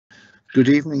Good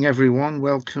evening, everyone.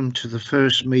 Welcome to the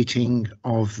first meeting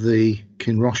of the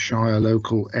Kinross Shire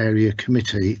Local Area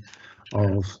Committee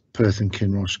of Perth and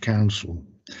Kinross Council,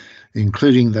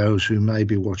 including those who may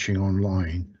be watching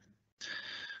online.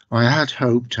 I had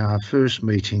hoped our first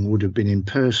meeting would have been in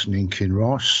person in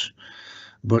Kinross,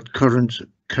 but current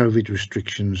COVID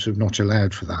restrictions have not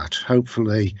allowed for that.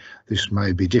 Hopefully, this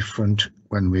may be different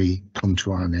when we come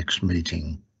to our next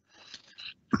meeting.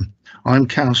 I'm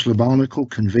Councillor Barnacle,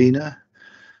 convener,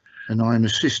 and I'm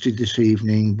assisted this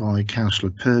evening by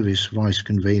Councillor Purvis, Vice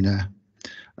Convener,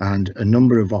 and a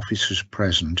number of officers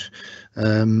present.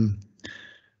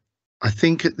 I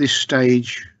think at this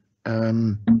stage,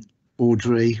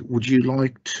 Audrey, would you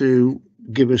like to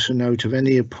give us a note of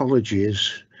any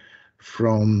apologies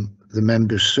from the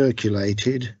members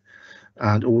circulated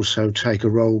and also take a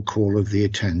roll call of the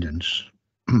attendance?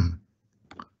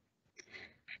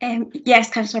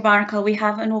 Yes, Councillor Barnacle, we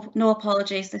have no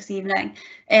apologies this evening.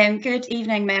 Good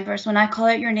evening, members. When I call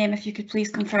out your name, if you could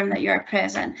please confirm that you are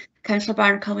present. Councillor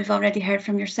Barnacle, we've already heard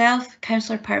from yourself.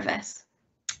 Councillor Purvis.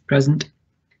 Present.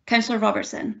 Councillor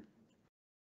Robertson.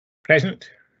 Present.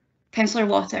 Councillor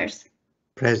Waters.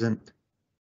 Present.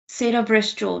 Sarah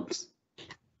Bruce-Jones.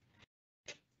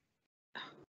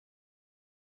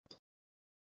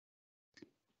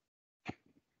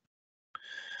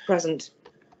 Present.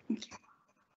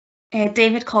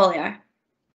 David Collier.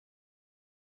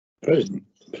 Present.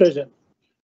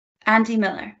 Andy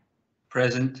Miller.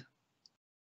 Present.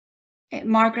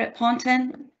 Margaret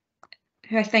Ponton,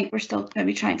 who I think we're still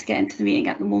maybe trying to get into the meeting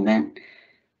at the moment.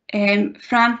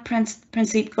 Fran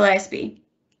Principe Gillespie.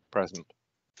 Present.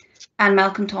 And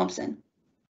Malcolm Thompson.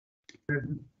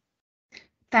 Present.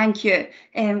 Thank you.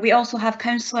 We also have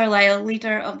Councillor Lyle,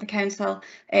 leader of the council,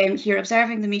 here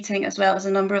observing the meeting, as well as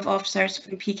a number of officers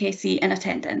from PKC in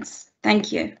attendance.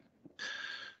 Thank you.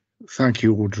 Thank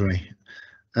you, Audrey.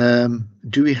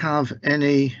 Do we have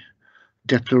any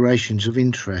declarations of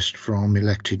interest from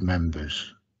elected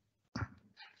members?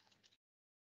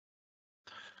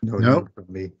 No. From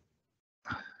me.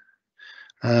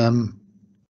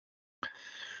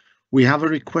 We have a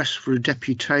request for a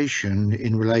deputation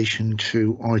in relation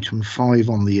to item 5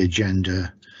 on the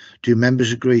agenda. Do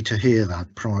members agree to hear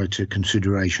that prior to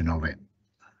consideration of it?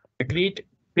 Agreed.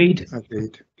 Agreed.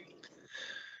 Agreed.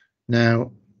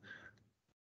 Now,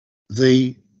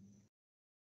 the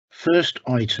first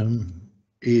item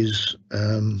is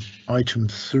item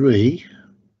 3,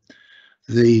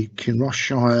 the Kinross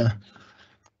Shire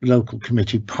Local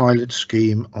Committee Pilot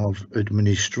Scheme of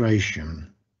Administration.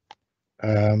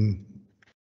 As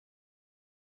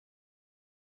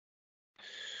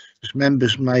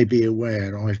members may be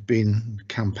aware, I've been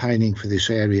campaigning for this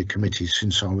area committee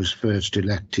since I was first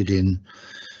elected in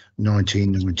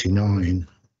 1999.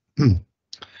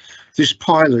 This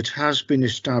pilot has been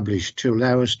established to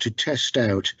allow us to test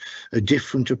out a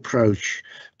different approach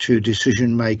to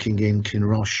decision making in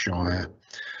Kinross Shire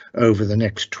over the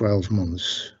next 12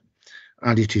 months.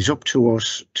 And it is up to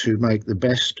us to make the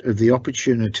best of the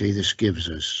opportunity this gives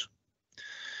us.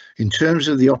 In terms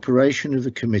of the operation of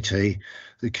the committee,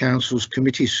 the Council's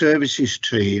Committee Services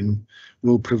team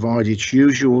will provide its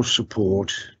usual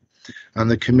support, and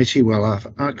the committee will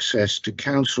have access to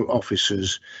Council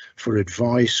officers for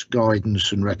advice,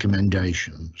 guidance and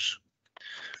recommendations.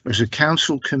 As a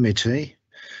Council committee,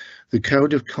 the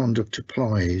Code of Conduct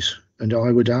applies, and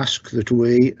I would ask that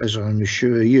we, as I'm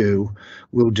sure you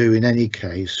will do in any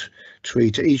case,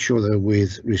 treat each other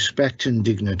with respect and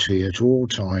dignity at all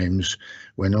times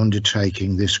when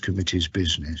undertaking this committee's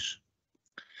business.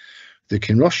 The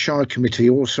Kinross Shire Committee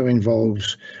also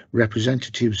involves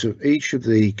representatives of each of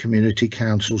the community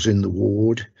councils in the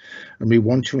ward, and we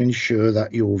want to ensure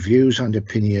that your views and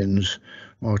opinions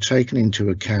are taken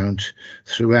into account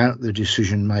throughout the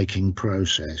decision-making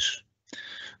process.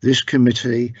 This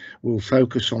committee will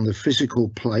focus on the physical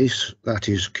place, that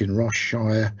is Kinross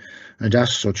Shire, and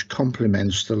as such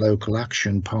complements the local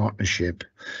action partnership,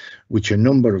 which a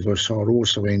number of us are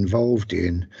also involved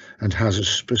in and has a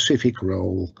specific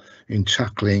role in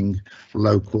tackling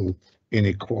local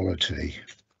inequality.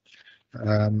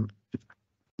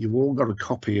 You've all got a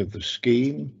copy of the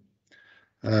scheme,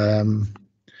 and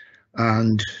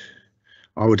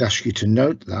I would ask you to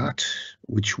note that,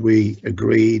 which we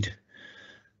agreed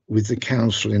with the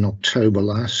council in October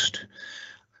last.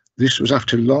 This was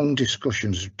after long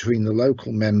discussions between the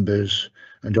local members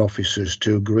and officers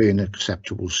to agree an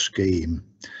acceptable scheme.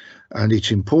 And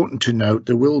it's important to note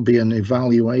there will be an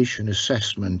evaluation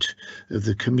assessment of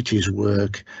the committee's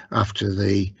work after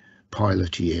the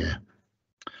pilot year.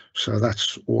 So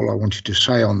that's all I wanted to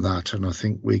say on that, and I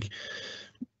think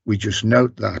we we just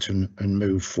note that and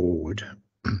move forward.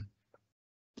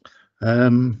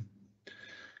 As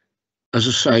I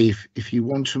say, if you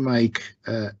want to make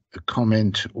a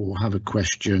comment or have a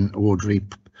question, Audrey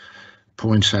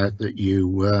points out that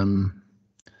you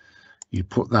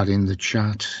put that in the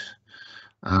chat,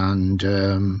 and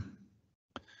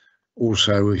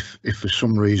also if for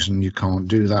some reason you can't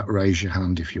do that, raise your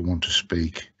hand if you want to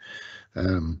speak.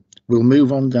 We'll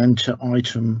move on then to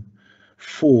item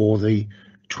 4, the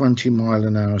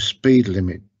 20-mile-an-hour speed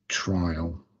limit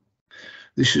trial.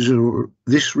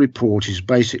 This report is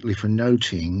basically for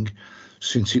noting,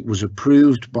 since it was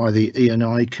approved by the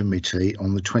E&I committee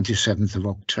on the 27th of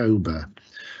October,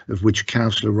 of which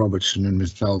Councillor Robertson and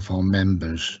myself are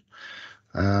members.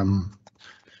 So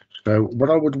what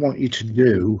I would want you to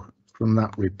do from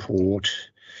that report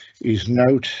is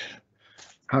note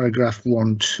paragraph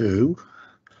 1.2,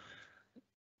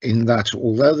 in that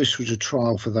although this was a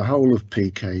trial for the whole of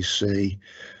PKC,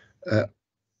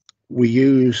 we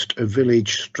used a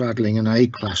village straddling an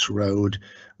A-class road,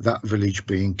 that village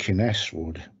being Kinross.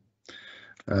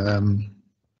 And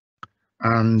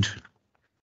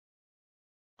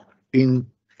in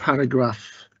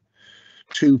paragraph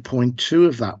 2.2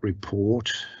 of that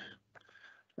report,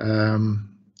 of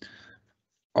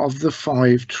the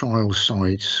 5 trial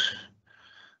sites,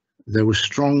 there was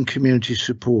strong community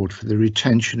support for the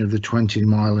retention of the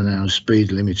 20-mile-an-hour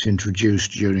speed limits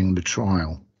introduced during the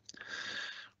trial.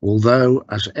 Although,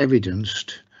 as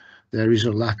evidenced, there is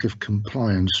a lack of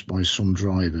compliance by some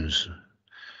drivers.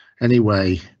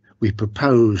 Anyway, we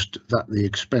proposed that the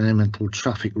experimental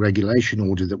traffic regulation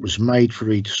order that was made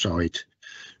for each site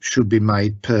should be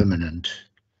made permanent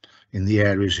in the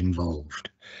areas involved.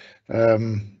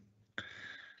 And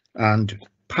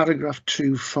paragraph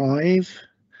 2.5,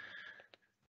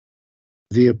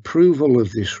 the approval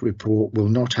of this report will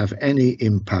not have any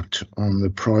impact on the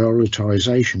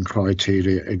prioritisation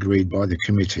criteria agreed by the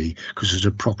committee, because there's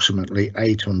approximately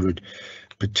 800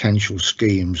 potential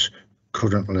schemes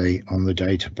currently on the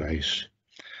database.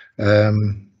 I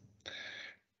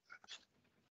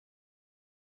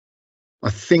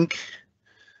think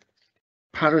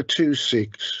para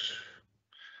 2.6,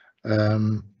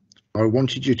 I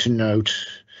wanted you to note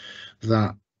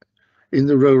that in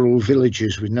the rural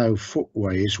villages with no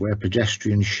footways where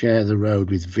pedestrians share the road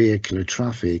with vehicular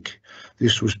traffic,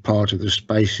 this was part of the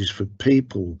Spaces for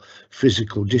People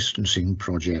physical distancing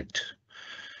project,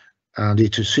 and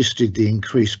it assisted the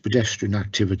increased pedestrian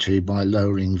activity by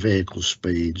lowering vehicle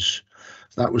speeds.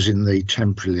 That was in the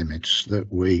temporary limits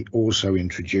that we also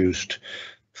introduced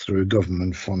through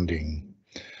government funding.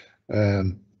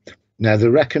 Now,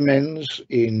 the recommends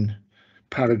in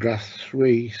paragraph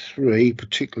 3.3,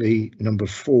 particularly number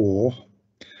 4,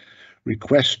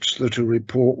 requests that a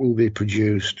report will be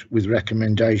produced with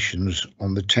recommendations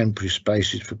on the temporary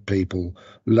Spaces for People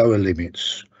lower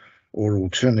limits, or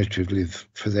alternatively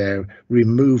for their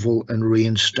removal and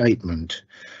reinstatement.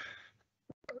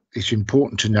 It's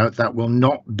important to note that will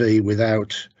not be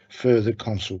without further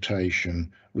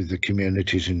consultation with the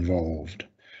communities involved.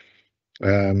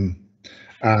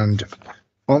 And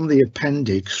on the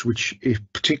appendix, which is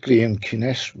particularly in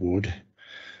Kinross,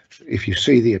 if you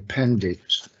see the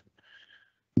appendix,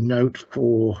 note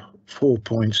for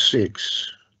 4.6,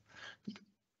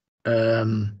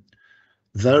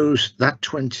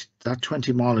 that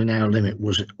 20 mile an hour limit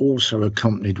was also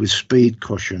accompanied with speed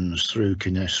cautions through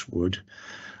Kinross,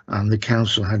 and the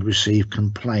council had received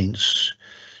complaints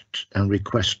and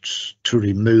requests to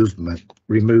remove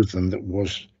them that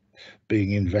was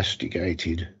being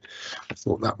investigated. I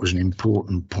thought that was an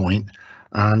important point.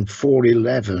 And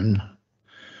 4.11,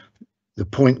 the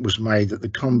point was made that the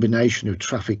combination of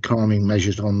traffic calming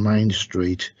measures on Main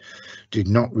Street did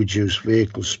not reduce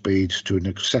vehicle speeds to an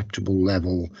acceptable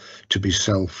level to be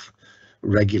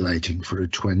self-regulating for a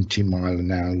 20 mile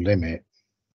an hour limit.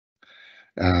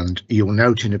 And you'll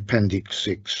note in Appendix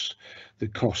 6 the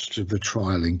costs of the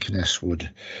trial in Kinross.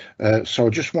 So I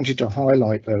just wanted to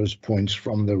highlight those points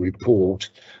from the report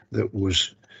that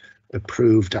was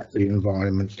approved at the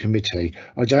Environment Committee.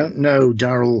 I don't know,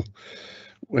 Darryl,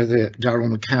 whether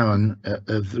Darryl McCowan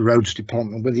of the Roads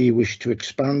Department, whether you wish to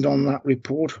expand on that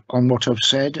report, on what I've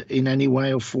said in any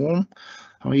way or form.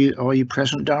 Are you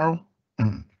present, Darryl?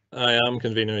 I am,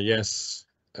 convener, yes.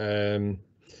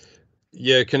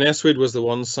 Yeah, Kinross was the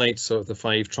one site, so of the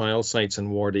 5 trial sites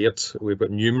in Ward 8. We've got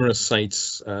numerous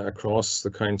sites across the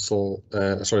council,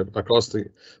 across the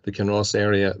Kinross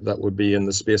area that would be in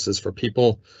the Spaces for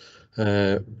People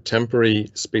temporary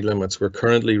speed limits. We're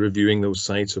currently reviewing those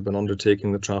sites. We've been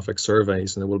undertaking the traffic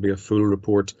surveys, and there will be a full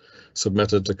report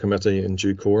submitted to committee in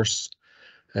due course.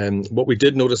 What we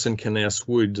did notice in Kinross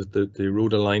Wood, the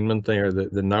road alignment there,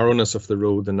 the narrowness of the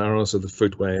road, the narrowness of the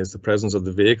footways, the presence of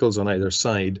the vehicles on either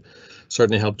side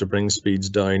certainly helped to bring speeds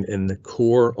down in the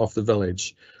core of the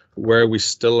village. Where we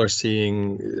still are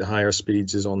seeing higher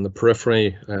speeds is on the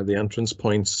periphery, the entrance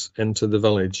points into the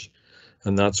village.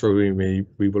 And that's where we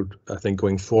will, I think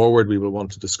going forward, we will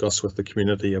want to discuss with the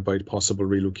community about possible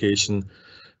relocation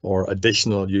or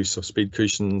additional use of speed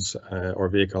cushions or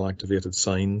vehicle activated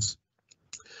signs.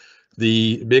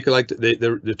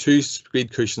 The two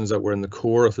speed cushions that were in the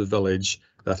core of the village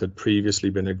that had previously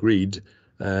been agreed,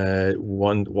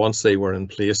 once they were in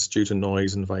place due to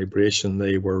noise and vibration,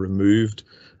 they were removed,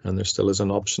 and there still is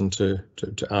an option to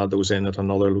add those in at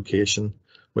another location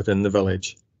within the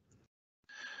village.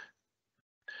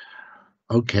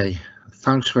 Okay,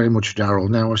 thanks very much, Darryl.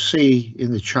 Now I see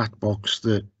in the chat box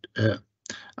that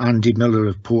Andy Miller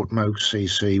of Portmouth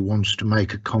CC wants to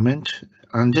make a comment.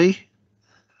 Andy?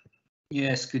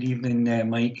 Yes, good evening,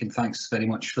 Mike, and thanks very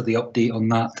much for the update on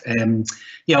that.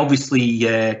 Yeah, obviously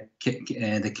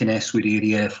the Kinross Wood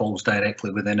area falls directly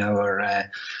within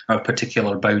our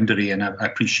particular boundary, and I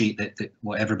appreciate that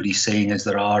what everybody's saying is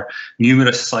there are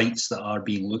numerous sites that are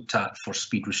being looked at for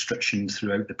speed restrictions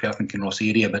throughout the Perth and Kinross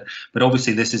area, but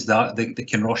obviously this is the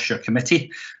Kinross Shire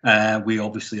Committee. We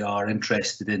obviously are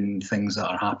interested in things that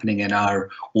are happening in our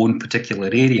own particular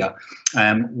area.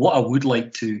 What I would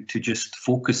like to just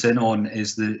focus in on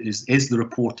is the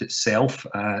report itself,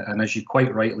 and as you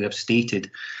quite rightly have stated,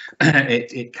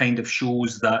 it kind of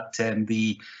shows that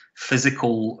the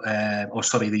physical,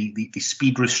 the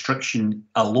speed restriction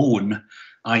alone,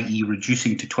 i.e.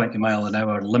 reducing to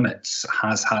 20-mile-an-hour limits,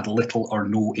 has had little or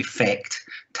no effect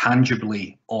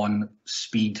tangibly on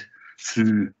speed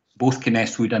through both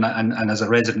Kinross Wood and as a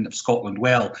resident of Scotland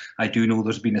well, I do know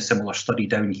there's been a similar study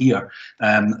down here,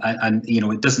 and you know,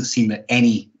 it doesn't seem that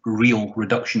any real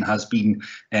reduction has been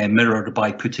mirrored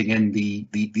by putting in the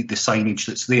signage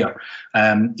that's there,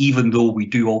 even though we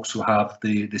do also have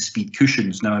the speed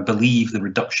cushions. Now I believe the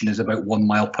reduction is about 1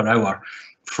 mile per hour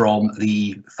from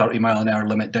the 30-mile-an-hour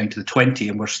limit down to the 20,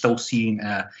 and we're still seeing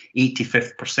a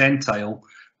 85th percentile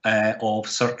of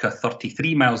circa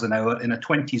 33 miles an hour in a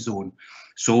 20 zone.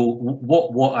 So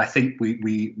what I think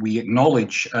we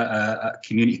acknowledge at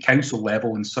community council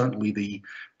level, and certainly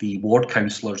the ward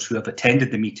councillors who have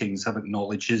attended the meetings have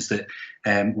acknowledged, is that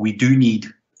we do need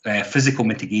physical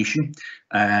mitigation.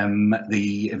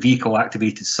 The vehicle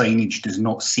activated signage does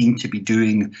not seem to be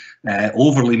doing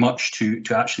overly much to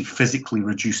actually physically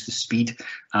reduce the speed,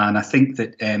 and I think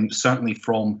that certainly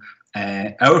from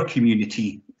our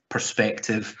community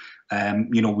perspective,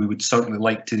 you know, we would certainly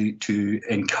like to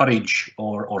encourage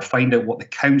or find out what the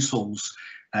council's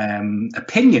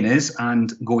opinion is,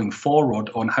 and going forward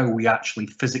on how we actually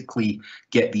physically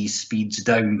get these speeds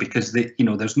down, because you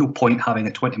know, there's no point having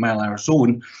a 20-mile-an-hour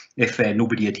zone if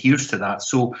nobody adheres to that.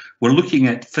 So we're looking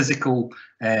at physical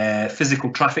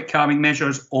traffic calming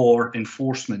measures or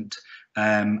enforcement.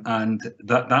 And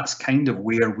that's kind of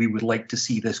where we would like to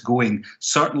see this going,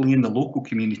 certainly in the local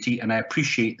community. And I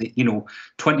appreciate that, you know,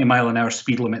 20-mile-an-hour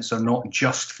speed limits are not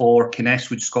just for Kinross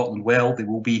Wood, Scotland well, they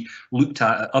will be looked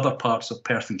at other parts of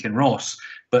Perth and Kinross.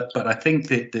 But I think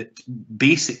that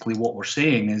basically what we're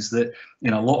saying is that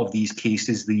in a lot of these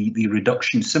cases, the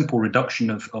simple reduction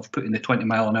of putting the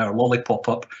 20-mile-an-hour lollipop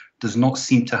up does not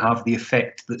seem to have the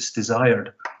effect that's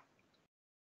desired.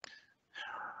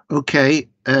 Okay,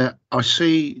 I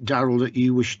see, Darryl, that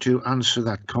you wish to answer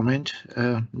that comment.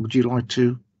 Would you like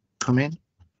to come in?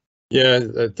 Yeah,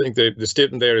 I think the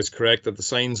statement there is correct, that the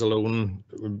signs alone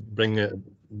would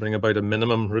bring about a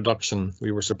minimum reduction.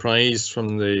 We were surprised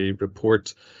from the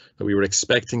report that we were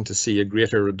expecting to see a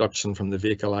greater reduction from the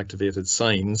vehicle activated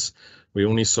signs. We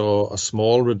only saw a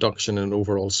small reduction in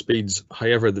overall speeds.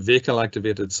 However, the vehicle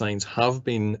activated signs have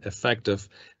been effective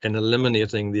in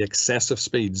eliminating the excessive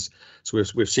speeds. So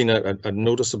we've seen a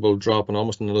noticeable drop and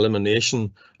almost an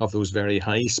elimination of those very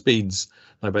high speeds.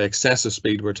 Now, by excessive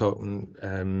speed, we're talking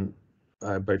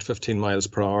about 15 miles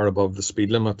per hour above the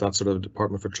speed limit. That's sort of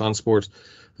Department for Transport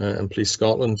and Police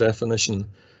Scotland definition.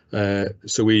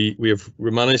 So we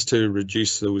managed to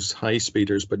reduce those high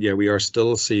speeders, but yeah, we are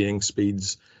still seeing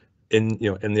speeds in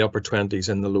the upper 20s,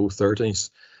 in the low 30s.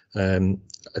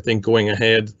 I think going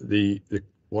ahead,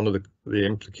 one of the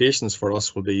implications for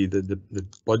us will be the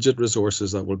budget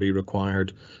resources that will be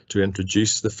required to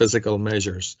introduce the physical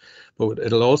measures. But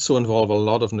it'll also involve a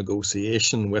lot of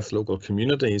negotiation with local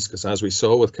communities, because as we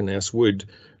saw with Kinross Wood,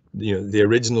 the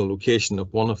original location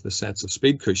of one of the sets of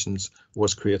speed cushions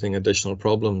was creating additional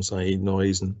problems, i.e.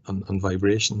 noise and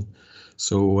vibration.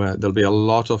 So there'll be a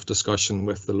lot of discussion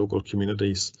with the local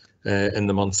communities in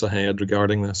the months ahead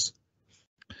regarding this.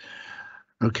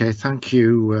 Okay, thank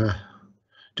you,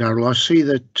 Darrell. I see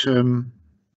that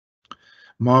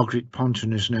Margaret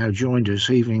Ponton has now joined us.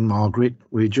 Evening, Margaret.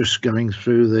 We're just going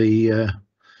through the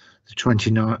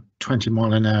 20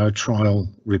 mile an hour trial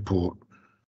report.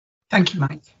 Thank you,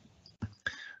 Mike.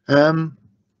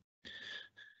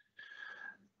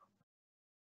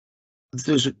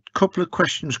 There's a couple of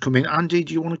questions coming. Andy,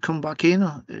 do you want to come back in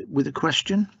with a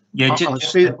question? Yeah,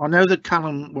 I know that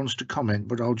Callum wants to comment,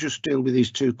 but I'll just deal with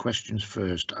these two questions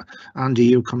first. Andy,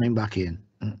 you're coming back in.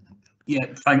 Yeah,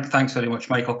 thanks very much,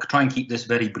 Mike. I'll try and keep this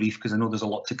very brief because I know there's a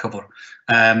lot to cover.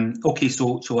 Okay,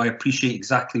 so I appreciate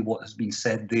exactly what has been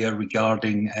said there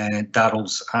regarding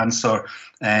Darrell's answer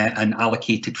and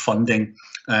allocated funding.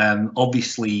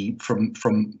 Obviously, from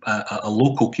a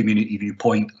local community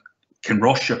viewpoint,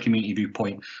 Kinross community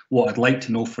viewpoint, what I'd like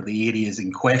to know for the areas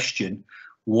in question,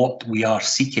 what we are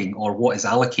seeking or what is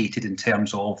allocated in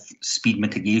terms of speed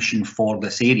mitigation for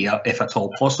this area, if at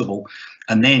all possible.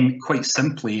 And then quite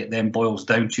simply, it then boils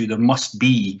down to there must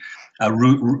be a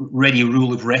ready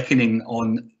rule of reckoning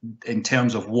in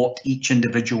terms of what each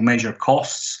individual measure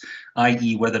costs,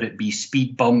 i.e. whether it be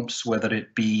speed bumps, whether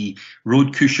it be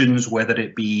road cushions, whether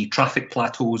it be traffic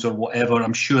plateaus or whatever.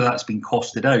 I'm sure that's been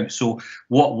costed out. So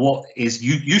what is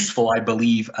useful, I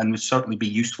believe, and would certainly be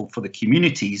useful for the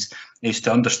communities, is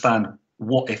to understand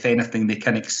what, if anything, they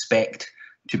can expect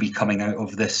to be coming out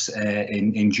of this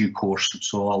in due course.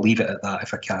 So I'll leave it at that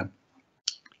if I can.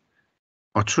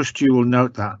 I trust you will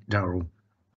note that, Darrell.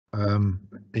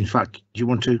 In fact, do you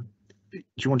want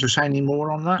to say any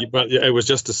more on that? But yeah, it was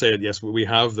just to say that yes, we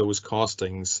have those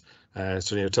costings,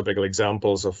 so typical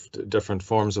examples of different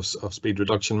forms of speed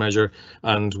reduction measure,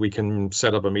 and we can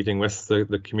set up a meeting with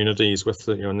the communities, with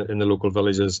the, in the local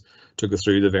villages, to go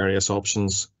through the various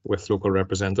options with local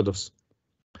representatives.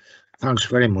 Thanks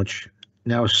very much.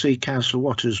 Now, I see Councillor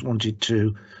Waters wanted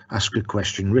to ask a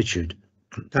question. Richard.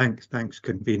 Thanks,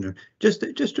 convener. Just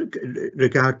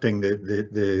regarding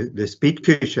the speed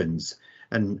cushions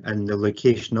and the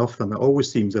location of them, it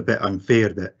always seems a bit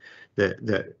unfair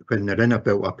that when they're in a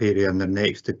built-up area and they're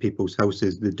next to people's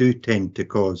houses, they do tend to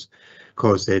cause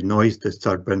noise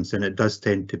disturbance, and it does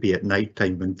tend to be at night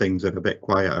time when things are a bit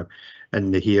quieter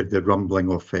and they hear the rumbling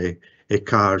of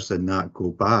cars and that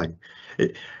go by.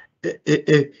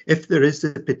 If there is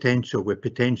a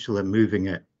potential in moving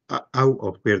it out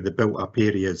of where the built-up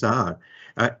areas are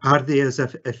they as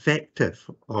effective,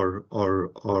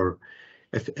 or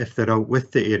if they're out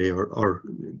with the area, or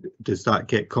does that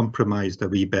get compromised a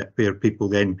wee bit, where people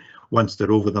then, once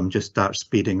they're over them, just start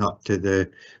speeding up to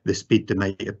the speed they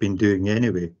might have been doing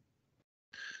anyway?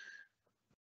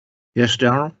 Yes,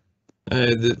 Darrell?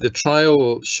 The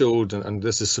trial showed, and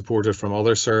this is supported from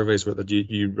other surveys, that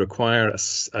you require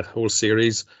a whole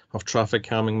series of traffic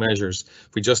calming measures.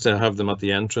 If we just have them at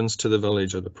the entrance to the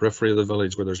village or the periphery of the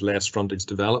village where there's less frontage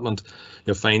development,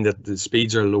 you'll find that the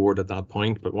speeds are lowered at that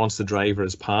point. But once the driver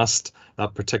is past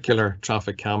that particular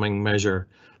traffic calming measure,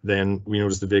 then we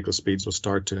notice the vehicle speeds will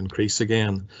start to increase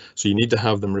again. So you need to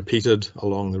have them repeated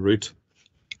along the route.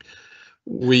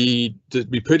 We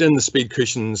put in the speed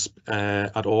cushions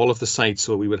at all of the sites,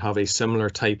 so we would have a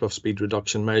similar type of speed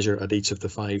reduction measure at each of the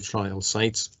 5 trial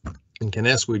sites. In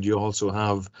Kinross, you also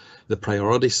have the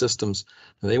priority systems.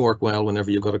 They work well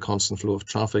whenever you've got a constant flow of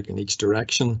traffic in each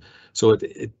direction. So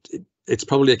it's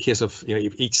probably a case of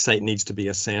each site needs to be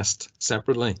assessed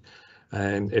separately.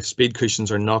 If speed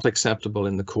cushions are not acceptable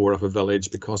in the core of a village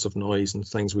because of noise and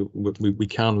things, we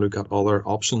can look at other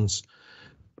options.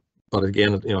 But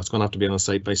again, it's going to have to be on a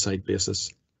site-by-site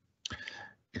basis.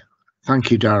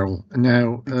 Thank you, Darrell.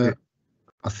 Now,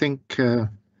 I think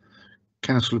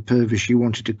Councillor Purvis, you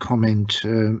wanted to comment.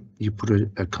 You put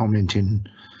a comment in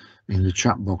the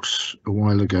chat box a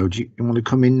while ago. Do you want to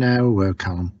come in now,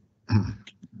 Callum?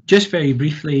 Just very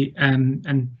briefly,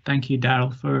 and thank you,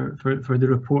 Darrell, for the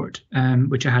report,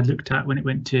 which I had looked at when it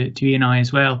went to E&I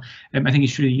as well. I think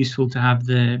it's really useful to have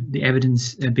the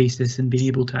evidence basis and being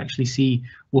able to actually see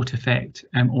what effect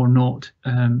or not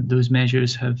those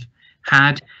measures have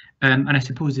had. And I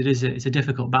suppose it's a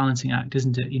difficult balancing act,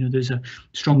 isn't it? There's a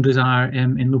strong desire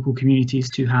in local communities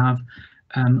to have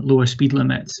lower speed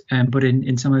limits, but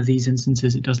in some of these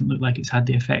instances, it doesn't look like it's had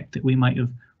the effect that we might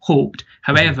have hoped.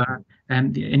 However,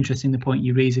 the point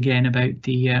you raise again about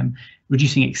the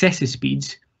reducing excessive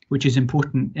speeds, which is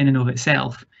important in and of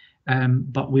itself,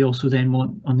 but we also then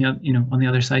want on the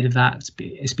other side of that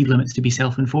speed limits to be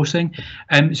self-enforcing.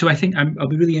 So I think I'll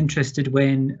be really interested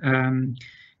when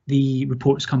the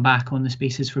reports come back on the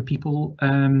spaces for people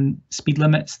speed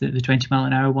limits, the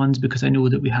 20-mile-an-hour ones, because I know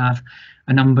that we have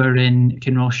a number in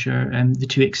Kinross-shire, the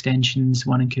 2 extensions,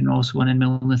 one in Kinross, one in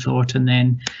Milnathort, and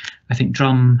then I think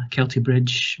Drum,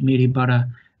 Keltybridge, Maryborough.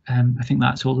 I think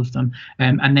that's all of them.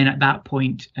 And then at that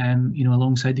point, you know,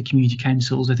 alongside the community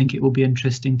councils, I think it will be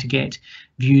interesting to get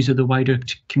views of the wider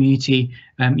community.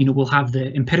 You know, we'll have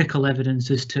the empirical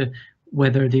evidence as to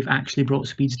whether they've actually brought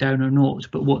speeds down or not,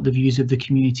 but what the views of the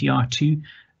community are too,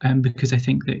 because I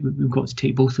think that we've got to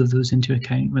take both of those into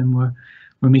account when we're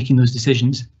making those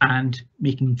decisions and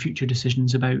making future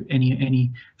decisions about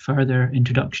any further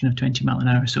introduction of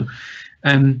 20-mile-an-hour. So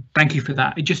thank you for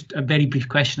that. Just a very brief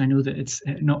question. I know that it's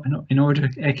not in order,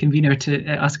 convener, to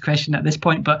ask a question at this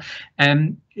point, but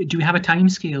do we have a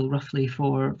timescale roughly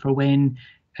for when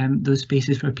those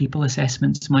spaces for people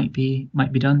assessments might be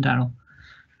done, Daryl?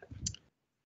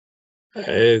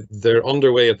 They're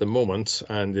underway at the moment,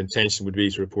 and the intention would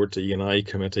be to report to E&I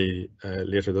committee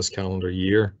later this calendar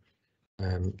year.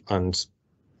 And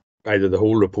either the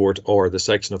whole report or the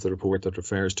section of the report that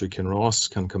refers to Kinross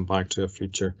can come back to a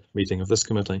future meeting of this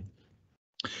committee.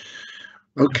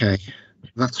 Okay,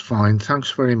 that's fine.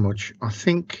 Thanks very much. I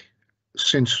think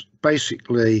since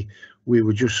basically we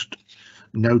were just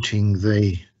noting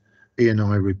the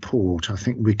E&I report, I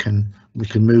think we can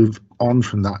move on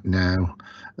from that now,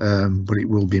 but it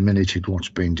will be minuted what's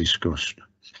been discussed.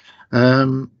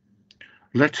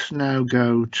 Let's now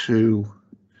go to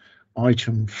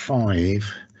item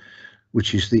 5,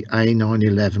 which is the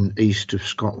A911 east of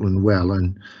Scotland Well,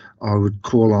 and I would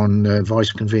call on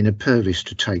Vice Convener Purvis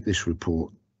to take this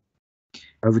report.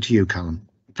 Over to you, Callum.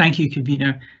 Thank you,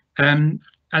 Convener.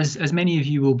 As many of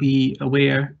you will be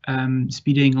aware,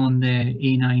 speeding on the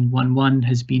A911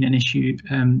 has been an issue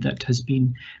that has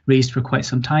been raised for quite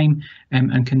some time,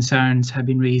 and concerns have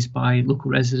been raised by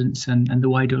local residents and the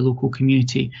wider local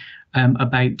community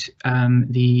about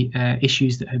the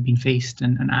issues that have been faced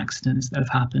and accidents that have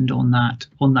happened on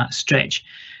that stretch.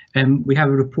 We have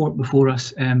a report before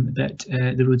us that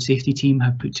the road safety team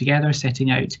have put together,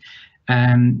 setting out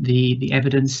the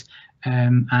evidence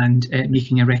and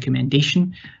making a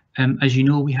recommendation. As you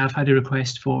know, we have had a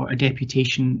request for a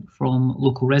deputation from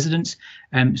local residents.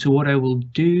 So what I will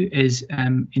do is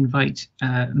invite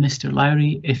Mr.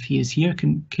 Lowry, if he is here.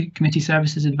 Can committee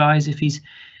services advise if he's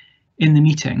in the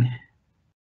meeting?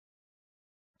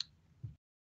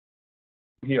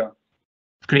 Here.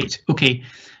 Great. Okay.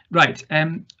 Right.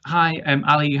 Hi,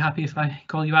 Ali. You happy if I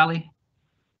call you Ali?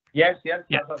 Yes. Yeah.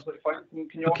 That's absolutely fine.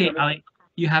 Can you okay, Ali.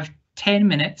 You have 10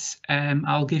 minutes.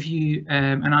 I'll give you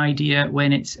an idea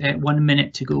when it's 1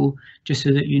 minute to go, just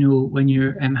so that you know when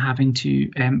you're having to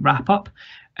wrap up.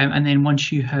 And then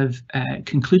once you have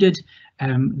concluded,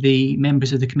 the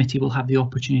members of the committee will have the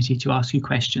opportunity to ask you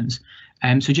questions.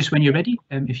 So just when you're ready,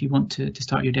 if you want to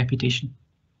start your deputation.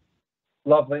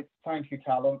 Lovely. Thank you,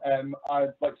 Callum.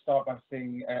 I'd like to start by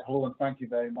saying hello and thank you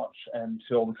very much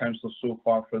to all the councillors so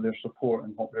far for their support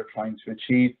and what we're trying to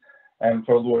achieve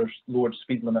for a lowered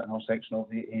speed limit in our section of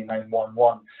the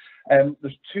A911.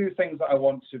 There's 2 things that I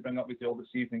want to bring up with you all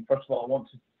this evening. First of all, I want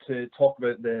to talk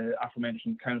about the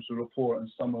aforementioned council report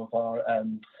and some of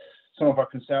our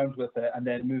concerns with it, and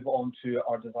then move on to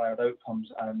our desired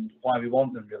outcomes and why we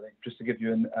want them, really, just to give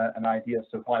you an idea as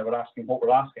to why we're asking what we're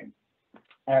asking.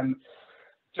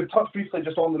 To touch briefly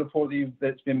just on the report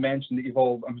that's been mentioned that you've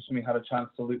all, I'm assuming, had a chance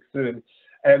to look through.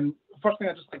 First thing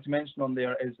I'd just like to mention on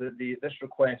there is that this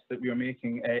request that we are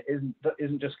making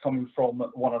isn't just coming from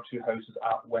 1 or 2 houses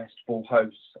at West Bow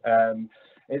House.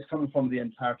 It's coming from the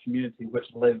entire community which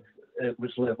live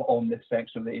on this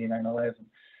section of the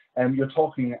A911. You're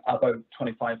talking about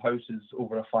 25 houses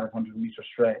over a 500-metre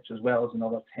stretch, as well as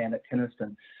another 10 at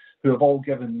Kinniston, who have all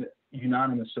given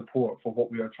unanimous support for what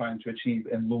we are trying to achieve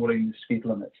in lowering the speed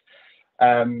limit.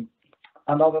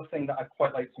 Another thing that I'd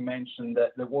quite like to mention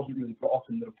that wasn't really brought up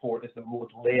in the report is the road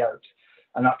layout,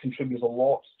 and that contributes a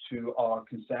lot to our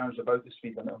concerns about the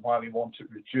speed limit and why we want it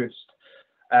reduced.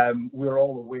 We're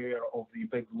all aware of the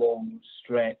big long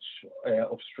stretch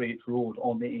of straight road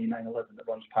on the A911 that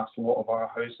runs past a lot of our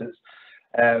houses,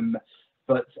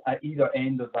 but at either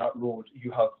end of that road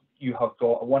you have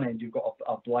got, at one end you've got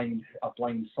a blind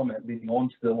summit leading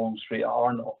onto the long straight at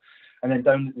Arnott, and then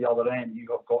down at the other end you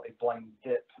have got a blind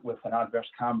dip with an adverse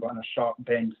camber and a sharp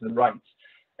bend to the right,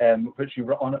 which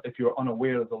if you're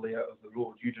unaware of the layout of the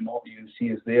road, you do not even see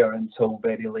is there until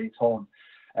very late on.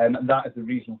 And that is the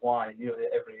reason why nearly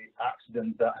every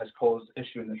accident that has caused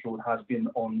issue in this road has been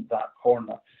on that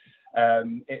corner.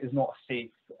 It is not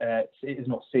safe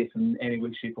in any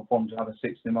way, shape or form to have a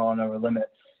 60-mile-an-hour limit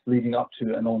leading up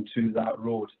to and onto that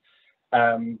road.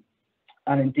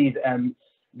 And indeed,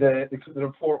 the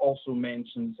report also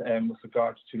mentions with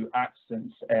regards to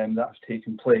accidents that have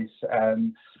taken place,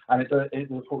 and the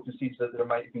report concedes that there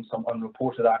might have been some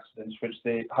unreported accidents which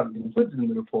they haven't been included in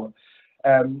the report.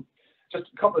 Just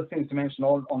a couple of things to mention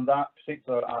on that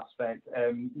particular aspect.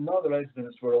 None of the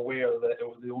residents were aware that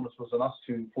the onus was on us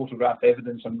to photograph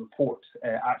evidence and report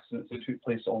accidents that took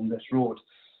place on this road.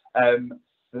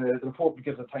 The report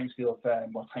gives a timescale of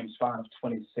or time span of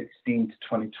 2016 to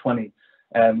 2020.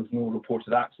 With no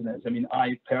reported accidents. I mean,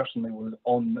 I personally was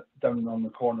down on the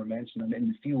corner mentioned and in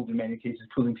the field in many cases,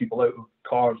 pulling people out of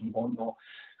cars and whatnot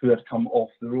who had come off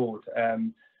the road. As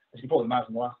you can probably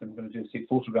imagine, the last thing we're going to do is take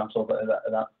photographs of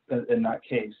it in that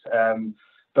case.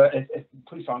 But if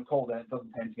police aren't called, then it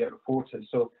doesn't tend to get reported.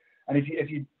 So, and if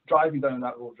you're driving down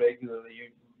that road regularly,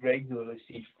 you regularly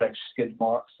see fresh skid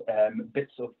marks,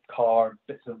 bits of car,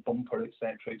 bits of bumper,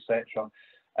 etc., etc.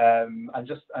 And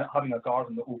just having a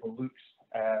garden that overlooks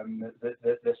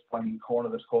this blind corner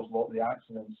that's caused a lot of the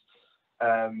accidents.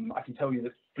 I can tell you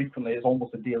that frequently it's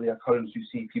almost a daily occurrence. You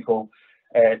see people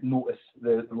notice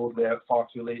the road layout far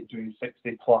too late, doing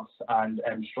 60 plus and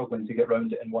struggling to get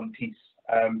around it in one piece,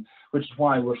 which is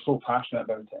why we're so passionate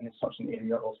about it and it's such an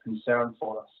area of concern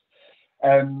for us.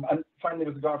 And finally,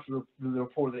 with regards to the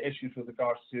report, the issues with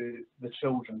regards to the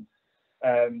children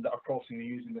that are crossing and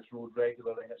using this road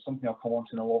regularly, and it's something I'll come on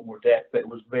to in a lot more depth, but it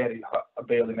was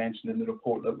barely mentioned in the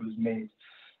report that was made.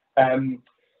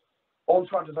 On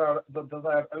to our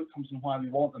desired outcomes and why we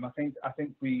want them, I think I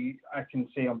can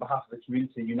say on behalf of the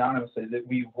community unanimously that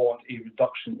we want a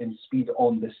reduction in speed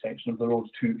on this section of the road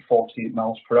to 48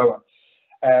 miles per hour.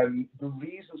 The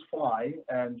reasons why,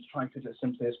 to try and put it as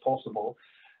simply as possible,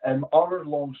 our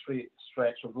long straight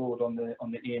stretch of road on the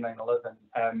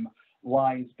A911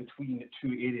 lies between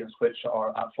two areas which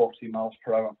are at 40 miles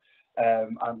per hour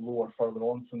and lower further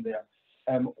on from there.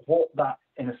 What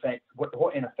in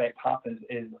effect happens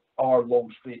is our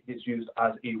long straight gets used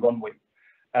as a runway.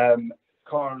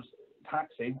 Cars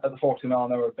taxi at the 40 mile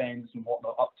an hour bends and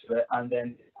whatnot up to it, and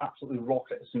then absolutely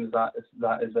rocket as soon as that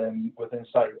is within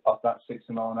sight of that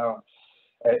 60 mile an hour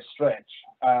stretch.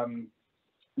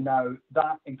 Now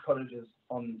that encourages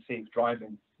unsafe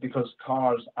driving because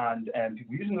cars and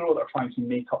people using the road are trying to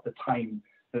make up the time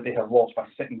that they have lost by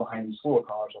sitting behind slower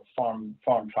cars or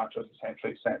farm tractors,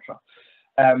 etc., etc.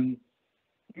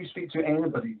 You speak to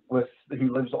anybody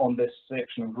who lives on this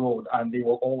section of road, and they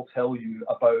will all tell you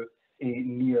about a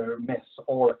near miss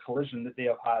or a collision that they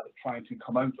have had trying to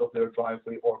come out of their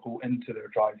driveway or go into their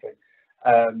driveway.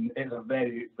 It's a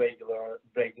very regular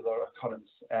occurrence.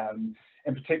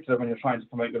 In particular, when you're trying to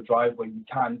come out your driveway, you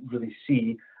can't really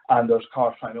see, and there's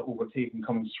cars trying to overtake and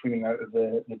coming swinging out of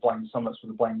the blind summits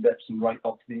with the blind dips and right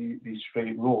up the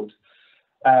straight road.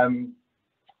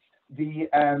 The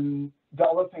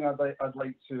other thing I'd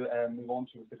like to move on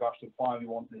to with regards to why we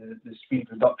want the speed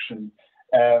reduction.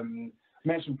 I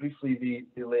mentioned briefly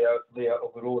the layout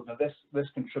of the road. Now this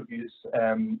contributes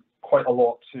quite a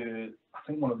lot to, I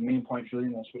think, one of the main points really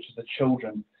in this, which is the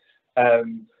children.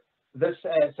 This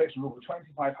section of road with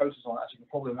 25 houses on it, as you can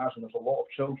probably imagine, there's a lot of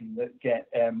children that get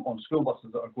on school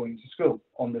buses that are going to school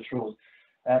on this road.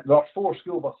 There are 4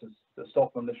 school buses that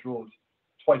stop on this road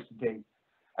twice a day.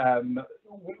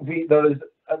 There is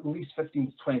at least 15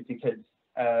 to 20 kids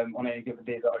on any given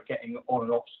day that are getting on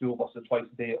and off school buses twice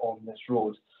a day on this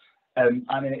road.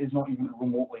 And it is not even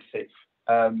remotely safe,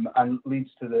 and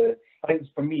leads to I think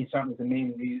for me, certainly the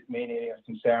main area of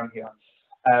concern here.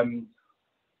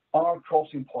 Our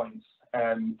crossing points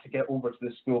to get over to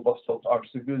the school bus stops are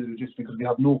severely reduced because we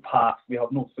have no path, we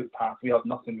have no footpath, we have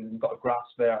nothing. We've got a grass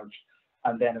verge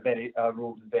and then a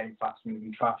road with very fast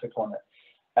moving traffic on it.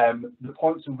 The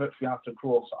points in which we have to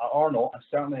cross are not, and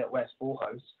certainly at West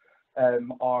Bowhouse,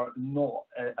 are not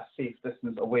a safe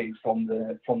distance away from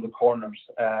the corners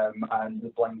and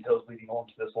the blind hills leading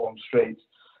onto this long straight.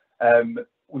 The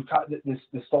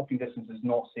stopping distance is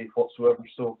not safe whatsoever,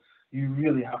 so you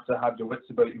really have to have your wits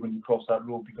about you when you cross that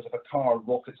road, because if a car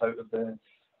rockets out of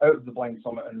the blind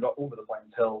summit and over the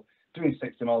blind hill doing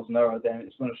 60 miles an hour, then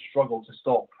it's going to struggle to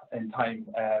stop in time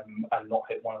and not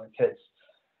hit one of the kids.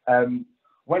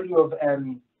 When you have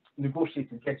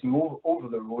negotiated getting over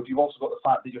the road, you've also got the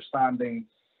fact that you're standing,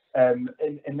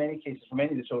 in many cases, for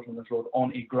many of the children on this road,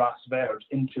 on a grass verge,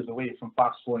 inches away from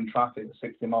fast-flowing traffic at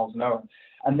 60 miles an hour.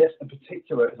 And this, in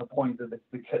particular, is a point that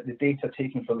the data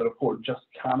taken from the report just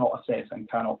cannot assess and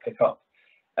cannot pick up.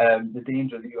 The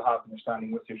danger that you have when you're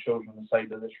standing with your children on the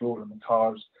side of this road and the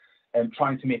cars,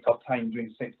 trying to make up time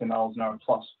doing 60 miles an hour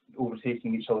plus,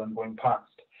 overtaking each other and going past.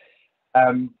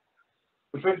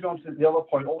 Which brings me on to the other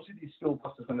point. Obviously, these school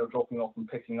buses, when they're dropping off and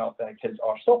picking up their kids,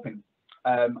 are stopping.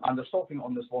 and they're stopping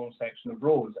on this long section of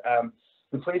road.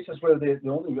 The places where the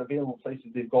only available places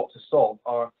they've got to stop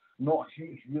are not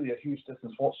really a huge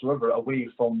distance whatsoever away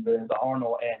from the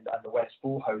Arnott end and the West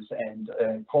Bowhouse end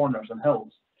corners and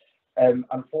hills. And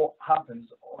what happens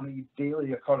on a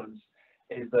daily occurrence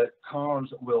is that cars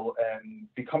will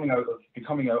be coming out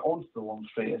onto the long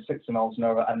straight at 60 miles an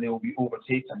hour, and they will be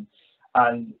overtaken.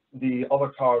 And the other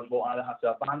cars will either have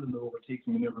to abandon the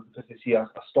overtaking manoeuvre because they see a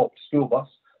stopped school bus,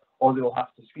 or they will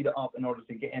have to speed it up in order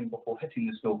to get in before hitting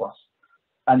the school bus.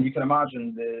 And you can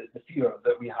imagine the fear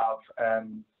that we have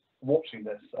watching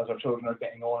this as our children are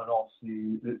getting on and off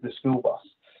the school bus.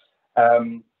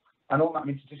 And all that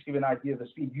means, to just give you an idea of the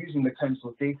speed, using the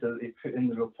council's data that they put in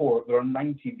the report, there are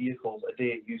 90 vehicles a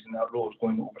day using that road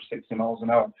going over 60 miles an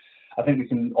hour. I think we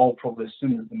can all probably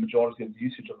assume that the majority of the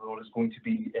usage of the road is going to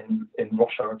be in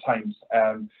rush hour times.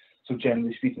 So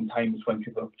generally speaking, times when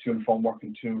people are to and from work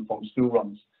and to and from school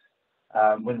runs,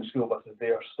 when the school bus is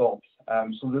there stops.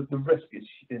 So the risk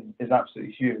is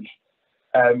absolutely huge.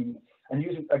 And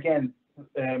using, again,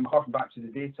 harking back to the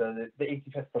data, the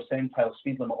 85th percentile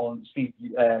speed limit on speed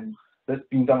that's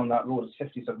being done on that road is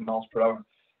 57 miles per hour.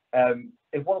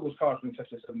 If one of those cars going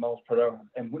 57 miles per hour,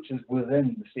 which is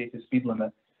within the stated speed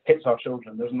limit, hits our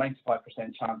children, there's a 95%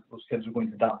 chance that those kids are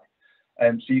going to die.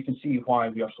 So you can see why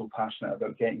we are so passionate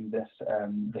about getting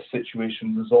this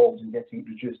situation resolved and getting it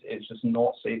reduced. It's just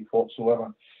not safe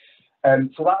whatsoever.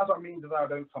 So that is our main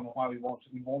desired outcome, and why we want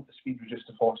the speed reduced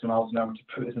to 40 miles an hour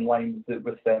to put us in line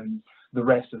with the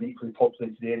rest of the equally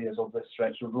populated areas of this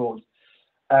stretch of road.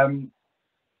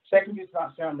 Secondary to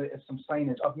that, certainly, is some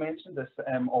signage. I've mentioned this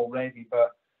already,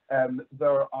 but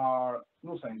there are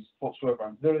no signs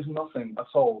whatsoever. There is nothing at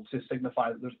all to signify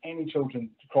that there's any children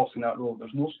crossing that road.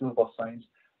 There's no school bus signs.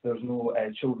 There's no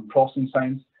children crossing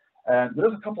signs. There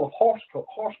is a couple of horse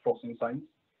crossing signs,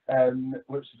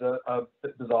 which is a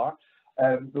bit bizarre.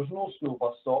 There's no school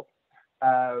bus stop.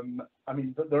 I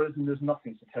mean, there's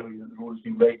nothing to tell you that the road has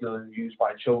been regularly used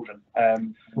by children.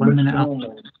 1 minute.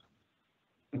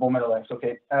 1 minute left.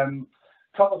 Okay.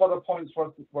 Couple of other points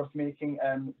worth making.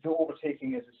 The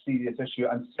overtaking is a serious issue,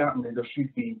 and certainly there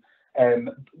should be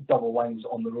double lines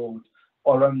on the road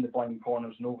around the blind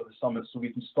corners and over the summits, so we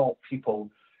can stop people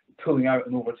pulling out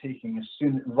and overtaking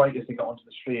right as they get onto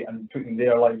the straight and putting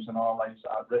their lives and our lives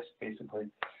at risk, basically.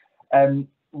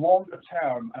 Longer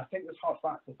term, I think this harks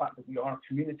back to the fact that we are a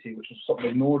community, which is sort of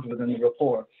ignored within the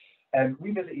report.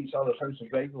 We visit each other's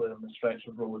houses regularly on the stretch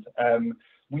of road.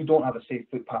 We don't have a safe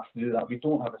footpath to do that. We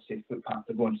don't have a safe footpath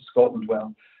to go into Scotland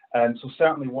well. So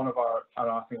certainly one of our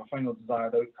final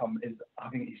desired outcome is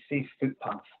having a safe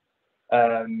footpath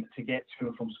to get to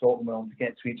and from Scotland well, and to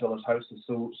get to each other's houses,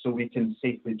 so we can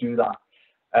safely do that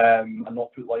and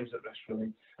not put lives at risk,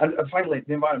 really. And finally,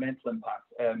 the environmental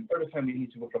impact. Every time we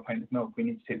need to go for a pint of milk, we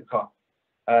need to take the car.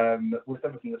 With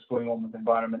everything that's going on with the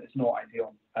environment, it's not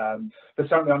ideal. But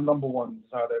certainly our number one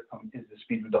desired outcome is the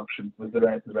speed reduction, with the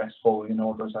rest following in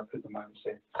order as I put them out and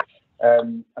say.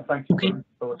 And thank you.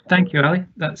 Okay. Thank you, Ali.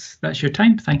 That's your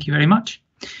time. Thank you very much.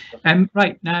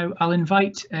 Right, now I'll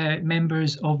invite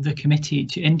members of the committee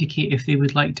to indicate if they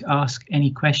would like to ask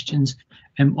any questions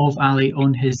of Ali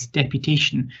on his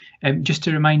deputation. Just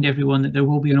to remind everyone that there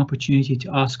will be an opportunity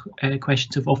to ask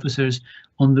questions of officers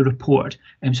on the report.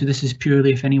 So this is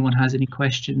purely if anyone has any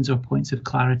questions or points of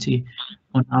clarity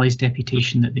on Ali's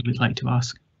deputation that they would like to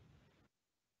ask.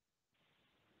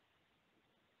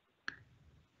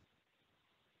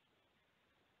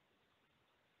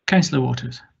 Councillor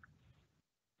Waters.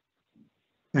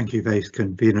 Thank you, Vice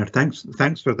Convener. Thanks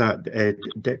for that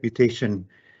deputation,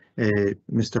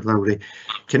 Mr. Lowry.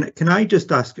 Can I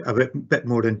just ask a bit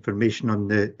more information on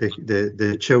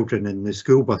the children in the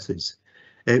school buses?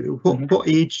 What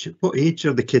age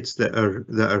are the kids that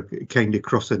are kind of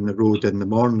crossing the road in the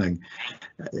morning?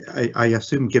 I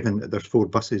assume, given that there's 4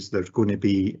 buses, there's going to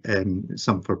be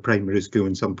some for primary school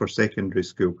and some for secondary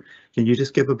school. Can you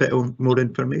just give a bit more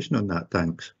information on that?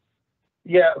 Thanks.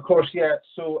 Yeah, of course. Yeah.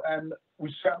 So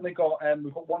we've certainly got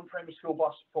we've got 1 primary school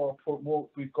bus for Port Moat.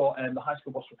 We've got the high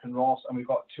school bus for Kinross, and we've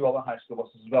got 2 other high school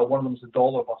buses as well. One of them is the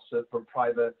dollar bus for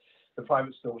the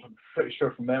private school, which I'm pretty sure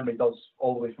from memory does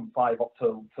all the way from 5 up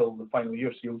till the final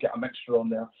year. So you'll get a mixture on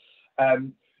there.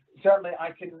 Certainly,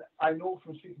 I know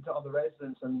from speaking to other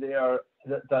residents, and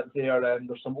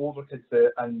there's some older kids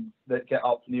there and that get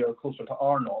up closer to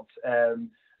Arnott.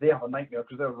 They have a nightmare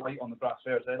because they're right on the grass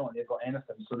verge. They've got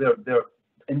anything, so they're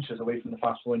inches away from the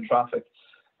fast flowing traffic.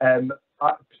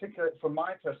 Particularly from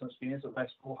my personal experience at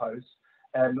West Bowhouse,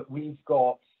 we've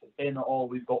got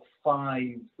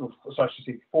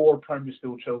 4 primary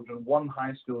school children, 1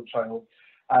 high school child,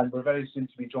 and we're very soon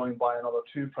to be joined by another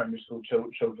 2 primary school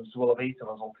children, so we'll have 8 of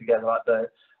us all together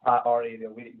at our area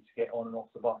waiting to get on and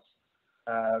off the bus.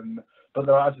 But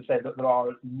there are, as I said, there are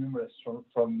numerous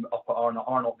from up at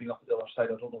Arnott being up at the other side.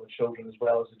 I don't know the children as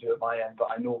well as I do at my end, but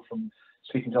I know from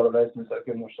speaking to other residents that have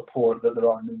given their support that there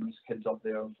are numerous kids up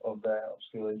there of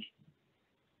school age.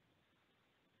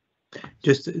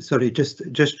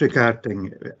 Just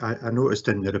regarding, I noticed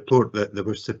in the report that there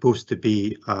was supposed to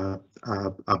be a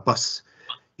bus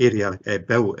area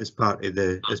built as part of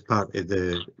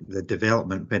the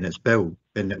development when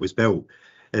it was built.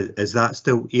 Is that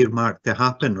still earmarked to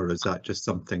happen, or is that just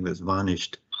something that's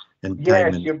vanished in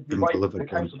time? Yes, you're right. Delivered? The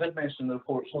council did mention in the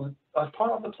report. So as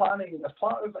part of the planning, as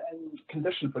part of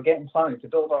condition for getting planning to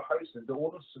build our houses, the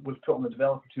onus was put on the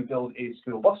developer to build a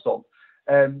school bus stop.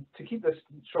 To keep this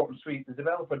short and sweet, the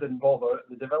developer didn't bother.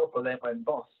 The developer then went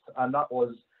bust, and that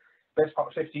was best part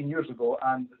of 15 years ago.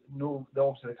 And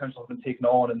obviously the council has been taken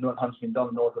on, and no has been done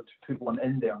in order to put one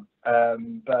in there.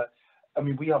 But I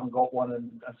mean, we haven't got one,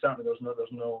 and certainly there's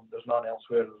none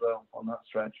elsewhere as well on that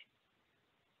stretch.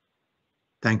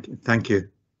 Thank you.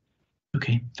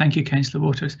 Okay, thank you, Councillor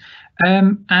Waters.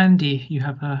 Andy, you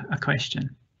have a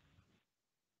question.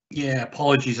 Yeah,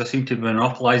 apologies, I seem to be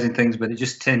monopolising things, but it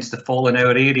just tends to fall in our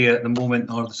area at the moment,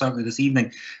 or certainly this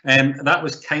evening. That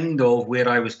was kind of where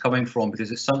I was coming from,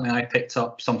 because it's something I picked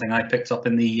up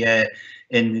in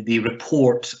the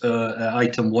report,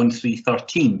 item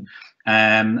 1313.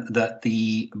 That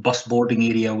the bus boarding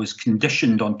area was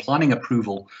conditioned on planning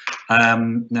approval.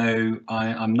 Now,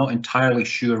 I'm not entirely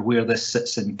sure where this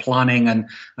sits in planning, and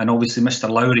obviously Mr.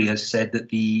 Lowry has said that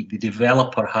the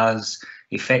developer has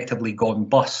effectively gone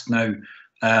bust. Now,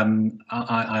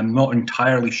 I'm not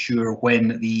entirely sure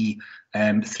when the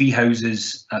 3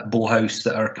 houses at Bow House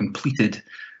that are completed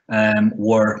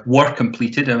were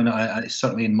completed. I mean,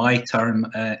 certainly in my term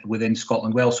within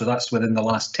Scotland Well, so that's within the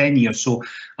last 10 years. So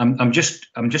I'm just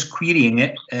querying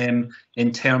it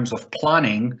in terms of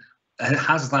planning.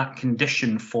 Has that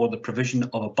condition for the provision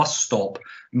of a bus stop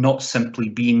not simply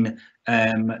been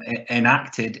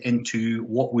enacted into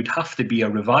what would have to be a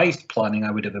revised planning,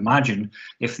 I would have imagined,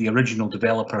 if the original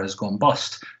developer has gone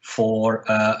bust for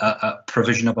a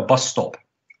provision of a bus stop?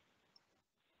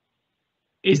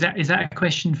 Is that a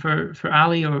question for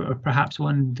Ali, or perhaps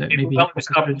one that maybe? Well,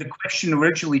 the question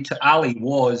originally to Ali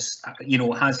was,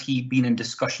 has he been in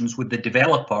discussions with the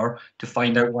developer to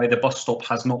find out why the bus stop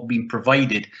has not been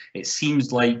provided? It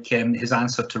seems like his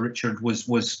answer to Richard was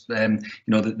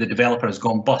the developer has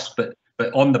gone bust, but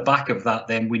on the back of that,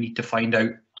 then we need to find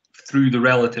out through the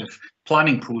relative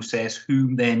planning process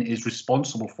who then is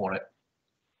responsible for it.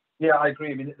 Yeah, I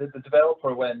agree. I mean, the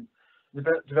developer went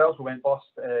bust.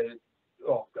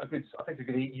 I think a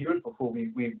good 8 years before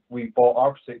we bought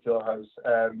our particular house.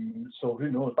 So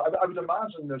who knows? But I would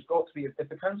imagine there's got to be, if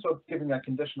the council is giving a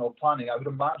conditional planning, I would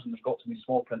imagine there's got to be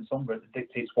small print somewhere that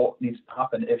dictates what needs to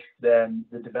happen if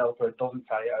the developer doesn't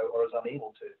carry it out or is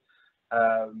unable to.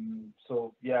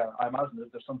 So yeah, I imagine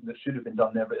that there's something that should have been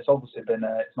done there, but it's obviously been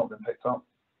it's not been picked up.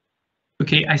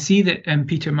 Okay, I see that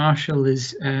Peter Marshall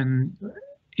is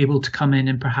able to come in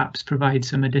and perhaps provide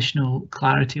some additional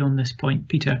clarity on this point.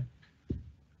 Peter.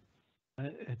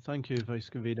 Thank you, Vice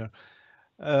Convener.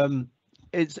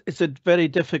 It's a very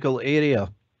difficult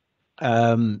area,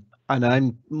 and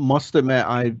I must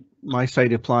admit my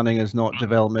side of planning is not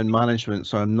development management,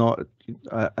 so I'm not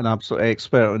an absolute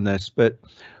expert on this. But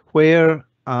where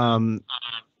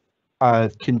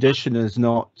a condition is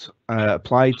not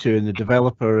applied to and the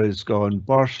developer has gone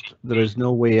burst, there is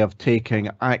no way of taking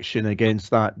action against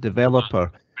that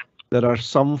developer. There are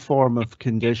some form of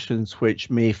conditions which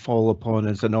may fall upon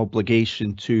as an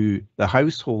obligation to the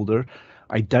householder.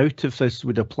 I doubt if this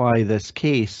would apply this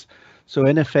case. So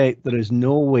in effect, there is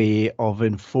no way of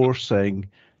enforcing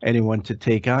anyone to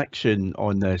take action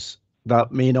on this.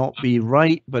 That may not be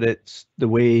right, but it's the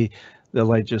way the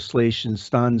legislation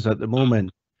stands at the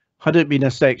moment. Had it been a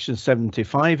Section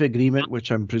 75 agreement,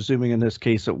 which I'm presuming in this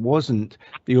case it wasn't,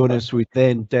 the onus would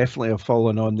then definitely have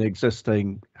fallen on the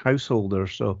existing householder.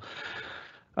 So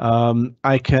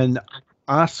I can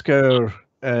ask our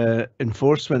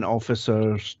enforcement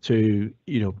officers to,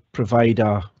 provide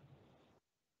a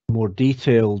more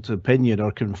detailed opinion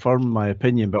or confirm my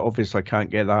opinion, but obviously I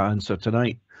can't get that answer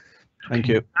tonight. Thank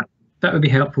you. That would be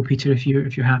helpful, Peter, if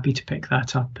you're happy to pick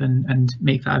that up and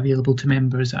make that available to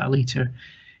members at a later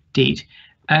date.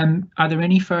 Are there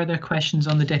any further questions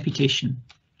on the deputation?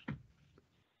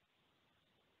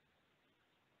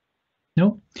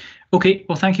 No? Okay,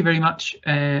 well, thank you very much,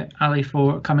 Ali,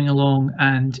 for coming along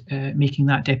and making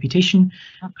that deputation,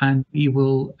 and we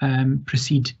will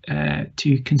proceed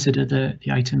to consider the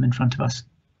item in front of us.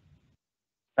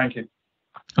 Thank you.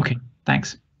 Okay,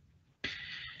 thanks.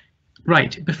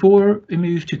 Right, before we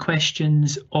move to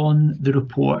questions on the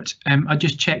report, I'll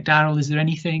just check, Darryl, is there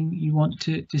anything you want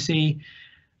to say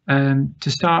to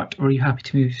start, or are you happy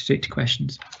to move straight to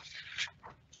questions?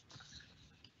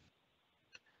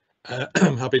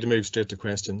 I'm happy to move straight to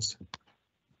questions.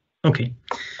 Okay,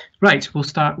 right, we'll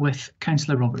start with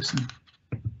Councillor Robertson.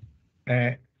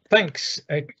 Thanks,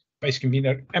 Vice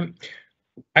Convener.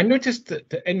 I noticed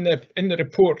that in the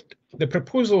report, the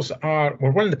proposals are,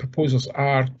 or one of the proposals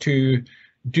are to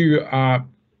do a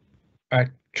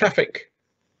traffic,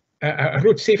 a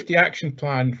road safety action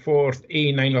plan for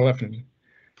A911.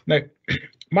 Now,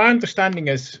 my understanding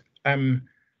is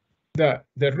that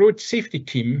the road safety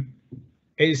team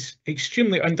is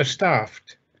extremely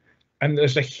understaffed, and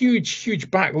there's a huge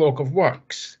backlog of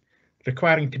works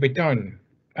requiring to be done.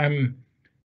 I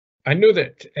know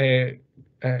that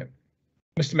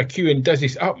Mr. McEwen does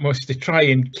his utmost to try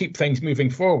and keep things moving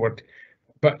forward,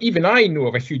 but even I know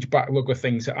of a huge backlog of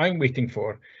things that I'm waiting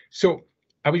for. So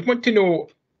I would want to know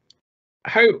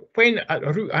when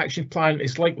a route action plan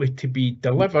is likely to be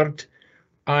delivered,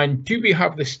 and do we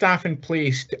have the staff in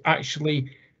place to actually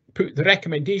put the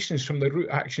recommendations from the route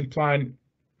action plan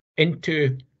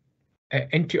into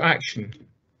action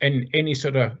in any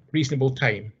sort of reasonable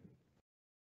time?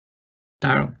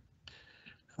 Darryl.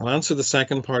 I'll answer the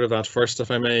second part of that first, if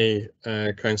I may,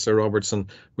 Councillor Robertson.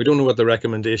 We don't know what the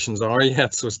recommendations are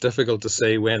yet, so it's difficult to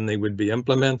say when they would be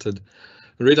implemented.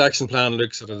 The route action plan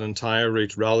looks at an entire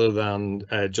route rather than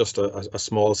just a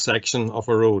small section of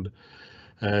a road.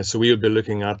 So we would be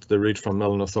looking at the route from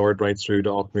Milnathort right through to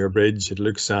Ockmere Bridge. It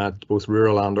looks at both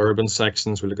rural and urban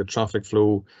sections. We look at traffic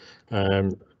flow,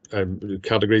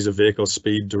 categories of vehicle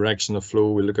speed, direction of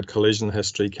flow. We look at collision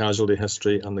history, casualty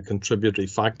history, and the contributory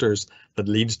factors that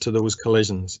lead to those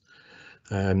collisions.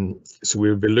 So we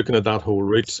will be looking at that whole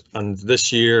route, and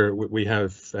this year we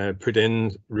have put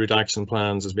in route action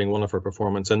plans as being one of our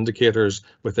performance indicators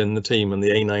within the team, and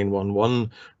the A911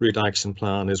 route action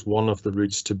plan is one of the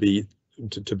routes to be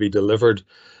delivered.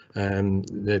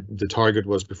 The target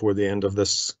was before the end of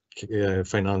this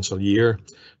financial year.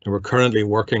 And we're currently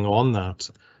working on that,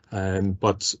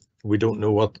 but we don't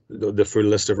know what the full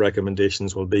list of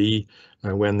recommendations will be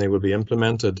when they will be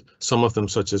implemented. Some of them,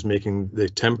 such as making the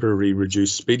temporary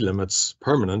reduced speed limits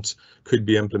permanent, could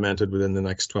be implemented within the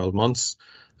next 12 months.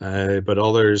 But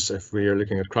others, if we are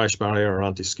looking at crash barrier or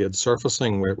anti-skid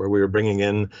surfacing, where we are bringing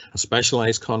in a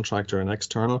specialised contractor, an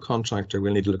external contractor,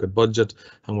 we'll need to look at budget,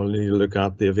 and we'll need to look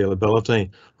at the availability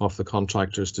of the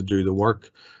contractors to do the work.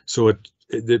 So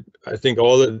I think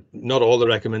not all the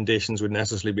recommendations would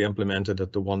necessarily be implemented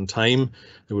at the one time.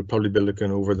 It would probably be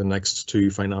looking over the next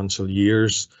 2 financial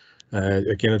years.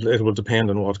 Again, it will depend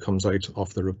on what comes out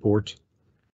of the report.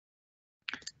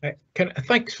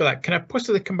 Thanks for that. Can I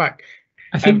possibly come back?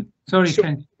 I think, sorry,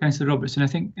 Councillor Robertson, I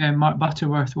think Mark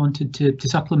Butterworth wanted to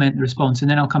supplement the response, and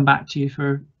then I'll come back to you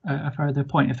for a further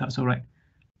point, if that's all right.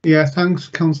 Yeah, thanks,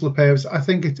 Councillor Payers. I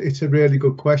think it's a really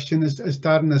good question. As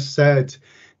Darren has said,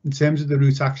 in terms of the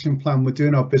route action plan, we're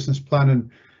doing our business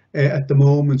planning at the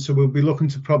moment, so we'll be looking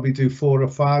to probably do 4 or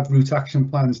 5 route action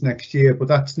plans next year, but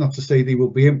that's not to say they will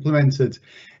be implemented.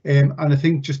 And I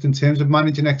think just in terms of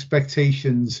managing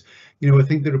expectations, you know, I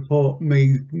think the report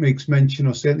makes mention,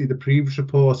 or certainly the previous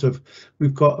report, of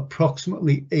we've got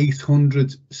approximately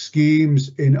 800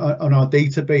 schemes on our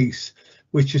database,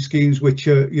 which are schemes which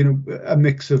are, you know, a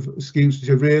mix of schemes which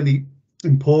are really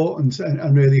important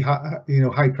and really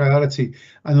high priority,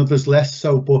 and others less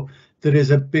so. But there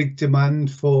is a big demand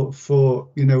for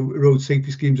you know, road safety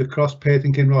schemes across Perth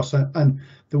and Kinross, and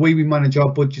the way we manage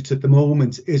our budgets at the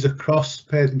moment is across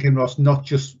Perth and Kinross, not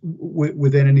just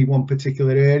within any one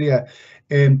particular area.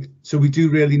 So we do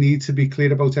really need to be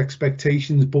clear about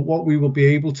expectations, but what we will be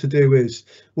able to do is,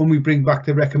 when we bring back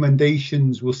the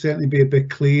recommendations, we'll certainly be a bit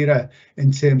clearer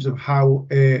in terms of how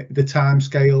the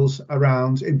timescales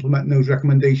around implementing those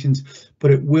recommendations,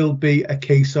 but it will be a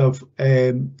case of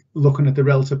looking at the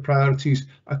relative priorities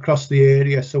across the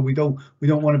area. So we don't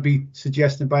want to be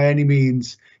suggesting by any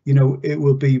means, you know, it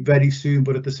will be very soon,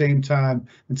 but at the same time,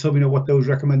 until we know what those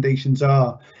recommendations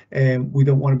are, we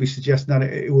don't want to be suggesting that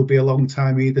it will be a long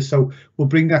time either. So we'll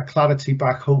bring that clarity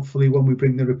back, hopefully, when we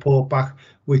bring the report back,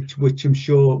 which I'm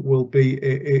sure will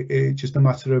be just a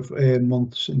matter of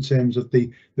months in terms of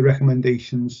the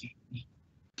recommendations.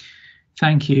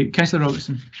 Thank you. Councillor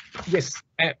Robertson. Yes,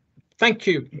 thank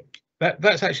you.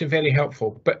 That's actually very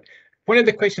helpful. But one of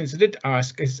the questions I did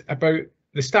ask is about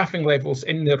the staffing levels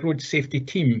in the road safety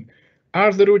team.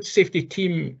 Are the road safety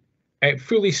team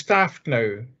fully staffed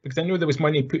now? Because I know there was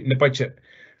money put in the budget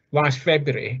last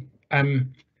February.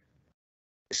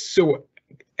 So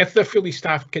if they're fully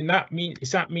staffed, does that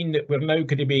mean that we're now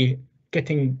going to be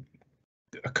getting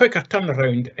a quicker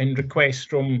turnaround in requests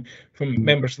from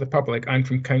members of the public and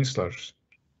from councillors?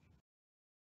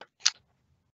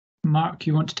 Mark,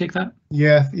 you want to take that?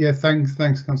 Yeah, thanks,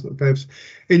 Councillor Bibbs.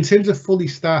 In terms of fully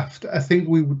staffed, I think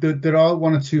there are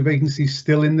 1 or 2 vacancies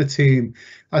still in the team.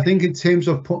 I think in terms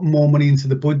of putting more money into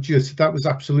the budget, that was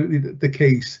absolutely the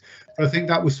case. But I think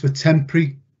that was for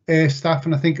temporary staff,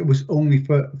 and I think it was only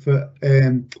for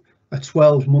a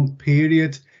 12-month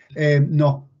period,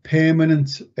 not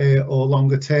permanent or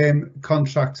longer term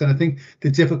contracts. And I think the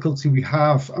difficulty we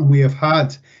have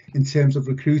had in terms of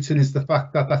recruiting is the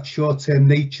fact that that short-term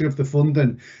nature of the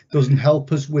funding doesn't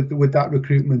help us with that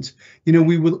recruitment. You know,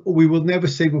 we will never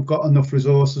say we've got enough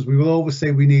resources. We will always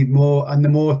say we need more, and the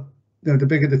more, you know, the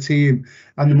bigger the team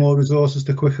and the more resources,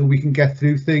 the quicker we can get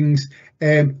through things.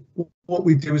 What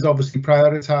we do is obviously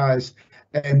prioritise,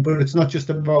 but it's not just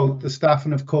about the staff,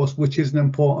 and of course, which is an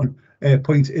important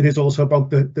point. It is also about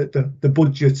the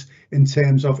budget in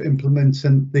terms of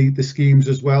implementing the schemes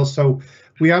as well. So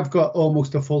we have got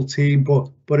almost a full team,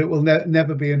 but it will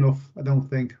never be enough, I don't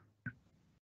think.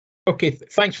 Okay,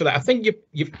 thanks for that. I think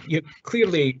you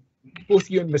clearly, both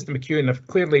you and Mr. McEwen have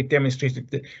clearly demonstrated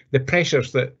the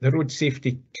pressures that the road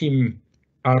safety team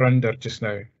are under just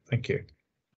now. Thank you.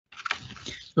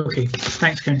 Okay,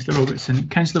 thanks, Councillor Robertson.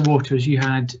 Councillor Waters, you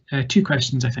had 2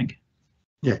 questions, I think.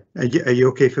 Yeah, are you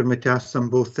okay for me to ask them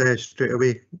both straight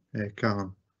away,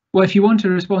 Callum? Well, if you want a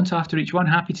response after each one,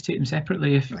 happy to take them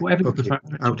separately. If whatever you prefer.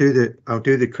 I'll do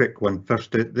the quick one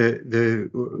first. The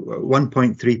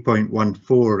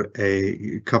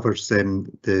 1.3.14 covers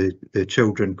then the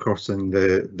children crossing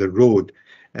the road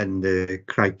and the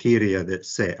criteria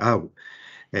that's set out.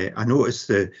 I noticed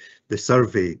the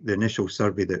survey, the initial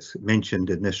survey that's mentioned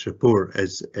in this report,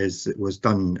 was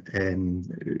done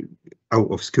out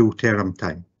of school term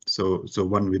time. So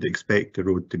one would expect the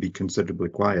road to be considerably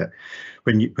quiet.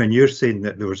 When you're saying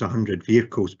that there was 100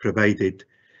 vehicles provided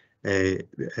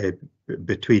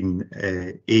between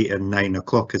 8 and 9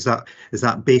 o'clock, is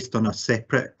that based on a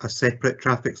separate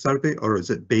traffic survey, or is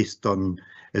it based on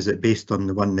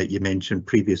the one that you mentioned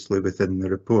previously within the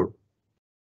report?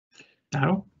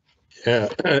 Darryl? Yeah,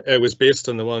 it was based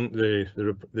on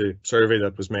the survey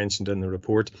that was mentioned in the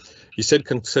report. You said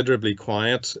considerably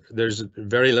quiet. There's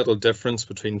very little difference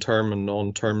between term and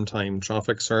non-term time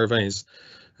traffic surveys.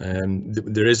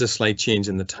 There is a slight change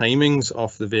in the timings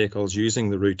of the vehicles using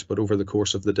the route, but over the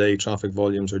course of the day, traffic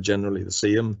volumes are generally the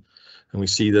same. And we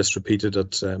see this repeated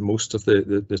at most of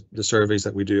the surveys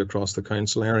that we do across the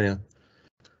council area.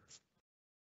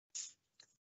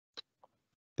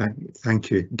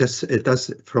 Thank you. It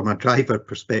does, from a driver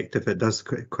perspective, it does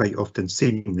quite often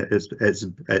seem that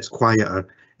it's quieter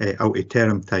out of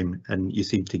term time, and you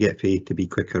seem to get from A to B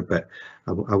quicker. But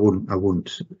I won't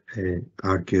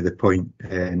argue the point.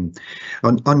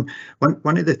 On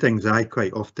one of the things I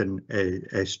quite often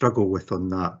struggle with on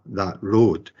that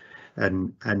road,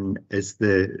 and is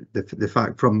the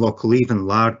fact from Lochleven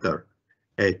Larder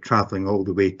travelling all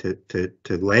the way to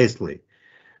Leslie.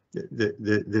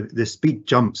 The speed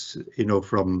jumps,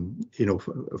 from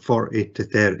 40 to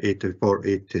 30 to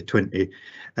 40 to 20,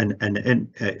 and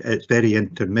it's very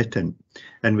intermittent.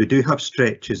 And we do have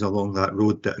stretches along that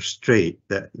road that are straight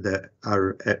that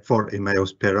are at 40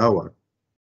 miles per hour.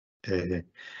 And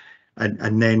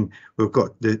then we've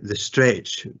got the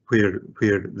stretch where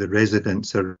the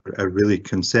residents are really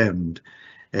concerned,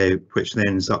 which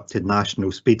then is up to national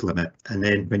speed limit, and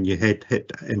then when you hit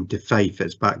into Fife,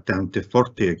 it's back down to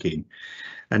 40 again.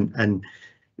 And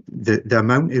the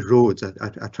amount of roads,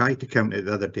 I tried to count it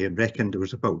the other day and reckoned there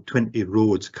was about 20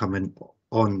 roads coming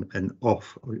on and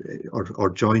off or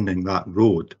joining that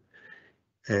road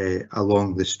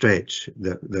along the stretch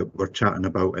that we're chatting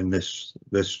about in this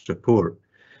report.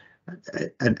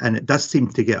 And it does seem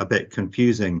to get a bit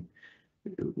confusing,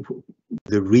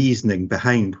 the reasoning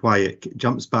behind why it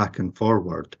jumps back and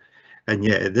forward, and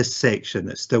yet at this section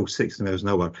it's still 60 miles an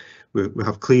hour. We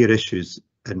have clear issues,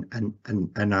 and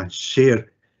I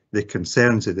share the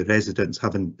concerns of the residents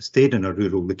having stayed in a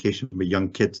rural location with young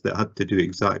kids that had to do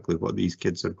exactly what these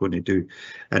kids are going to do,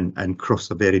 and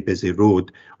cross a very busy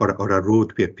road, or a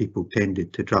road where people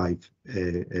tended to drive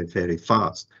very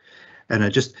fast. And I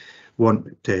just want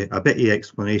a bit of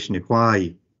explanation of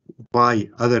why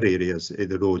other areas of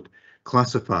the road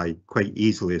classify quite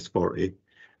easily as 40,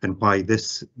 and why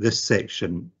this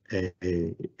section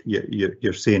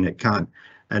you're saying it can't.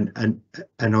 And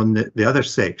on the other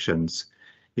sections,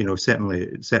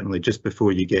 certainly just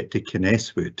before you get to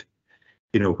Kinross,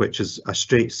 which is a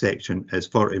straight section, is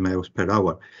 40 miles per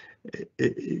hour.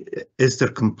 is there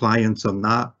compliance on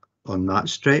that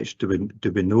stretch? Do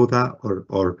we know that,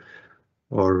 or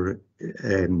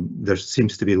there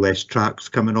seems to be less tracks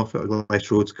coming off it, less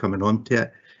roads coming onto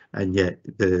it, and yet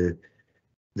it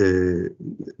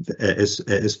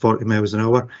is 40 miles an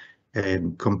hour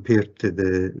compared to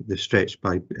the stretch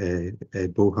by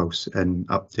Bowhouse and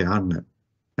up to Arnott?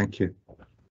 Thank you.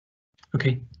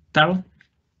 Okay, Darryl?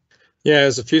 Yeah,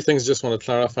 there's a few things I just want to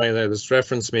clarify there. There's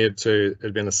reference made to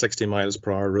it being a 60 miles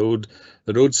per hour road.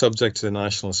 The road subject to the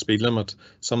national speed limit.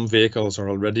 Some vehicles are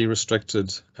already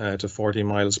restricted to 40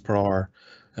 miles per hour.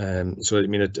 So I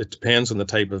mean, it depends on the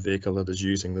type of vehicle that is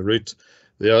using the route.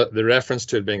 The reference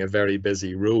to it being a very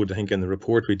busy road, I think in the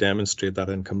report we demonstrate that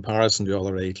in comparison to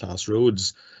other A-class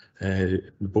roads,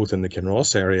 both in the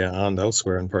Kinross area and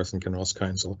elsewhere in Perth and Kinross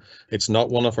Council, it's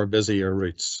not one of our busier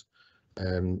routes.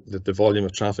 That the volume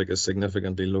of traffic is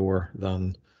significantly lower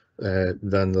than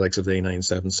the likes of the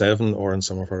A977 or in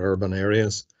some of our urban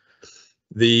areas.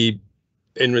 In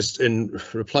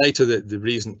reply to the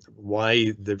reason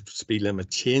why the speed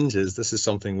limit changes, this is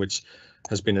something which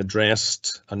has been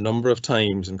addressed a number of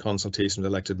times in consultation with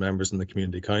elected members in the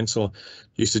Community Council.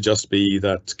 It used to just be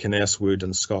that Kinesswood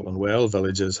and Scotland Well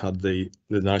villages had the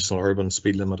national urban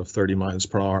speed limit of 30 miles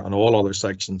per hour, and all other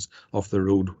sections of the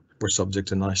road were subject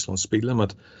to national speed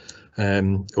limit.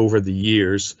 Over the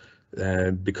years,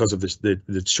 because of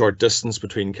the short distance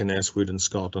between Kinesswood and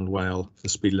Scotland Well, the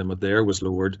speed limit there was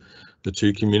lowered. The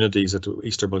two communities at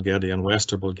Easter Bulgeddy and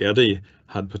Wester Bulgeddy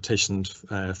had petitioned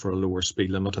for a lower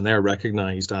speed limit, and they're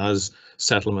recognised as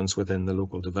settlements within the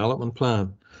local development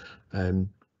plan.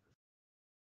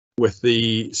 With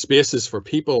the Spaces for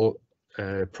People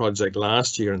project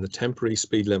last year and the temporary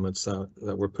speed limits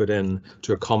that were put in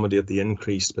to accommodate the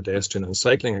increased pedestrian and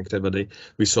cycling activity,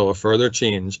 we saw a further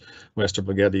change. Wester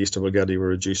Bulgeddy, Easter Bulgeddy were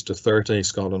reduced to 30,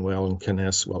 Scotland Well and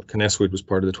Kinesswood was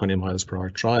part of the 20 miles per hour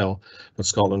trial, but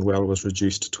Scotland Well was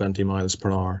reduced to 20 miles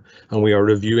per hour, and we are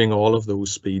reviewing all of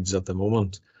those speeds at the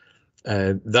moment.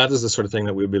 That is the sort of thing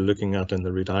that we'll be looking at in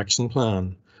the route action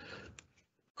plan.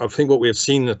 I think what we have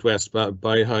seen at West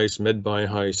Bowhouse, Mid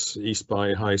Bowhouse, East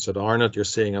Bowhouse, at Arnott, you're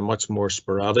seeing a much more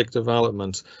sporadic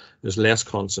development. There's less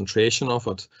concentration of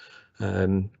it.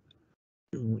 You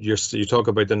talk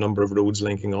about the number of roads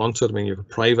linking onto it. I mean, your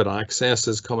private access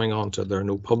is coming onto it. There are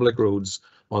no public roads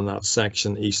on that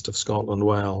section east of Scotland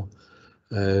Well.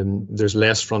 There's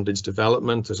less frontage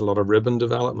development. There's a lot of ribbon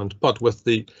development. But with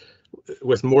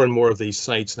more and more of these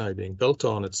sites now being built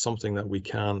on, it's something that we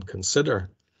can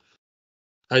consider.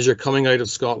 As you're coming out of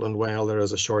Scotland Well, there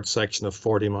is a short section of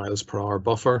 40 miles per hour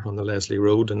buffer on the Leslie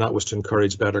Road, and that was to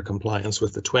encourage better compliance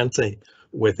with the 20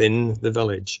 within the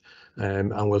village.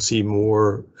 And we'll see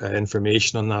more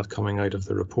information on that coming out of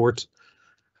the report.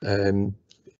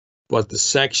 But the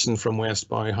section from West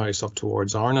Bowhouse up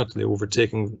towards Arnott, the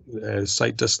overtaking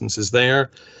sight distance is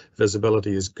there.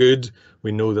 Visibility is good.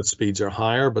 We know that speeds are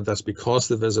higher, but that's because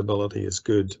the visibility is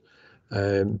good.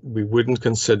 We wouldn't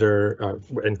consider,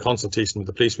 in consultation with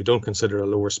the police, we don't consider a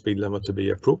lower speed limit to be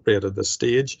appropriate at this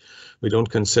stage. We don't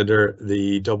consider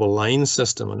the double line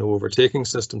system and no overtaking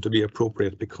system to be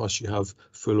appropriate because you have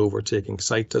full overtaking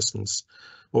sight distance.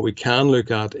 What we can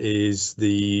look at is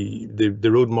the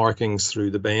road markings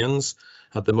through the bends.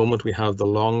 At the moment, we have the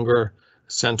longer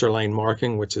centre line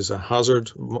marking, which is a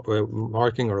hazard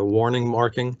marking or a warning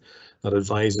marking that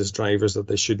advises drivers that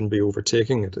they shouldn't be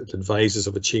overtaking. It advises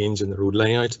of a change in the road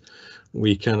layout.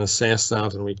 We can assess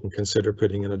that and we can consider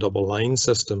putting in a double line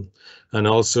system. And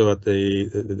also at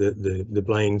the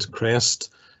blind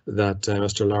crest that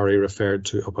Mr. Lowry referred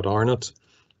to up at Arnott.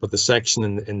 But the section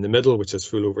in the middle, which is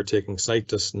full overtaking sight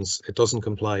distance, it doesn't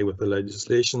comply with the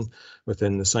legislation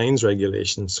within the signs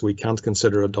regulations, so we can't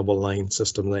consider a double line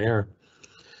system there.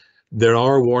 There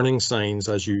are warning signs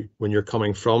when you're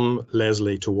coming from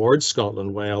Leslie towards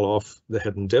Scotland Well off the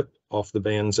hidden dip, off the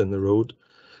bends in the road.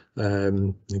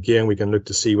 Again, we can look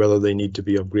to see whether they need to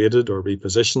be upgraded or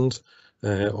repositioned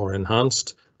or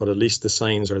enhanced, but at least the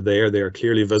signs are there. They are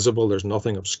clearly visible. There's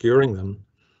nothing obscuring them.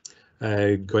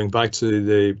 Going back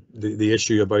to the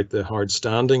issue about the hard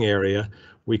standing area,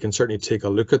 we can certainly take a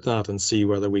look at that and see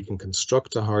whether we can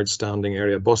construct a hard standing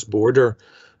area, bus border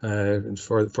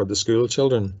for the school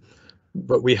children.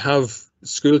 But we have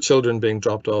school children being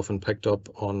dropped off and picked up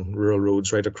on rural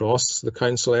roads right across the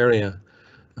council area.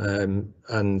 And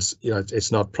you know, it's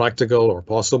not practical or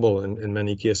possible in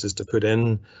many cases to put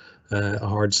in a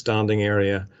hard standing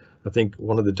area I think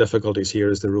one of the difficulties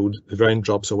here is the ground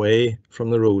drops away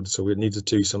from the road, so we need to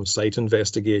do some site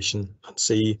investigation and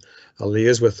see. I'll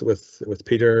liaise with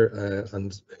Peter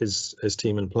and his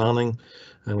team in planning,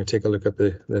 and we take a look at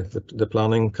the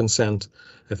planning consent.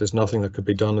 If there's nothing that could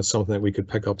be done, it's something that we could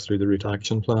pick up through the route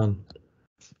action plan.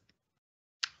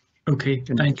 Okay,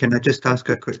 can I just ask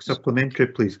a quick supplementary,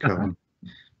 please, Callum?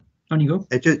 On you go.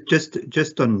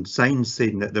 Just on signs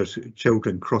saying that there's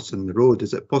children crossing the road,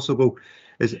 is it possible?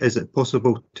 Is it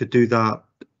possible to do that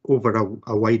over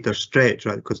a wider stretch,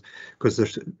 right? Because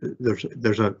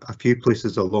there's a few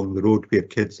places along the road where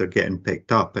kids are getting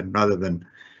picked up, and rather than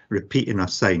repeating a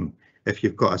sign, if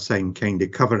you've got a sign kind of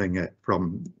covering it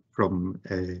from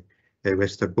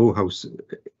Wester Bowhouse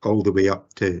all the way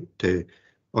up to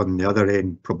on the other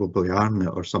end, probably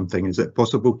Arnott or something, is it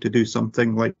possible to do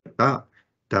something like that,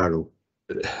 Darryl?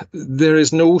 There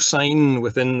is no sign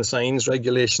within the signs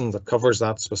regulation that covers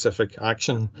that specific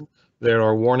action. There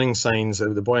are warning signs.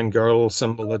 The boy and girl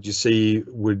symbol that you see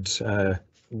would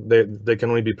they can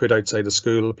only be put outside a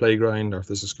school playground, or if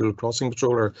there's a school crossing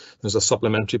patroller, there's a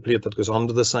supplementary plate that goes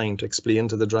onto the sign to explain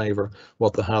to the driver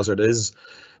what the hazard is.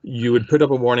 You would put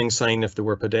up a warning sign if there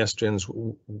were pedestrians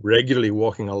regularly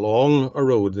walking along a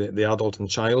road, the adult and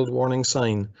child warning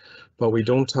sign, but we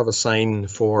don't have a sign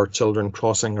for children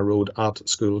crossing a road at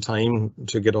school time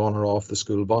to get on or off the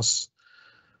school bus.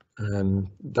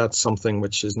 That's something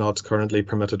which is not currently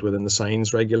permitted within the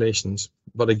signs regulations.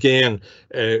 But again,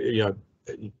 you know,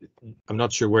 I'm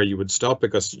not sure where you would stop,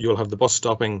 because you'll have the bus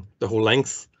stopping the whole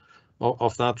length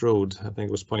of that road. I think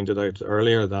it was pointed out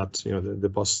earlier that, you know, the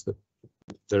bus,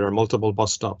 there are multiple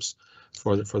bus stops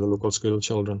for the local school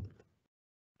children.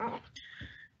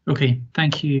 Okay,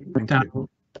 thank you, Darryl.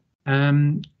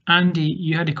 Andy,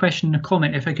 you had a question and a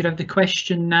comment. If I could have the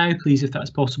question now, please, if that's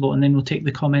possible, and then we'll take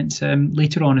the comments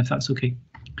later on, if that's okay.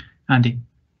 Andy.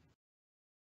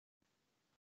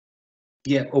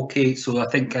 Yeah, okay. So I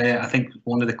think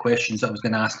one of the questions that I was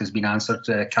going to ask has been answered,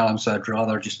 Callum, so I'd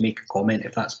rather just make a comment,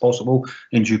 if that's possible,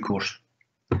 in due course.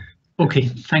 Okay,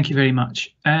 thank you very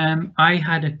much. I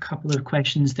had a couple of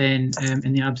questions then,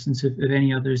 in the absence of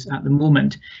any others at the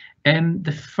moment.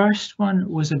 The first one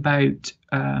was about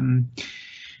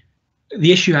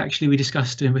the issue actually we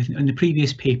discussed in the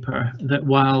previous paper, that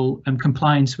while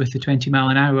compliance with the 20 mile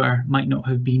an hour might not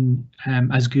have been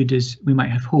as good as we might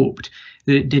have hoped,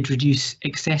 that it did reduce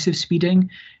excessive speeding.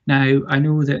 Now, I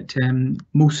know that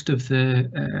most of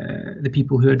the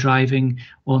people who are driving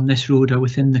on this road are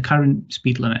within the current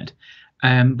speed limit,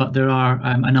 but there are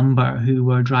a number who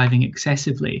were driving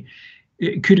excessively.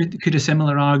 Could a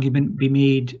similar argument be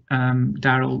made,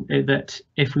 Darryl, that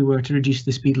if we were to reduce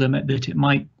the speed limit, that it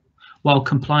might, while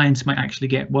compliance might actually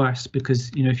get worse,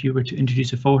 because, you know, if you were to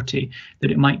introduce a 40,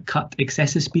 that it might cut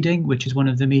excessive speeding, which is one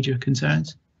of the major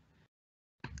concerns?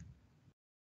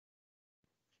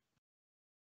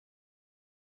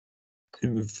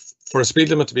 For a speed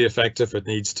limit to be effective, it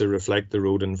needs to reflect the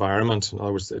road environment. In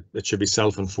other words, it should be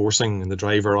self-enforcing, and the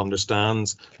driver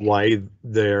understands why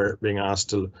they're being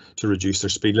asked to reduce their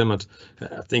speed limit.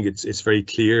 I think it's very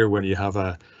clear when you have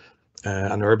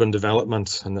an urban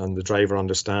development and the driver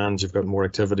understands you've got more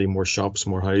activity, more shops,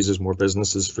 more houses, more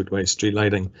businesses, footway, street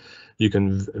lighting. You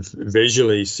can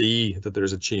visually see that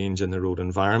there's a change in the road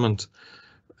environment.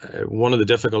 One of the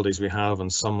difficulties we have in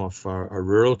some of our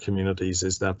rural communities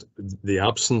is that the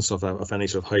absence of any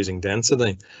sort of housing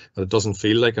density, that it doesn't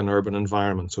feel like an urban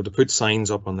environment. So to put signs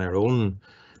up on their own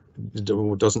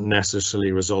doesn't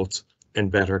necessarily result in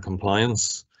better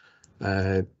compliance.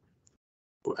 At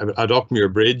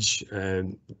Ockmuir Bridge,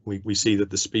 we see that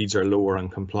the speeds are lower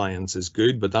and compliance is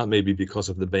good, but that may be because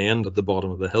of the bend at the bottom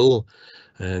of the hill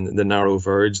and the narrow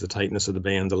verge, the tightness of the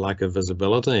bend, the lack of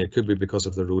visibility. It could be because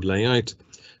of the road layout.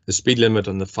 The speed limit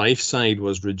on the Fife side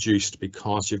was reduced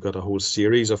because you've got a whole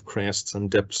series of crests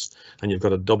and dips, and you've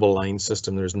got a double line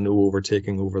system. There's no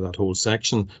overtaking over that whole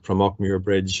section from Ockmuir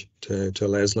Bridge to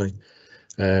Leslie.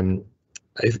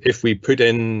 If we put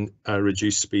in a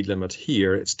reduced speed limit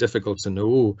here, it's difficult to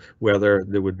know whether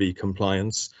there would be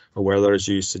compliance or whether, as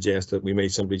you suggest, that we may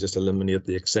simply just eliminate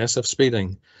the excessive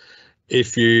speeding.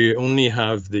 If you only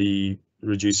have the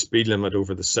reduced speed limit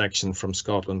over the section from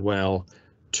Scotland Well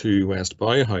to West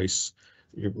Bowhouse,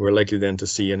 we're likely then to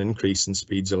see an increase in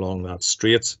speeds along that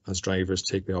straight as drivers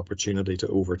take the opportunity to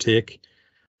overtake.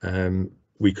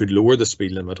 We could lower the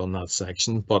speed limit on that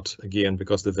section, but again,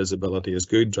 because the visibility is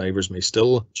good, drivers may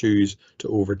still choose to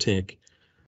overtake.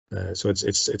 So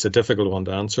it's a difficult one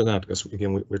to answer that, because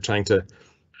again, we're trying to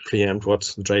preempt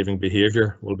what the driving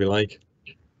behaviour will be like.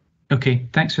 Okay,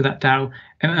 thanks for that, Darryl.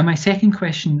 And my second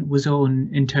question was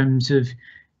in terms of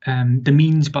the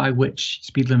means by which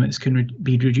speed limits can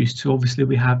be reduced. So obviously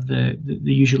we have the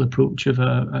usual approach of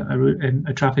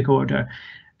a traffic order.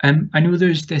 I know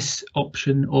there's this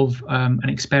option of an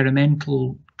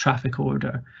experimental traffic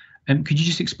order. Could you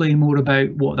just explain more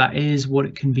about what that is, what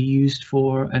it can be used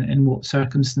for, and in what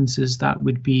circumstances that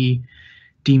would be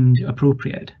deemed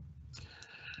appropriate?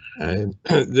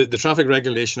 The traffic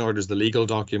regulation order is the legal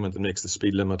document that makes the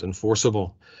speed limit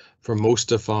enforceable. For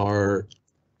most of our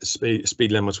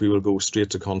speed limits, we will go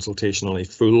straight to consultation on a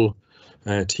full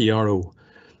TRO.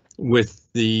 With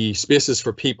the Spaces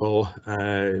for People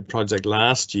project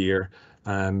last year,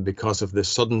 because of the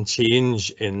sudden change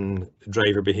in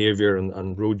driver behaviour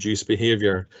and road use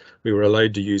behaviour, we were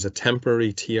allowed to use a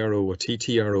temporary TRO, a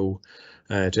TTRO,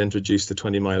 to introduce the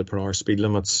 20-mile-per-hour speed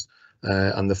limits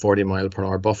and the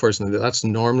 40-mile-per-hour buffers. And that's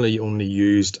normally only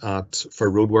used for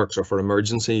roadworks or for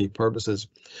emergency purposes.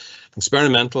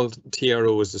 Experimental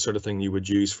TRO is the sort of thing you would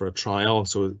use for a trial.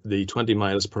 So the 20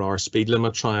 miles per hour speed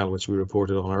limit trial, which we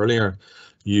reported on earlier,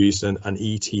 used an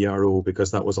ETRO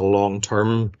because that was a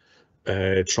long-term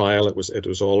trial. It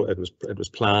was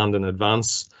planned in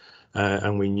advance,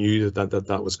 and we knew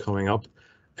that was coming up.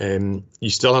 You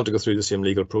still have to go through the same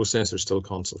legal process. There's still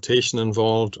consultation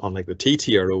involved, unlike the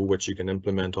TTRO, which you can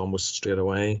implement almost straight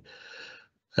away.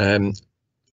 But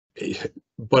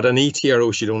an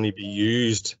ETRO should only be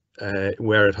used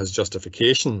where it has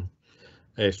justification.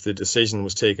 If the decision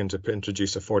was taken to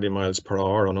introduce a 40 miles per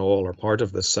hour on all or part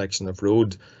of this section of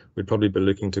road, we'd probably be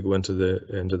looking to go into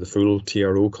the full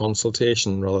TRO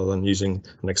consultation rather than using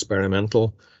an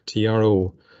experimental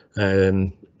TRO.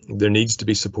 There needs to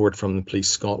be support from the Police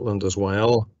Scotland as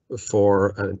well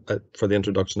for the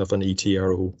introduction of an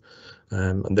ETRO,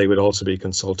 and they would also be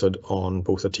consulted on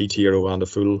both a TTRO and a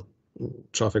full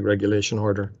traffic regulation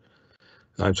order.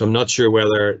 So I'm not sure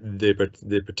whether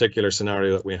the particular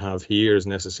scenario that we have here is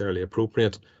necessarily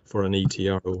appropriate for an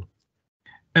ETRO.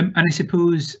 And I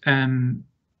suppose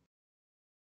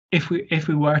if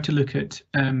we were to look at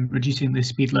reducing the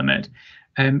speed limit,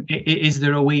 is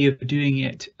there a way of doing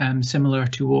it similar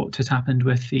to what has happened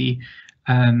with the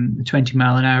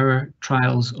 20-mile-an-hour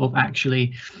trials of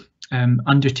actually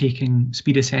undertaking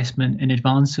speed assessment in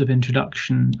advance of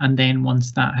introduction, and then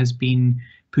once that has been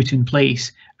put in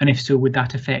place, and if so, would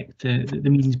that affect the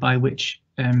means by which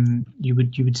you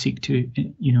would seek to,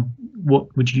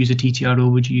 what would you use, a TTRO?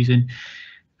 Would you use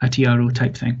a TRO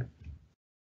type thing?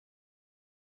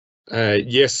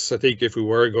 Yes, I think if we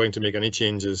were going to make any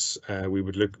changes, we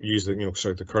would use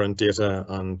the current data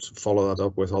and follow that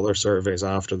up with other surveys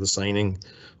after the signing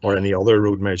or any other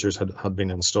road measures had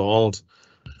been installed.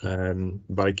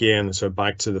 But again, so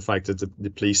back to the fact that the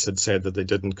police had said that they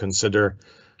didn't consider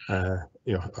a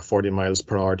 40 miles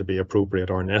per hour to be appropriate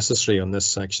or necessary on this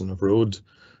section of road,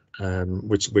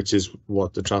 which is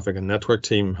what the traffic and network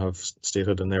team have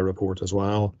stated in their report as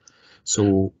well.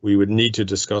 So we would need to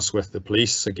discuss with the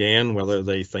police again whether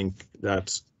they think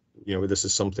that this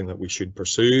is something that we should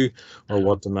pursue or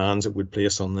what demands it would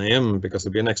place on them, because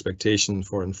there'd be an expectation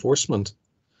for enforcement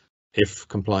if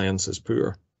compliance is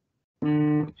poor.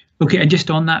 Okay, and just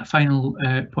on that final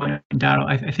point, Darryl,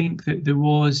 I think that there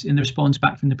was, in the response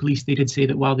back from the police, they did say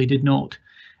that while they did not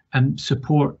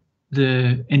support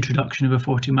the introduction of a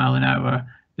 40-mile-an-hour,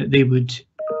 that they would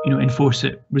enforce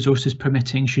it, resources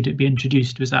permitting, should it be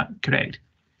introduced. Was that correct?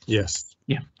 Yes.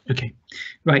 Yeah. Okay.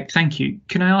 Right. Thank you.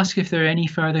 Can I ask if there are any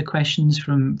further questions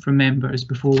from members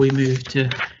before we move to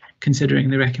considering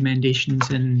the recommendations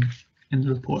in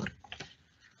the report?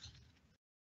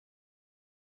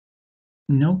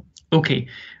 No. Okay.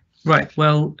 Right.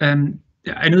 Well,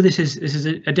 I know this is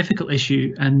a difficult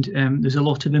issue, and there's a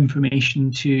lot of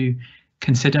information to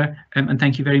consider, and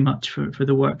thank you very much for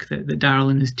the work that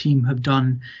Darryl and his team have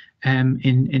done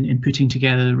in putting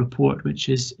together the report, which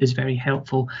is very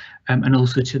helpful, and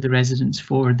also to the residents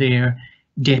for their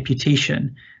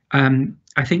deputation.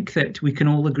 I think that we can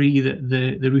all agree that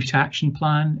the route action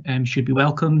plan should be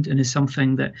welcomed and is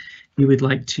something that we would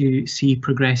like to see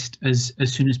progressed as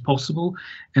soon as possible,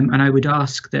 and I would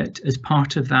ask that as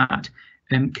part of that,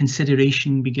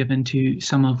 consideration be given to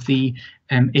some of the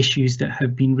issues that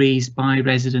have been raised by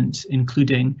residents,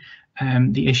 including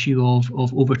the issue of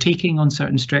overtaking on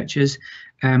certain stretches,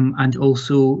 and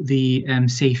also the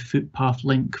safe footpath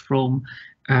link from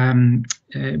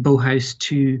Bowhouse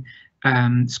to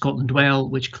Scotland Well,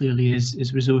 which clearly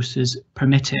is resources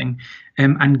permitting,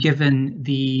 and given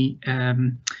the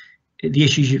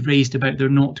issues you've raised about there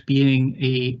not being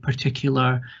a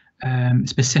particular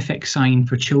specific sign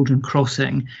for children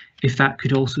crossing, if that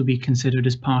could also be considered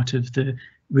as part of the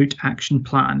route action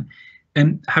plan.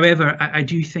 However, I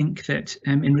do think that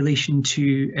in relation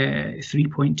to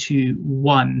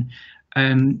 3.21,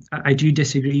 I do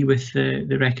disagree with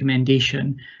the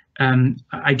recommendation.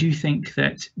 I do think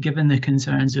that given the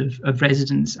concerns of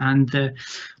residents and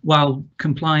while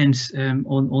compliance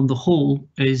on the whole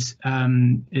is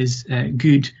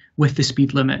good with the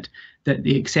speed limit, that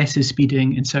the excessive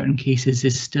speeding in certain cases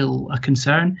is still a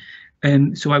concern.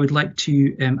 So I would like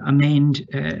to amend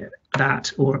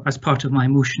that, or as part of my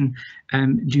motion,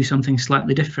 do something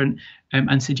slightly different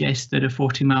and suggest that a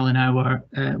 40-mile-an-hour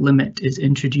limit is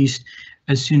introduced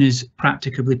as soon as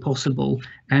practicably possible,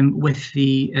 with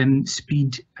the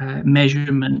speed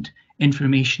measurement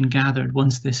information gathered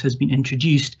once this has been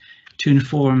introduced to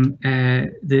inform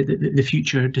the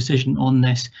future decision on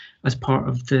this as part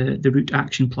of the route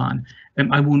action plan.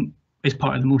 I won't, as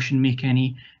part of the motion, make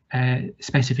any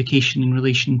specification in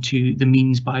relation to the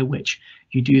means by which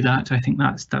you do that. I think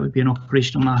that would be an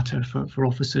operational matter for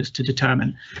officers to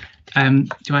determine. Do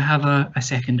I have a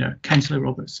seconder? Councillor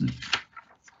Robertson.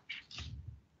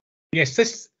 Yes,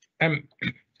 this,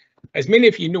 as many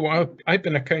of you know, I've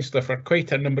been a councillor for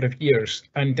quite a number of years,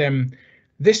 and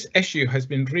this issue has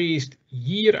been raised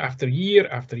year after year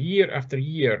after year after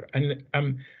year, and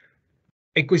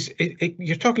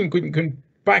you're talking going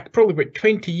back probably about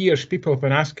 20 years. People have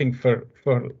been asking for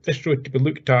this road to be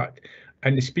looked at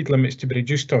and the speed limits to be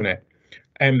reduced on it.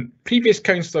 Previous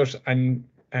councillors and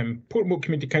Portmore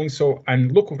Community Council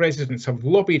and local residents have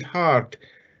lobbied hard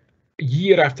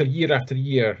year after year after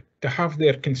year to have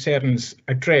their concerns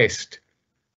addressed.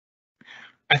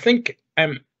 I think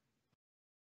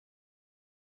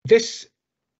this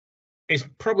is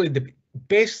probably the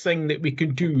best thing that we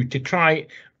can do to try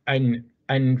and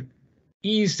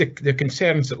ease the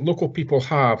concerns that local people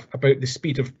have about the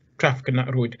speed of traffic on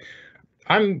that road.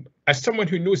 As someone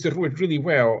who knows the road really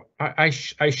well, I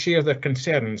share their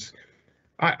concerns.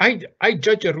 I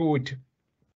judge a road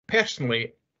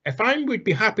personally. If I would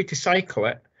be happy to cycle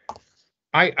it,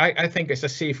 I think it's a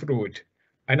safe road.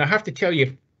 And I have to tell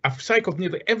you, I've cycled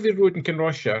nearly every road in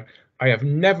Kinross. I have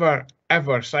never,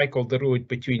 ever cycled the road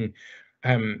between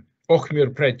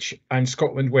Auchmuir Bridge and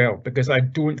Scotland Well, because I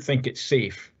don't think it's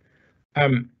safe.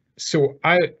 So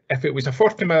if it was a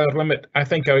 40-mile limit, I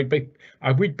think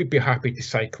I would be happy to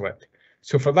cycle it.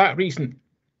 So for that reason,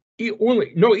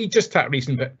 not just that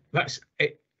reason, but that's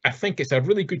it. I think it's a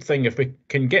really good thing if we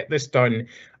can get this done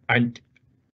and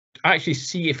actually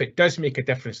see if it does make a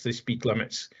difference to the speed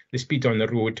limits, the speed on the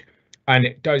road, and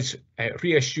it does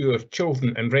reassure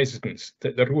children and residents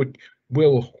that the road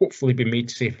will hopefully be made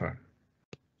safer.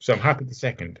 So I'm happy to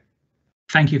second.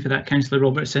 Thank you for that, Councillor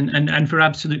Robertson, and for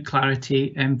absolute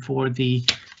clarity for the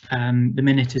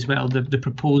minute as well. The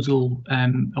proposal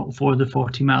for the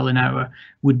 40-mile-an-hour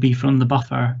would be from the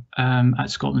buffer at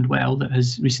Scotland Well that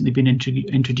has recently been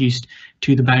introduced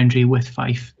to the boundary with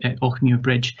Fife Auchmuir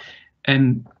Bridge.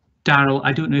 Darrell,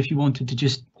 I don't know if you wanted to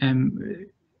just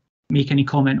make any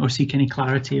comment or seek any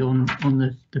clarity on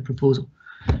the proposal.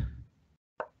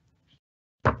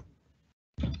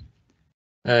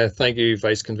 Thank you,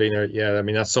 Vice Convener. Yeah, I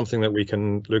mean, that's something that we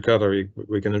can look at, or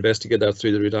we can investigate that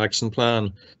through the route action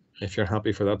plan, if you're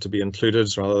happy for that to be included,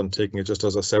 rather than taking it just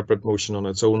as a separate motion on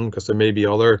its own, because there may be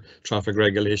other traffic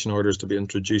regulation orders to be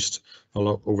introduced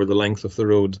over the length of the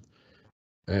road.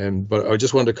 But I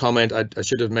just wanted to comment, I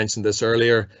should have mentioned this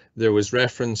earlier, there was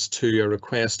reference to a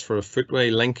request for a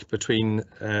footway link between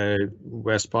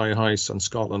West Bowhouse and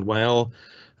Scotland Well.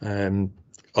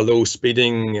 Although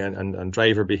speeding and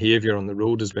driver behaviour on the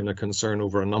road has been a concern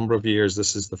over a number of years,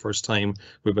 this is the first time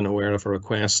we've been aware of a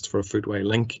request for a footway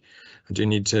link. I do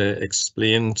need to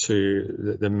explain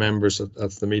to the members at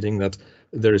the meeting that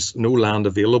there is no land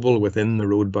available within the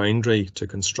road boundary to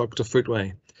construct a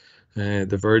footway.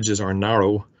 The verges are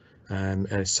narrow, and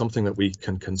it's something that we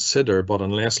can consider, but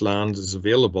unless land is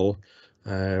available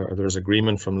or there's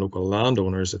agreement from local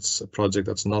landowners, it's a project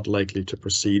that's not likely to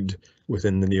proceed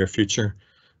within the near future.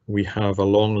 We have a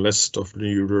long list of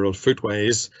new rural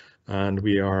footways, and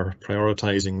we are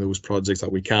prioritising those projects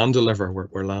that we can deliver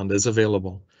where land is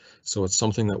available. So it's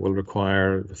something that will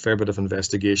require a fair bit of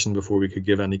investigation before we could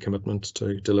give any commitment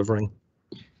to delivering.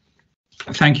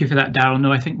 Thank you for that, Darrell.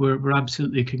 No, I think we're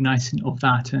absolutely cognizant of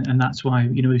that, and that's why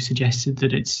we've suggested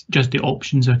that it's just the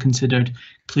options are considered.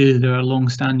 Clearly, there are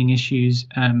long-standing issues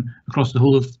across the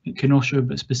whole of Kinross,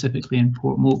 but specifically in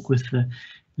Portmore with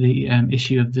the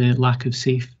issue of the lack of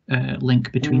safe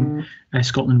link between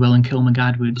Scotland Well and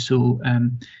Kilmagadwood. So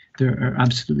there are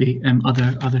absolutely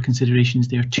other considerations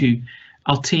there too.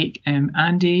 I'll take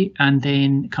Andy and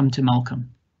then come to Malcolm.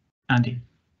 Andy.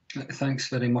 Thanks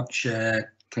very much,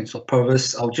 Councillor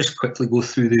Purvis. I'll just quickly go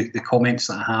through the comments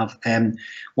that I have.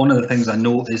 One of the things I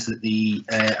note is that the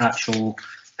actual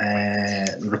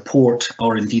report,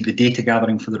 or indeed the data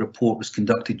gathering for the report, was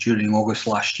conducted during August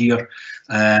last year.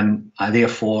 I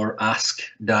therefore ask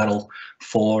Darryl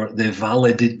for the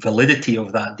validity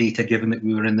of that data, given that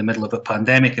we were in the middle of a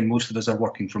pandemic and most of us are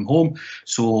working from home.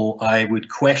 So I would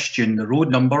question the road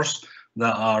numbers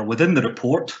that are within the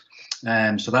report.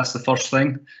 So that's the first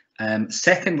thing.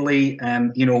 Secondly,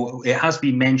 you know, it has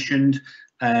been mentioned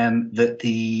that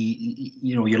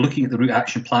you're looking at the route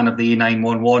action plan of the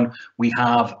A911. We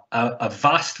have a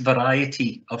vast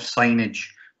variety of signage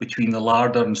between the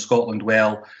Larder and Scotland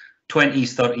Well,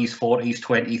 20s, 30s, 40s,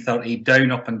 20, 30,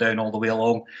 down, up and down all the way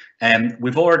along.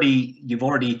 You've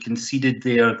already conceded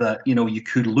there that, you know, you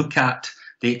could look at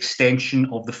the extension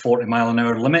of the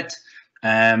 40-mile-an-hour limit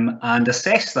and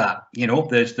assess that. You know,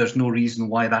 there's no reason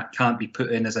why that can't be put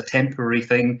in as a temporary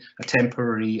thing, a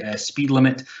temporary speed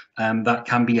limit that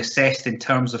can be assessed in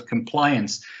terms of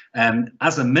compliance.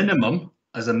 As a minimum,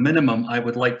 I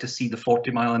would like to see the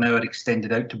 40-mile-an-hour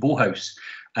extended out to Bowhouse.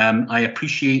 I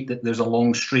appreciate that there's a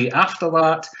long straight after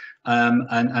that,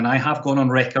 and I have gone on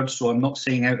record, so I'm not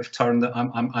saying out of turn that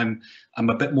I'm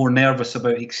a bit more nervous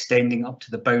about extending up to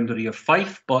the boundary of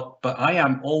Fife, but I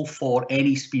am all for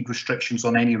any speed restrictions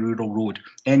on any rural road.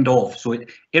 End of. So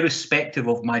irrespective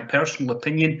of my personal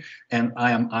opinion,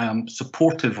 I am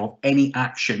supportive of any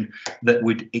action that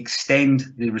would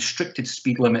extend the restricted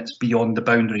speed limits beyond the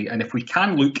boundary. And if we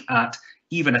can look at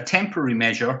even a temporary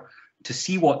measure to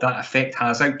see what that effect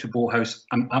has out to Bowhouse,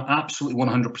 I'm absolutely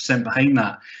 100% behind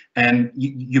that.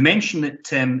 You mentioned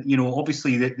that, you know,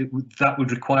 obviously that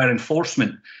would require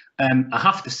enforcement. I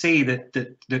have to say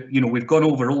that you know, we've gone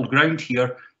over old ground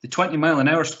here. The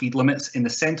 20-mile-an-hour speed limits in the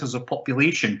centres of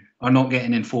population are not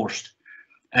getting enforced.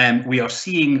 We are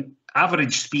seeing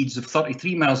average speeds of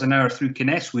 33 miles an hour through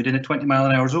Kinross in a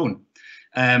 20-mile-an-hour zone.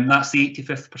 That's the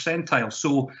 85th percentile.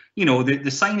 So, you know, the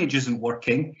signage isn't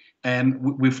working.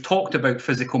 We've talked about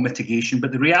physical mitigation,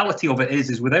 but the reality of it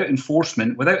is without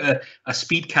enforcement, without a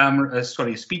speed camera, a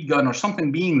speed gun or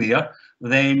something being there,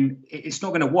 then it's not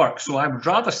going to work. So I would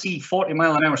rather see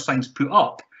 40-mile-an-hour signs put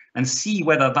up and see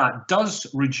whether that does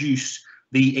reduce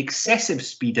the excessive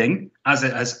speeding, as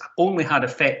it has only had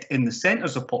effect in the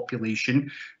centres of population.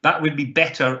 That would be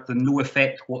better than no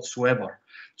effect whatsoever.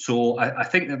 So I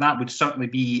think that would certainly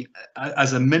be,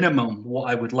 as a minimum, what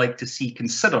I would like to see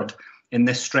considered in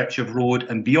this stretch of road.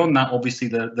 And beyond that, obviously,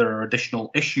 there are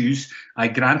additional issues, I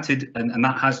granted, and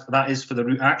that is for the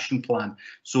route action plan.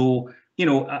 So, you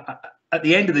know, at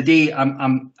the end of the day,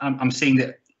 I'm saying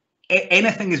that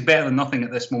anything is better than nothing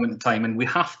at this moment in time, and we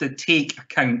have to take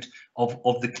account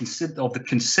of the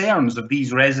concerns of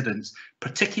these residents,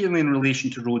 particularly in relation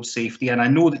to road safety. And I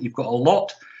know that you've got a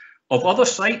lot of other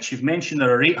sites. You've mentioned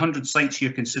there are 800 sites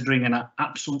you're considering, and I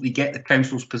absolutely get the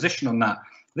council's position on that.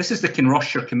 This is the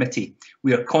Kinross committee.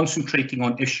 We are concentrating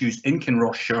on issues in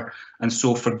Kinross, and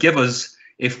so forgive us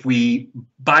if we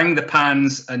bang the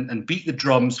pans and beat the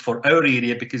drums for our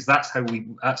area, because that's how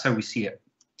we see it.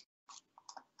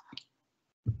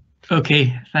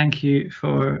 Okay, thank you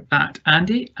for that,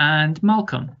 Andy. And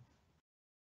Malcolm.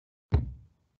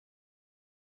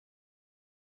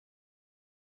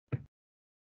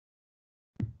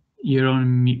 You're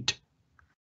on mute.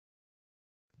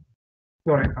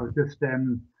 Sorry, I was just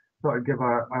thought I'd give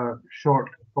a short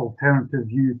alternative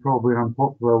view, probably an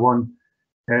unpopular one,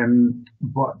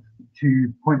 but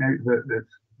to point out that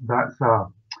that's a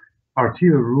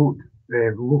arterial road,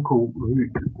 local route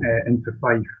into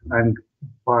Fife, and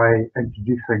by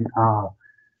introducing a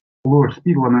lower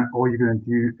speed limit, all you're going to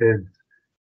do is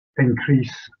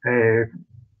increase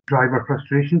driver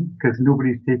frustration, because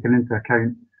nobody's taken into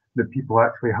account that people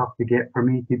actually have to get from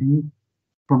A to B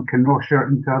from Kinross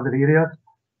into other areas.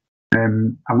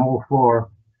 I'm all for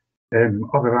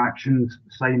other actions,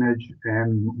 signage,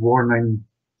 warning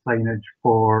signage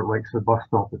for like the bus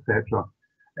stop, etc.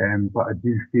 But I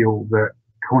do feel that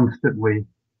constantly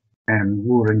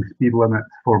lowering speed limits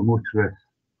for motorists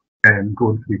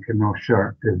going through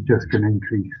Kinross is just going to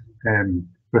increase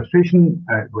frustration,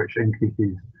 which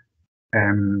increases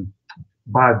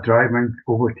bad driving,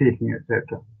 overtaking,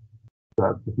 etc.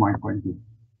 That's just my point of view.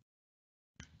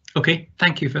 Okay,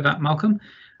 thank you for that, Malcolm.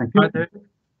 Thank you. Are there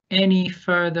any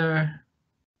further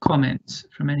comments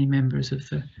from any members of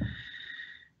the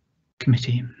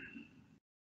committee?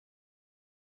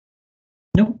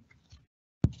 No.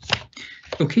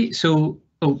 Okay, so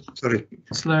sorry,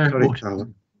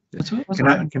 Callum.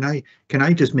 Can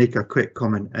I just make a quick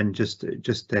comment and just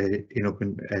you know,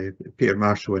 when Peter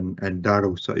Marshall and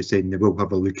Darryl sort of saying they will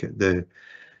have a look at the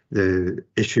the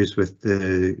issues with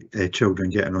the children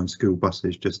getting on school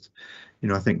buses. Just, you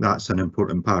know, I think that's an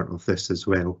important part of this as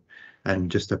well,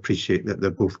 and just appreciate that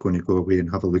they're both going to go away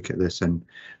and have a look at this and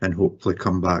hopefully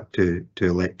come back to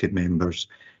elected members,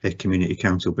 community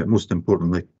council, but most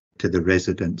importantly to the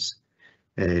residents,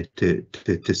 to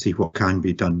see what can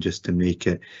be done just to make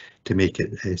it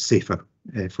safer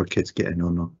for kids getting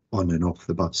on and off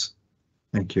the bus.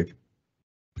 Thank you.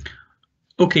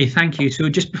 Okay, thank you. So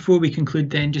just before we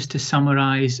conclude then, just to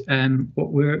summarise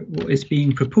what is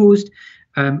being proposed,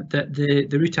 that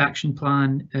the route action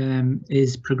plan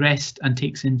is progressed and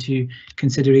takes into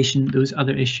consideration those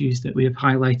other issues that we have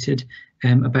highlighted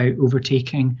about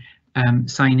overtaking,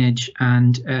 signage,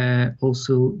 and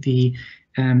also the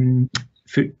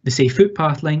safe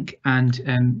footpath link, and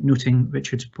noting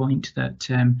Richard's point that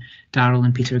Daryl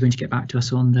and Peter are going to get back to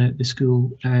us on the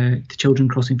school, the children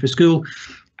crossing for school,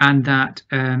 and that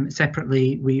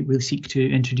separately we will seek to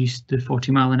introduce the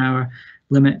 40-mile-an-hour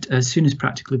limit as soon as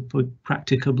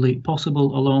practicably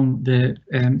possible along the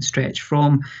stretch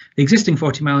from the existing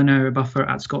 40-mile-an-hour buffer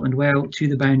at Scotland Well to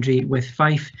the boundary with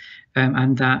Fife,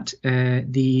 and that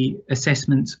the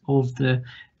assessments of the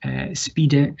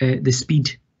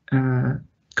speed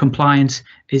compliance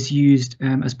is used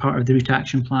as part of the route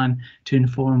action plan to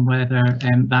inform whether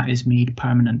that is made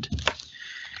permanent.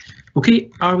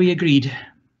 Okay, are we agreed?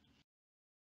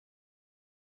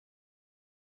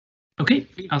 Okay,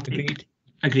 I'll take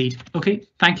agreed. Okay,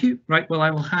 thank you. Right, well, I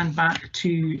will hand back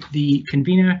to the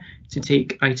convener to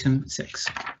take item 6.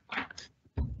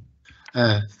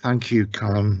 Thank you,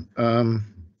 Callum.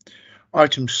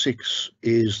 Item 6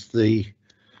 is the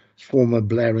former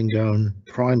Blaringone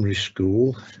Primary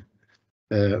School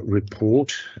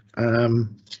report. I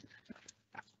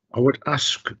would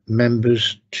ask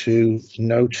members to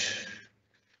note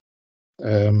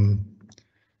para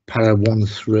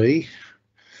 1.3.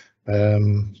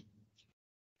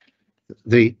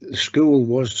 The school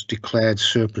was declared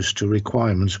surplus to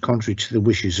requirements, contrary to the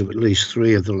wishes of at least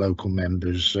 3 of the local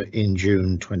members in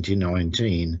June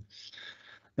 2019.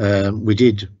 We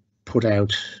did put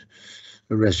out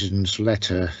a residence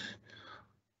letter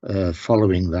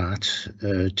following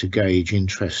that to gauge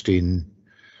interest in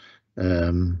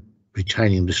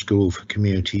retaining the school for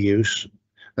community use,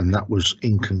 and that was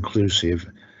inconclusive,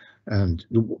 and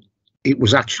it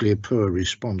was actually a poor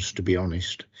response, to be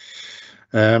honest.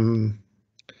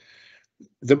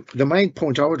 The main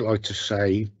point I would like to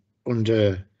say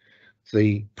under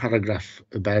the paragraph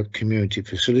about community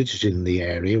facilities in the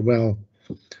area, well,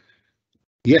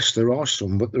 yes, there are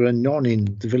some, but there are none in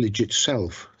the village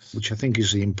itself, which I think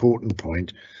is the important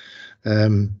point.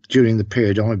 During the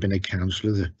period I've been a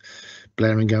councillor, the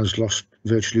Blaringone's lost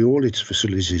virtually all its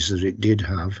facilities that it did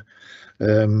have.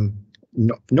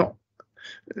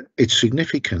 It's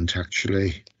significant,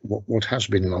 actually, what has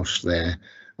been lost there.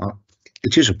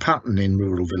 It is a pattern in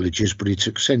rural villages, but it's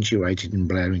accentuated in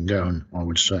Blaringone, I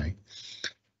would say.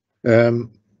 I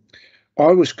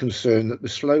was concerned that the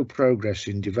slow progress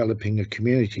in developing a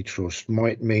community trust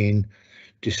might mean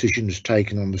decisions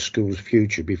taken on the school's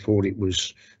future before it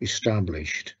was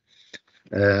established.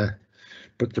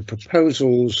 But the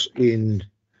proposals in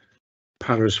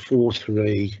paras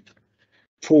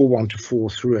 4.1 to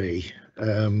 4.3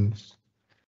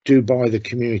 do buy the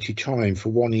community time for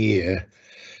 1 year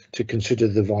to consider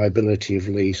the viability of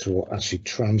lease or asset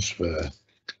transfer.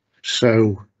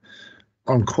 So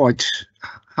I'm quite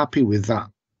happy with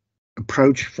that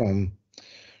approach from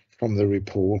the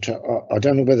report. I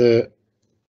don't know whether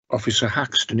Officer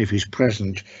Haxton, if he's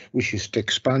present, wishes to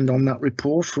expand on that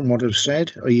report from what I've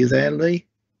said. Are you there, Lee?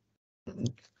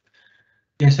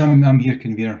 Yes, I'm here,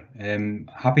 convener.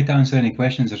 Happy to answer any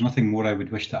questions. There's nothing more I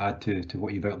would wish to add to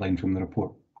what you've outlined from the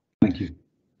report. Thank you.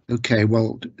 Okay,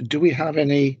 well, do we have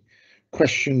any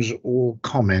questions or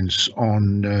comments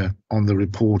on the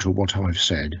report or what I've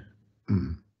said?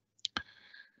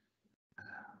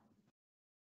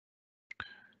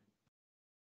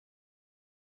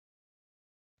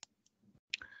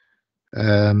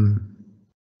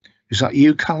 Is that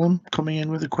you, Callum, coming in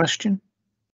with a question?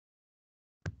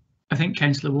 I think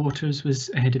Councillor Waters was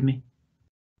ahead of me.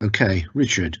 Okay,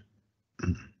 Richard.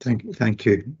 Thank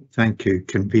you,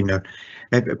 convener.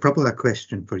 Probably a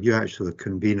question for you, actually,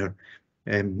 convener.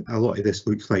 A lot of this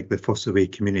looks like the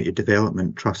Fossaway Community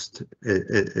Development Trust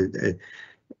and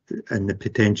the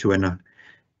potential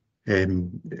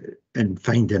in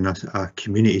finding a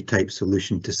community type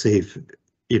solution to save,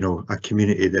 you know, a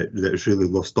community that has really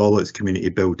lost all its community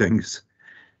buildings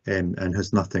and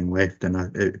has nothing left. And I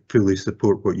fully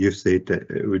support what you've said, that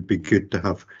it would be good to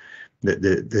have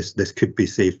that this could be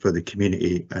safe for the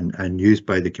community and used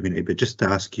by the community. But just to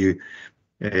ask you,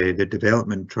 the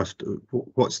development trust,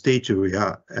 what stage are we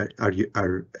at?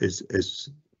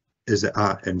 Is it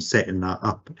at in setting that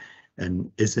up,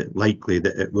 and is it likely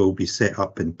that it will be set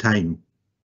up in time?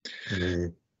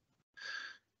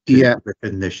 Yeah,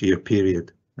 within this year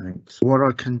period. Thanks. What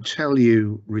I can tell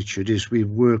you, Richard, is we've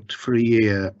worked for a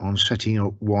year on setting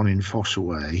up one in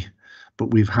Fossaway,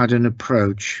 but we've had an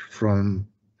approach from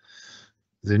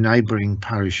the neighbouring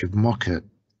parish of Mocket,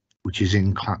 which is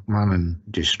in Clackmannan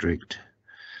district.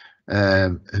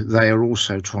 They are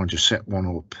also trying to set one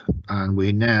up, and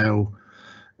we're now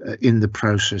in the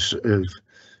process of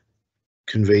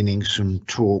convening some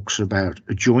talks about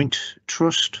a joint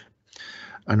trust,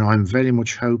 and I'm very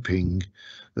much hoping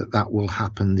that that will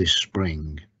happen this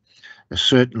spring.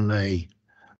 Certainly,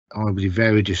 I would be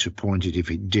very disappointed if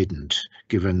it didn't,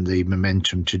 given the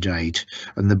momentum to date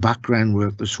and the background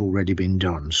work that's already been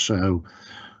done. So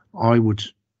I would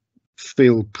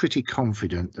feel pretty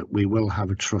confident that we will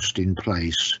have a trust in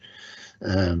place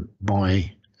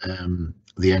by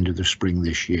the end of the spring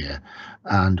this year.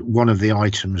 And one of the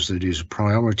items that is a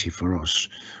priority for us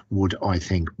would, I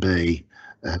think, be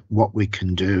what we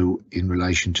can do in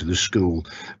relation to the school.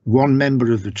 One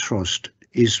member of the trust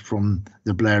is from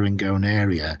the Blaringone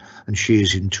area, and she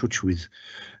is in touch with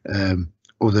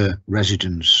other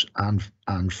residents and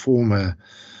former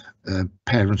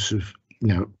parents of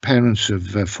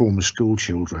former school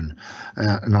children,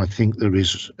 and I think there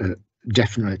is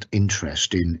definite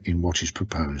interest in what is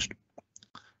proposed.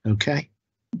 Okay.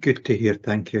 Good to hear.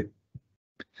 Thank you.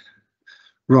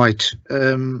 Right.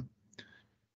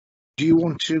 Do you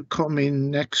want to come in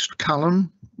next,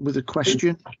 Callum, with a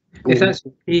question? If that's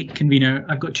okay, convener,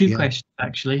 I've got two questions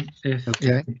actually, if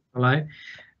you allow.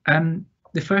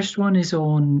 The first one is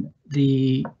on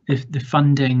the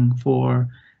funding for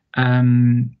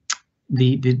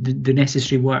the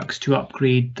necessary works to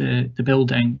upgrade the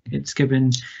building. It's given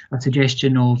a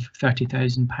suggestion of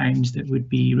 £30,000 that would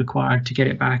be required to get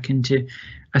it back into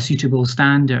a suitable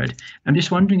standard. I'm just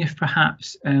wondering if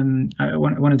perhaps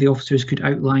one of the officers could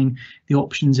outline the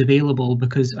options available,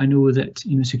 because I know that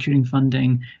securing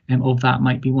funding of that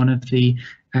might be one of the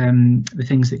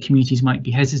things that communities might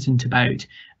be hesitant about.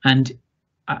 And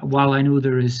while I know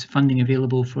there is funding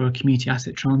available for community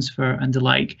asset transfer and the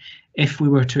like, if we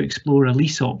were to explore a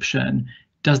lease option,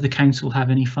 does the council have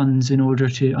any funds in order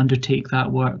to undertake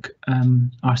that work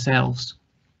ourselves?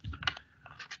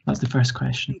 That's the first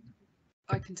question.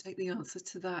 I can take the answer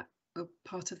to that, or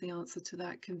part of the answer to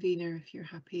that, convener, if you're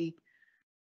happy.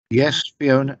 Yes,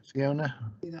 Fiona.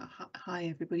 Hi,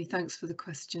 everybody. Thanks for the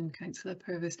question, Councillor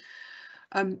Purvis.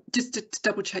 Just to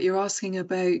double check, you're asking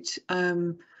about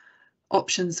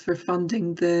options for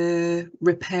funding the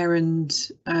repair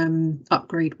and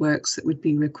upgrade works that would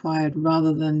be required,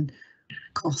 rather than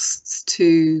costs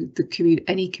to the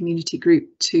any community group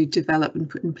to develop and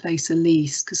put in place a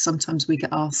lease, because sometimes we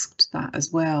get asked that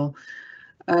as well.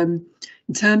 In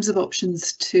terms of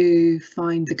options to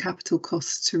find the capital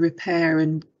costs to repair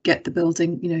and get the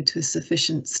building, to a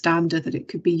sufficient standard that it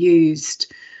could be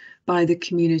used by the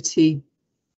community,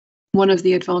 one of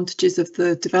the advantages of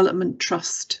the development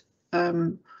trust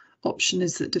option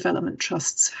is that development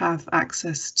trusts have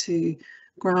access to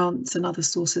grants and other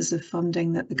sources of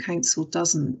funding that the council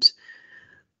doesn't.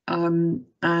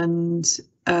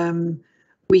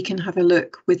 We can have a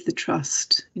look with the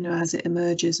trust, as it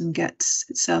emerges and gets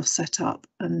itself set up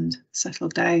and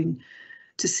settled down,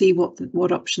 to see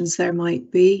what options there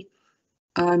might be.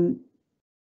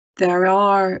 There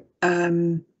are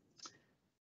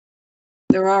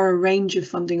a range of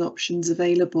funding options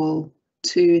available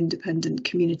to independent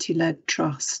community-led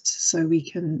trusts, so we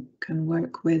can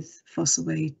work with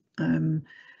Fossaway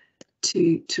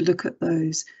to look at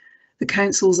those. The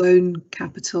council's own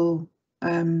capital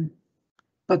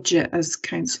budget, as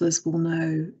councillors will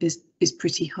know, is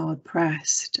pretty hard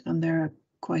pressed, and there are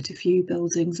quite a few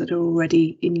buildings that are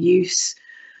already in use.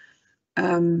 We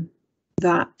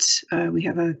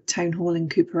have a town hall in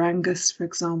Cooper Angus, for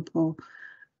example,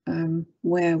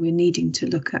 where we're needing to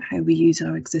look at how we use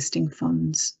our existing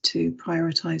funds to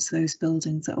prioritise those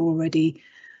buildings that already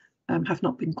have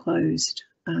not been closed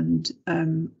and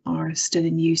are still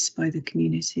in use by the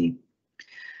community.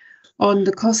 On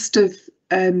the cost of,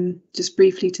 just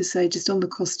briefly to say, just on the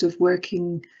cost of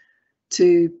working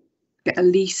to get a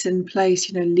lease in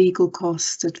place, legal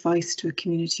costs, advice to a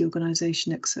community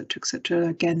organisation, etc., etc.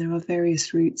 Again, there are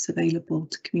various routes available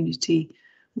to community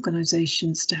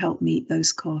organisations to help meet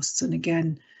those costs, and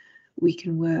again, we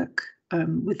can work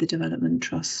with the Development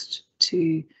Trust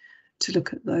to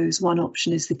look at those. One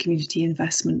option is the Community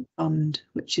Investment Fund,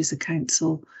 which is a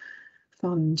council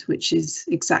fund which is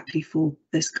exactly for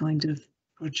this kind of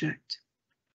project.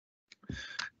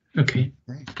 Okay,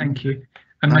 thank you.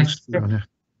 And Thanks, my Fiona.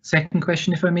 second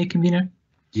question, if I may, convener.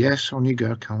 Yes, on you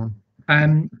go, Colin.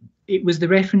 It was the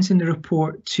reference in the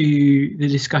report to the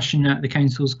discussion at the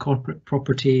Council's Corporate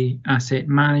Property Asset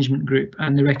Management Group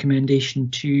and the recommendation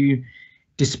to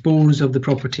dispose of the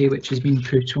property, which has been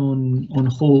put on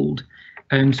hold.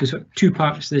 So sort of two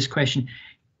parts to this question.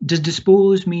 Does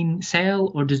dispose mean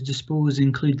sell, or does dispose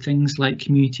include things like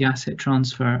community asset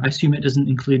transfer? I assume it doesn't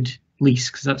include lease,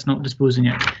 because that's not disposing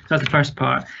it. So that's the first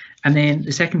part. And then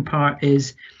the second part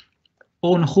is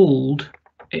on hold.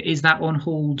 Is that on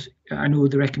hold? I know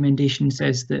the recommendation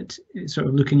says that it's sort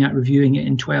of looking at reviewing it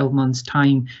in 12 months'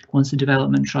 time once the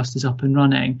development trust is up and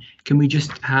running. Can we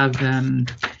just have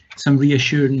some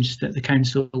reassurance that the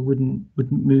council wouldn't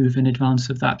move in advance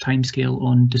of that timescale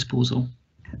on disposal?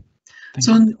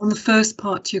 So on the first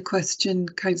part to your question,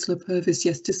 Councillor Purvis,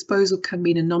 yes, disposal can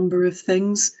mean a number of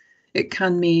things. It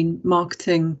can mean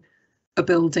marketing a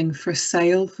building for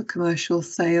sale, for commercial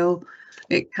sale.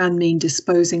 It can mean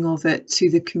disposing of it to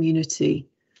the community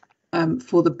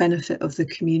for the benefit of the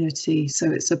community.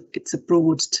 So it's a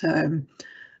broad term.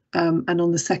 And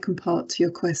on the second part to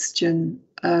your question,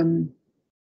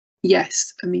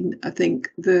 yes, I mean, I think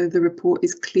the report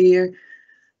is clear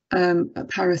at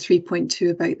para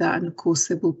 3.2 about that, and of course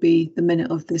there will be the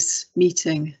minute of this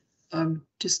meeting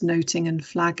just noting and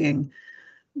flagging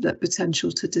that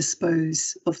potential to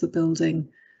dispose of the building.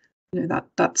 You know,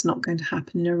 that's not going to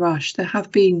happen in a rush. There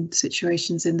have been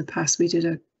situations in the past. We did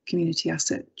a community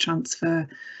asset transfer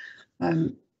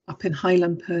up in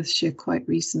Highland, Perthshire quite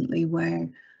recently, where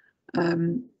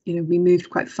you know, we moved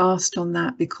quite fast on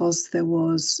that because there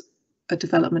was a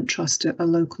development trust, a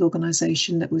local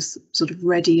organisation that was sort of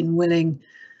ready and willing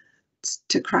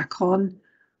to crack on.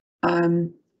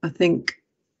 I think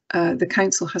the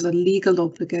council has a legal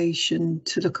obligation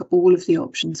to look at all of the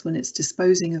options when it's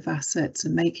disposing of assets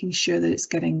and making sure that it's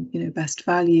getting, you know, best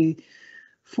value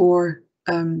for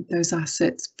those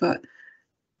assets. But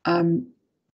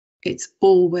it's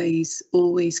always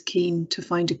keen to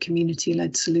find a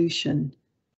community-led solution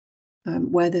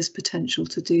where there's potential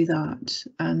to do that.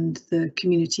 And the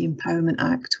Community Empowerment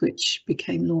Act, which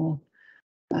became law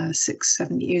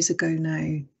 6-7 years ago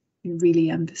now, really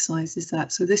emphasises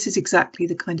that. So this is exactly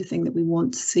the kind of thing that we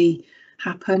want to see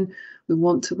happen. We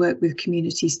want to work with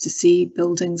communities to see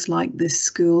buildings like this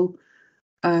school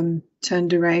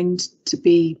turned around to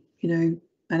be, you know,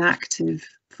 an active,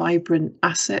 vibrant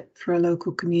asset for a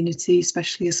local community,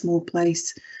 especially a small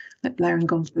place like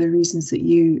Blarrington, for the reasons that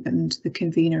you and the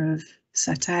convener have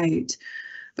set out.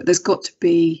 But there's got to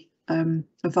be a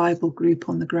viable group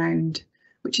on the ground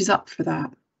which is up for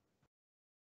that.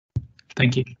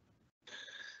 Thank you.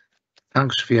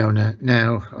 Thanks, Fiona.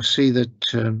 Now, I see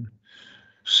that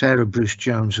Sarah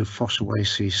Bruce-Jones of Fossaway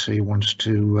CC wants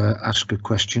to ask a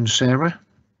question. Sarah?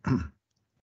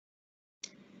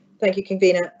 Thank you,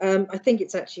 convener. I think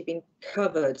it's actually been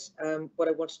covered. What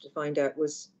I wanted to find out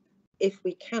was if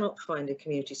we cannot find a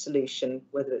community solution,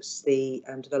 whether it's the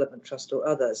Development Trust or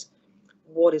others,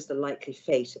 what is the likely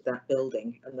fate of that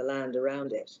building and the land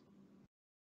around it?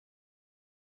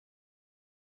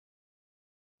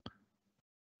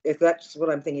 If that's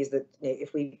what I'm thinking, is that, you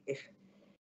know, if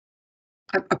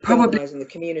probably in the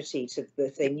community, to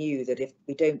if they knew that if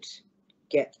we don't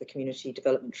get the Community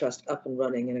Development Trust up and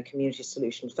running and a community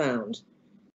solution found,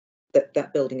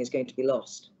 that building is going to be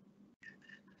lost.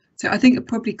 So I think I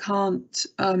probably can't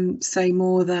say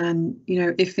more than, you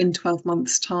know, if in 12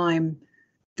 months' time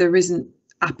there isn't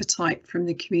appetite from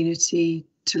the community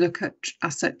to look at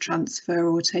asset transfer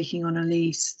or taking on a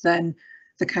lease, then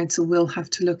the council will have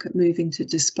to look at moving to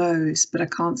dispose. But I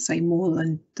can't say more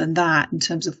than that in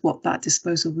terms of what that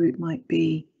disposal route might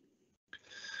be.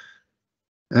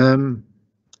 Could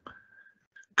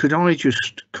I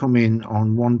just come in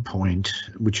on one point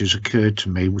which has occurred to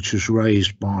me, which was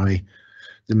raised by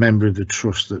the member of the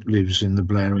trust that lives in the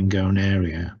Blarrington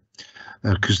area?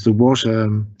 Because there was,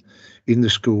 in the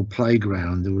school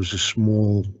playground, there was a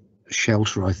small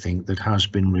shelter, I think, that has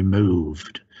been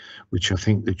removed, which I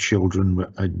think the children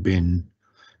had been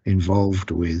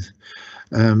involved with.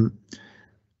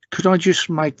 Could I just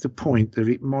make the point that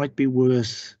it might be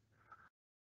worth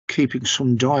keeping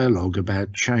some dialogue about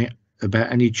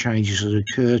any changes that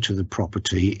occur to the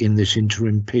property in this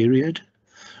interim period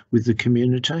with the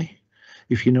community,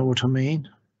 if you know what I mean?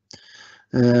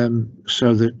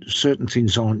 So that certain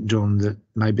things aren't done that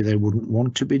maybe they wouldn't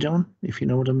want to be done, if you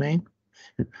know what I mean.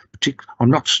 I'm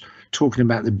not talking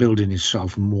about the building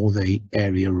itself, more the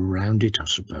area around it, I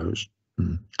suppose,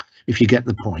 if you get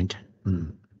the point.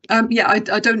 Yeah, I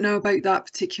don't know about that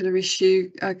particular issue,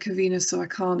 convener, so I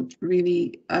can't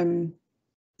really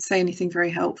say anything very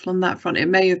helpful on that front. It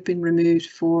may have been removed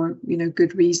for, you know,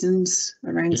 good reasons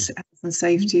around health and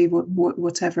safety,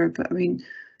 whatever. But I mean,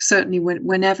 certainly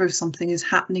whenever something is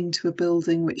happening to a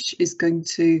building which is going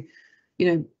to, you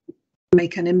know,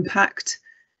 make an impact,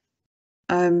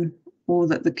 or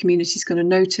that the community is going to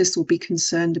notice or be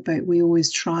concerned about, we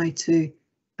always try to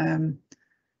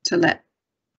let,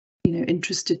 you know,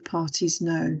 interested parties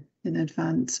know in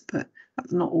advance, but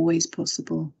that's not always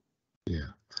possible. Yeah.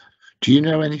 Do you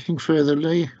know anything further,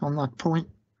 Lee, on that point?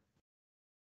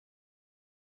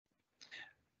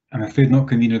 I'm afraid not,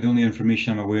 Convener. The only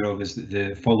information I'm aware of is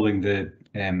that following the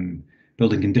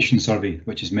building condition survey,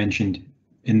 which is mentioned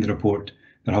in the report,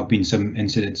 there have been some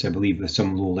incidents, I believe, with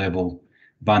some low-level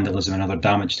vandalism and other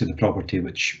damage to the property,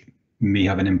 which may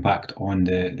have an impact on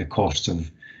the costs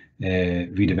of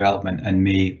redevelopment, and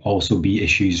may also be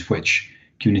issues which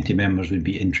community members would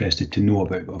be interested to know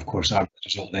about, but of course are as a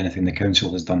result of anything the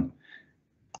council has done.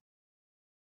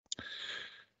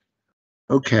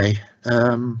 Okay.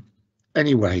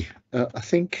 Anyway, I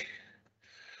think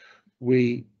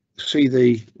we see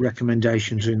the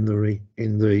recommendations in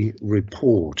the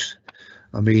report.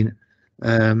 I mean,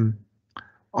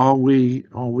 are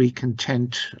we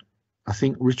content? I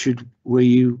think, Richard, were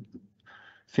you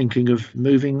thinking of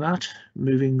moving that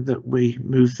we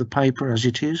move the paper as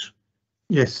it is?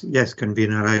 Yes,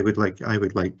 Convener. I would like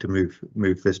to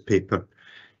move this paper.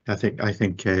 I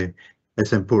think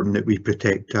it's important that we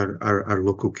protect our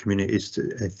local communities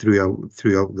throughout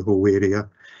the whole area.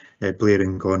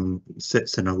 Blaringgon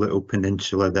sits in a little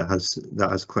peninsula that has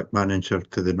Clackmannanshire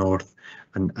to the north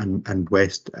and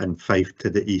west, and Fife to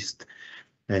the east,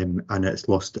 and it's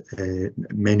lost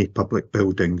many public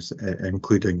buildings,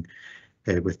 including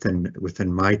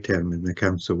within my term in the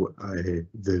council,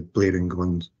 the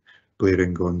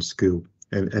Blaringgon School.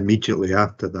 Immediately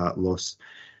after that loss,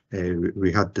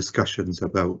 we had discussions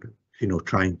about, you know,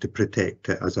 trying to protect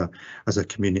it as a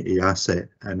community asset,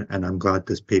 and I'm glad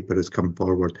this paper has come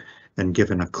forward and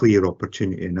given a clear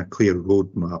opportunity and a clear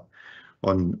roadmap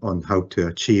on how to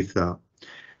achieve that.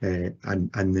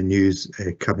 And the news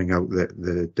coming out that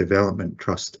the Development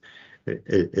Trust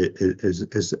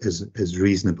is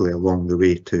reasonably along the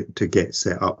way to get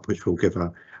set up, which will give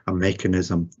a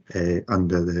mechanism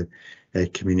under the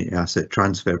Community Asset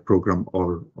Transfer Programme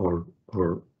or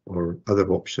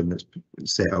other option that's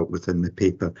set out within the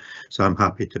paper. So I'm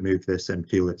happy to move this and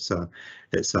feel it's a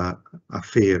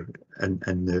fair and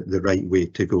the right way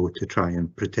to go to try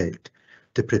and protect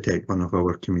one of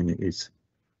our communities.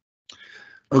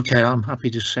 Okay, I'm happy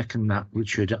to second that,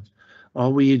 Richard. Are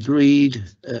we agreed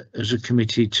as a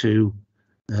committee to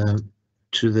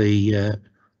the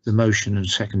motion and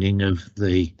seconding of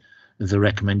the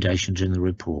recommendations in the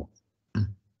report?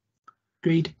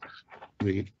 Agreed.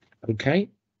 Agreed. Okay,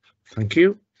 thank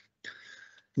you.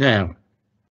 Now,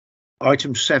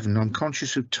 item 7. I'm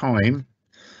conscious of time,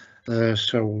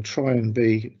 so we'll try and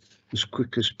be as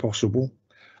quick as possible.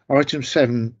 Item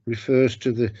 7 refers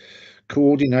to the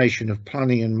coordination of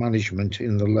planning and management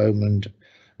in the Lomond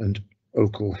and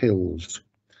Oakle Hills.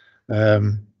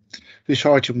 This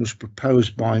item was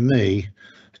proposed by me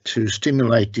to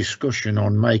stimulate discussion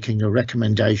on making a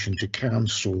recommendation to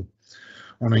Council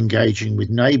on engaging with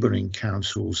neighbouring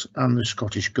councils and the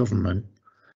Scottish Government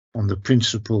on the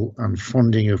principle and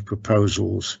funding of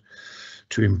proposals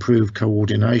to improve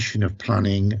coordination of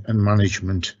planning and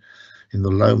management in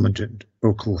the Lomond and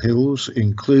Oakle Hills,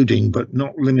 including but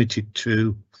not limited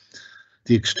to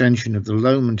the extension of the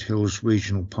Lomond Hills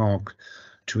Regional Park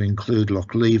to include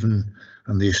Loch Leven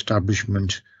and the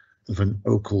establishment of an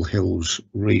Oakle Hills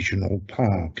Regional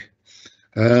Park.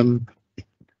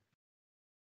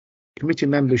 Committee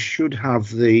members should have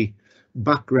the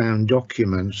background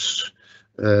documents,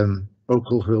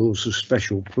 Oakle Hills, a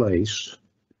special place,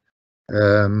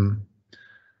 and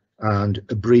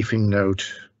a briefing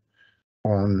note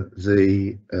on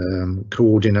the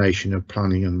coordination of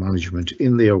planning and management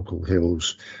in the Oakle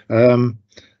Hills.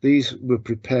 These were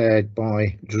prepared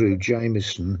by Drew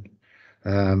Jamieson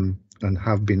and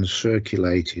have been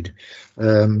circulated.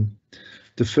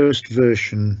 The first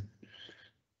version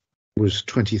was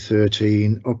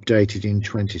 2013, updated in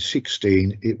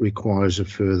 2016. It requires a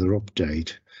further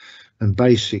update, and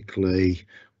basically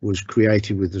was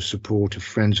created with the support of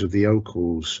Friends of the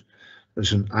Oakles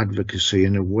as an advocacy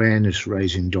and awareness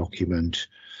raising document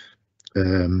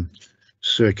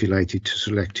circulated to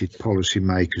selected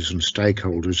policymakers and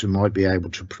stakeholders who might be able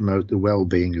to promote the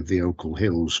well-being of the Oakle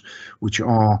Hills, which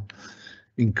are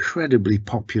incredibly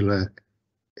popular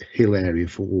hill area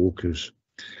for walkers.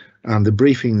 And the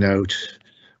briefing note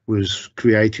was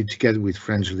created together with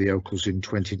Friends of the Ochils in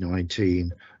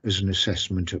 2019 as an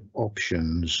assessment of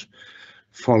options,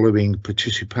 following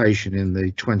participation in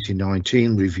the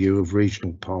 2019 review of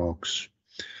regional parks,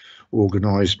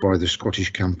 organised by the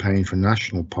Scottish Campaign for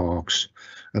National Parks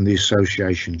and the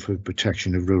Association for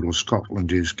Protection of Rural Scotland,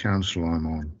 whose council I'm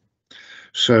on.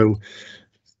 So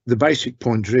the basic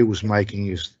point Drew was making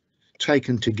is,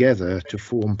 taken together to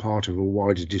form part of a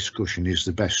wider discussion is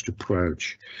the best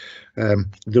approach.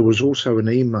 There was also an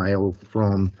email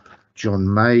from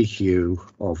John Mayhew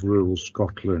of Rural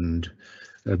Scotland,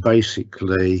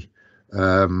 basically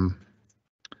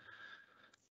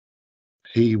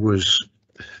he was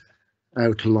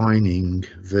outlining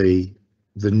the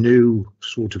new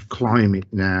sort of climate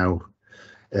now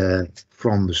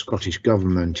from the Scottish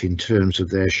Government in terms of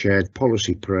their shared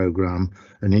policy programme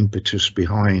and impetus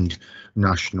behind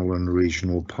national and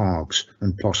regional parks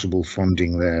and possible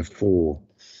funding therefore.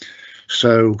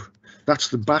 So that's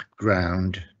the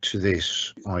background to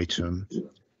this item.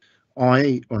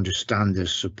 I understand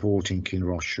there's support in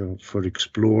Kinross for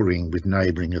exploring with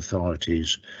neighbouring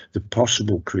authorities the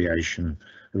possible creation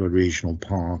of a regional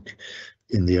park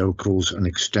in the Ochils and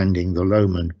extending the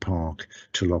Lomond Park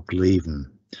to Loch Leven.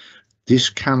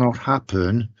 This cannot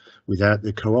happen without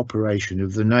the cooperation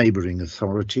of the neighbouring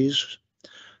authorities.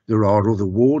 There are other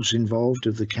wards involved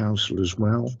of the council as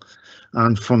well,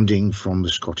 and funding from the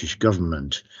Scottish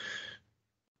Government.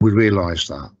 We realise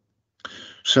that.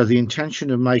 So the intention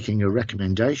of making a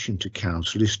recommendation to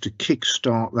council is to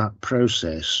kick-start that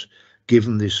process,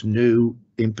 given this new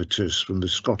impetus from the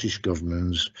Scottish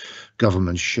Government's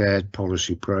shared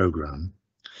policy programme.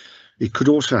 It could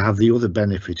also have the other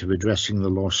benefit of addressing the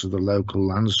loss of the local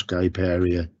landscape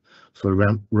area for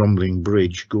Rumbling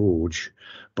Bridge Gorge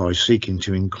by seeking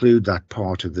to include that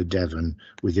part of the Devon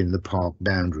within the park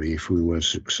boundary if we were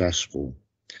successful.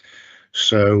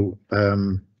 So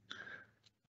I'm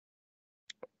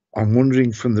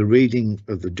wondering from the reading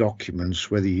of the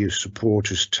documents whether you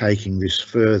support us taking this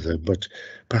further, but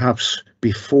perhaps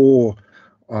before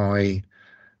I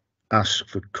ask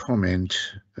for comment,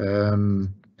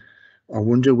 I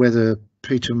wonder whether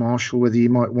Peter Marshall, whether you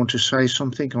might want to say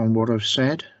something on what I've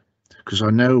said, because I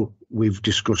know we've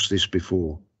discussed this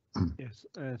before. Yes,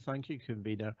 thank you,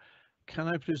 Convener. Can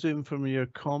I presume from your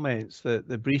comments that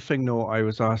the briefing note I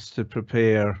was asked to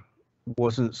prepare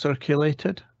wasn't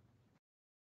circulated?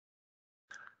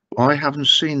 I haven't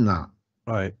seen that.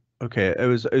 Right. Okay. It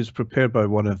was prepared by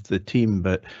one of the team,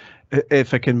 but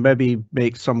if I can maybe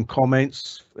make some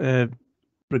comments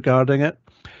regarding it.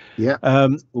 Yeah.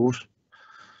 Of course.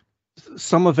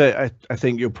 Some of it, I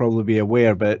think you'll probably be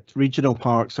aware, but regional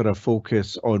parks are a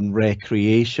focus on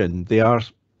recreation. They are,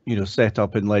 set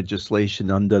up in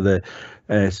legislation under the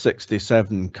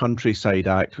 67 Countryside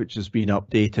Act, which has been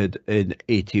updated in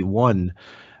 81,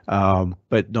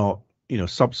 but not,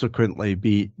 subsequently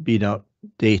been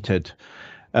updated.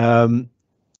 I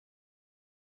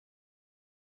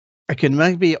can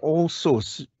maybe also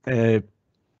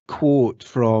quote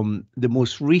from the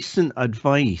most recent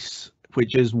advice,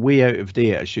 which is way out of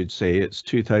date, I should say. It's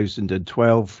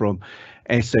 2012 from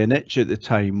SNH at the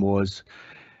time, was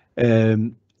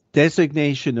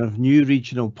designation of new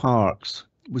regional parks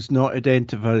was not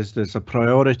identified as a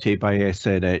priority by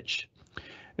SNH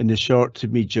in the short to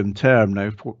medium term.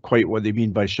 Now, quite what they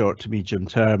mean by short to medium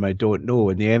term, I don't know.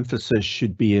 And the emphasis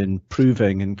should be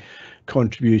improving and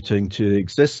contributing to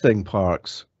existing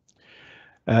parks.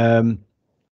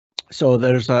 So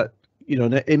there's an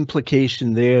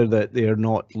implication there that they're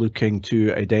not looking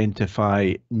to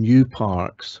identify new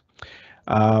parks.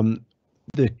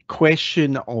 The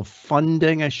question of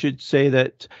funding, I should say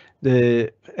that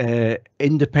the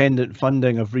independent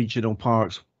funding of regional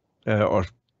parks,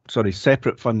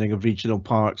 separate funding of regional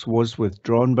parks was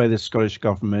withdrawn by the Scottish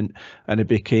Government, and it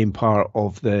became part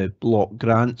of the block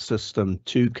grant system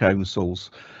to councils.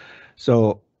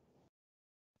 So,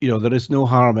 there is no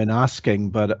harm in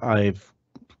asking, but I've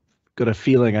got a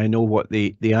feeling I know what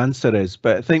the answer is.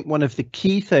 But I think one of the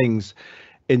key things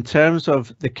in terms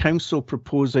of the council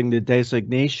proposing the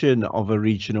designation of a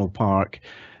regional park,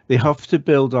 they have to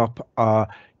build up a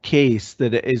case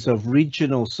that it is of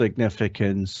regional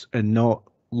significance and not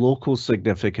local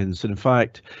significance. In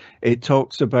fact, it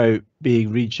talks about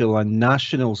being regional and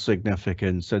national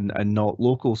significance and not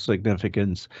local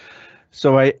significance.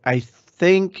 So I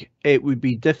think it would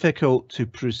be difficult to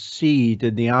proceed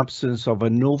in the absence of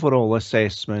an overall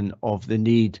assessment of the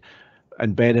need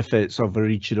and benefits of a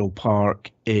regional park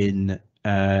in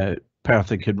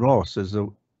Perth and Kinross as a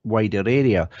wider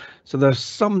area. So there's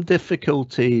some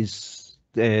difficulties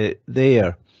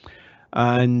there.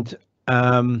 And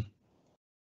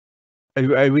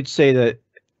I would say that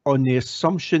on the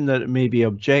assumption that there may be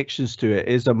objections to it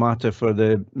is a matter for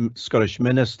the Scottish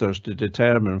ministers to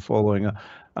determine following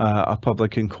a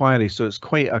public inquiry. So it's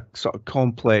quite a sort of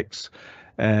complex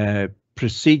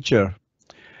procedure.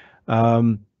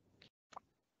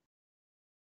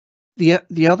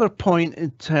 The other point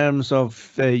in terms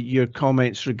of your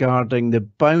comments regarding the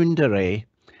boundary,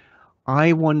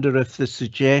 I wonder if the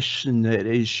suggestion that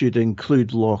it should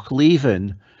include Loch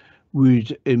Leven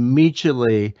would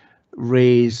immediately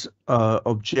raise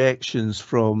objections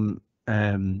from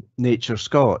Nature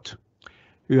Scot,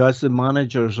 who, as the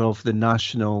managers of the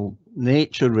National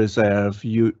Nature Reserve,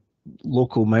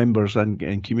 local members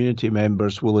and community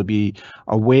members will be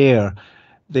aware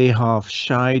they have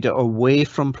shied away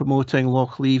from promoting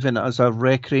Loch Leven as a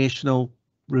recreational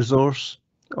resource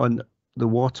on the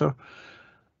water.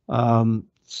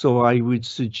 So I would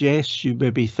suggest you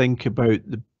maybe think about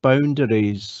the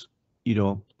boundaries, you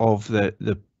know, of the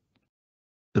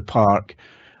park,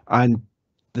 and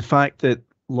the fact that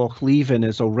Loch Leven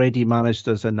is already managed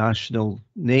as a national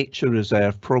nature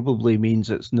reserve probably means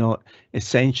it's not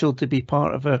essential to be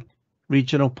part of a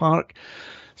regional park.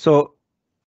 So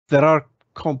there are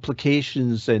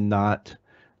complications in that,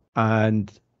 and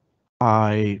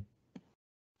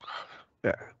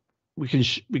we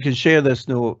can share this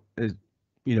note,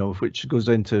 you know, which goes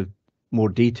into more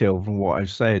detail from what I've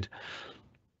said.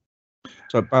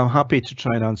 So I'm happy to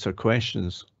try and answer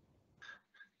questions.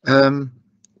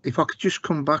 If I could just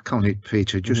come back on it,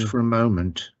 Peter, just for a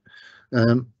moment.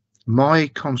 My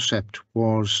concept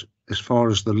was, as far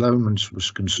as the Lowlands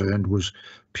was concerned, was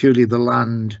purely the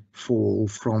landfall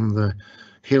from the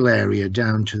hill area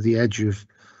down to the edge of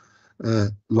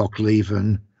Loch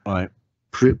Leven, right?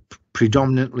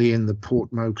 Predominantly in the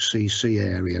Portmoak CC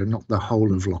area, not the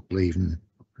whole of Loch Leven.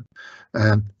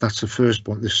 That's the first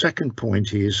point. The second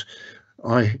point is,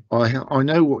 I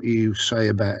know what you say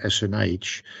about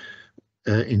SNH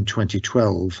in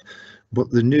 2012, but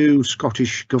the new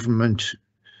Scottish Government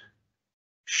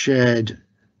shared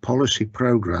policy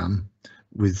programme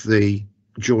with the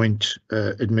joint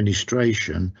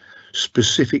administration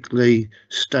specifically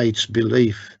states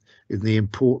belief in the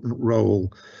important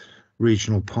role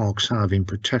regional parks have in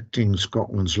protecting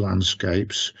Scotland's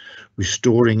landscapes,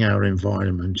 restoring our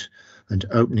environment and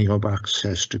opening up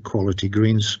access to quality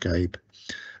greenscape.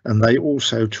 And they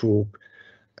also talk,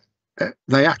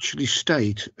 they actually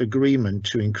state agreement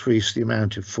to increase the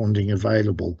amount of funding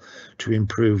available to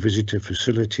improve visitor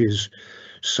facilities,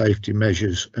 safety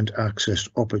measures and access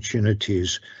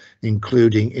opportunities,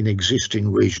 including in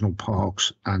existing regional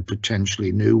parks and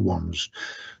potentially new ones.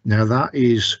 Now that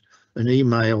is an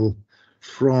email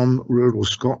from Rural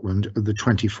Scotland of the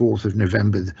 24th of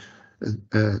November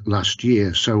last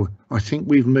year. So I think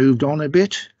we've moved on a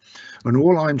bit, and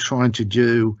all I'm trying to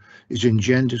do is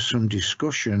engender some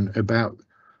discussion about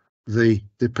the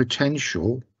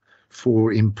potential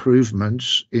for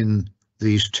improvements in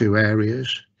these two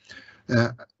areas,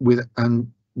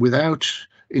 without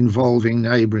involving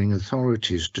neighbouring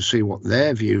authorities to see what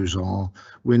their views are.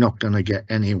 We're not going to get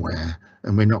anywhere,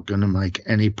 and we're not going to make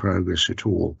any progress at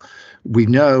all. We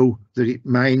know that it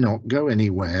may not go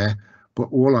anywhere, but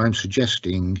all I'm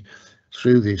suggesting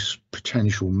through this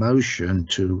potential motion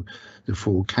to the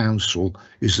full council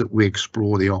is that we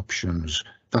explore the options.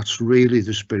 That's really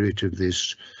the spirit of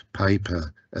this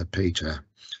paper, Peter.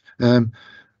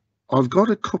 I've got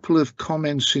a couple of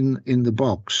comments in the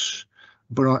box,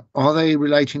 but are they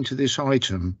relating to this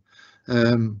item?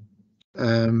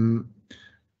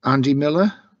 Andy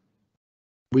Miller,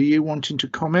 were you wanting to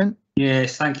comment?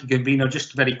 Yes, thank you, Convener.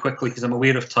 Just very quickly, because I'm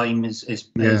aware of time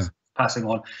is passing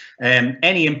on.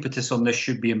 Any impetus on this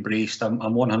should be embraced. I'm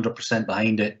 100%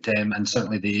 behind it, and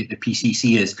certainly the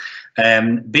PCC is.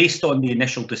 Based on the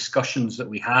initial discussions that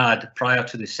we had prior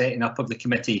to the setting up of the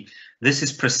committee, this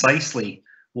is precisely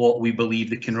what we believe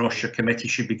the Kinross committee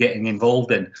should be getting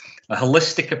involved in. A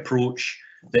holistic approach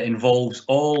that involves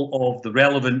all of the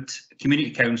relevant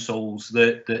community councils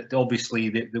that obviously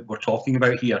that we're talking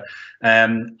about here.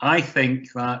 I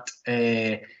think that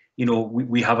you know,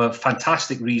 we have a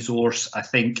fantastic resource. I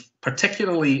think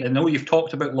particularly, I know you've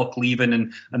talked about Loch Leven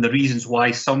and the reasons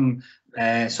why some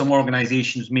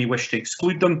organisations may wish to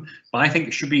exclude them, but I think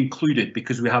it should be included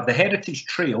because we have the Heritage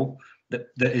Trail that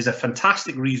is a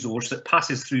fantastic resource that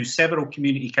passes through several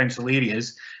community council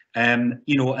areas.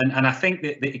 You know, and I think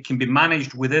that it can be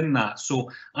managed within that. So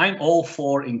I'm all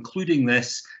for including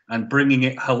this and bringing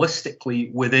it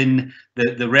holistically within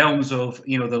the realms of,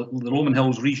 you know, the Roman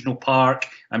Hills Regional Park,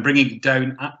 and bringing it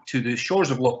down up to the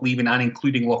shores of Loch Leven and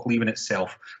including Loch Leven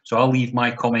itself. So I'll leave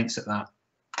my comments at that.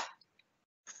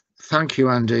 Thank you,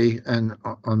 Andy, and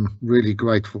I'm really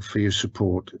grateful for your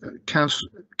support.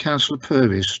 Councillor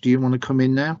Purvis, do you want to come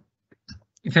in now?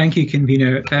 Thank you,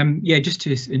 convener. Yeah, just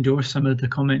to endorse some of the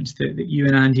comments that you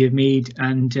and Andy have made,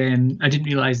 and I didn't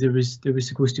realise there was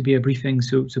supposed to be a briefing.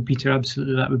 So Peter,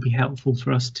 absolutely, that would be helpful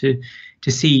for us to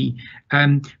see.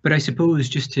 But I suppose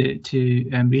just to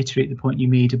reiterate the point you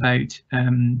made about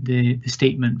the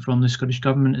statement from the Scottish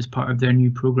Government as part of their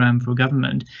new programme for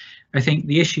government, I think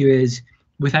the issue is,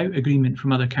 without agreement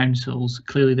from other councils,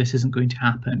 clearly this isn't going to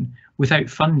happen. Without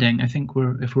funding, I think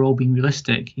if we're all being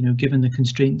realistic, given the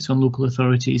constraints on local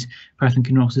authorities, Perth and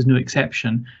Kinross is no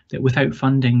exception, that without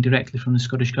funding directly from the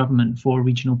Scottish Government for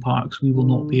regional parks, we will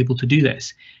not be able to do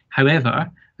this. However,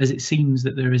 as it seems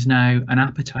that there is now an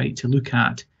appetite to look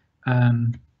at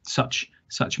such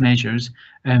measures,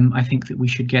 I think that we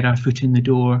should get our foot in the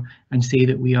door and say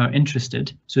that we are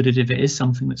interested, so that if it is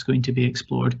something that's going to be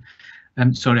explored,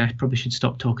 sorry, I probably should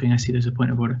stop talking. I see there's a point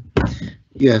of order.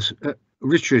 Yes,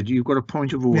 Richard, you've got a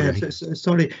point of order. Yes,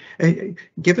 sorry.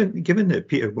 Given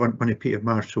that one of Peter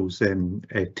Marshall's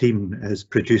team has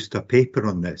produced a paper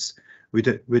on this, would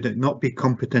it not be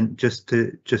competent just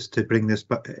to bring this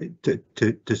back,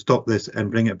 to stop this and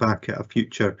bring it back at a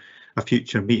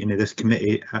future meeting of this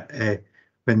committee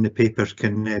when the papers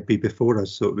can be before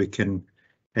us, so that we can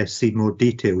see more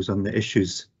details on the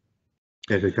issues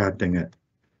regarding it?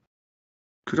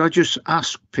 Could I just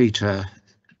ask, Peter,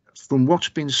 from what's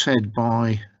been said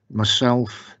by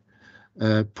myself,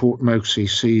 Port Moxie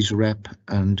Seas rep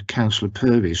and Councillor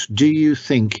Purvis, do you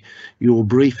think your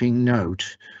briefing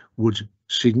note would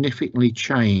significantly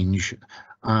change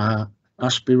our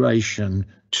aspiration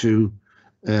to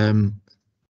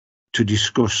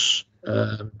discuss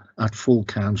at full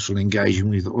council engaging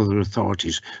with other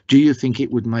authorities? Do you think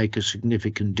it would make a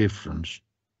significant difference?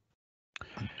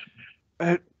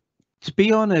 To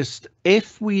be honest,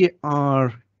 if we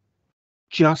are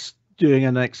just doing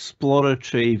an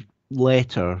exploratory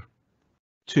letter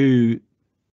to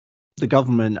the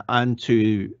government and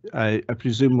to, I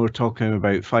presume we're talking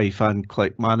about Fife and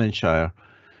Clackmannanshire.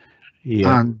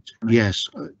 Yeah. And yes,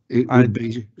 it would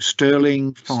be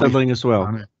Stirling, Fife, Stirling as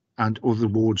well, and other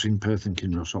wards in Perth and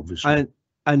Kinross, obviously.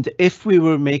 And if we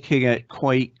were making it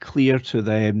quite clear to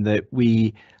them that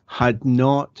we had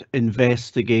not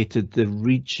investigated the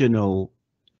regional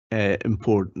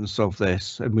importance of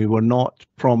this, and we were not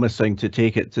promising to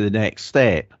take it to the next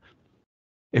step,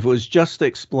 if it was just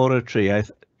exploratory,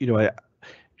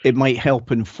 it might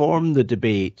help inform the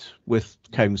debate with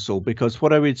council, because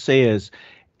what I would say is,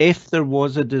 if there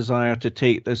was a desire to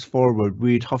take this forward,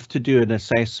 we'd have to do an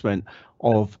assessment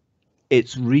of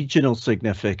its regional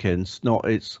significance, not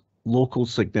its local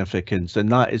significance,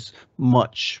 and that is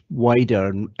much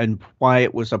wider, and why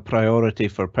it was a priority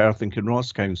for Perth and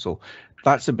Kinross Council.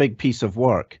 That's a big piece of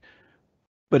work.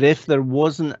 But if there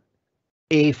wasn't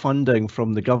A, funding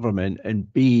from the government,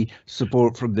 and B,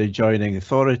 support from the adjoining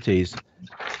authorities,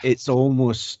 it's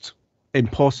almost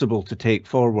impossible to take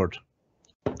forward.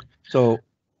 So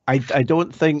I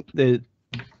don't think the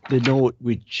note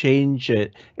would change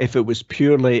it if it was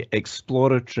purely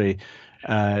exploratory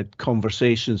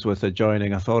conversations with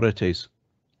adjoining authorities.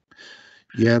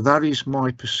 Yeah, that is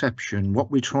my perception. What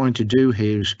we're trying to do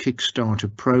here is kickstart a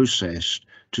process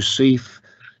to see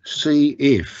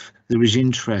if there is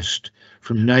interest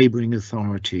from neighbouring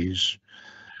authorities,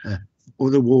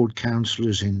 other ward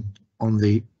councillors on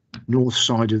the north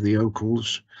side of the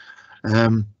Ochils,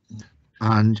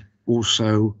 and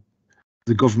also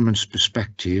the government's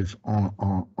perspective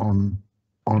on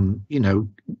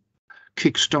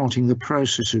kick-starting the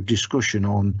process of discussion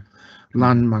on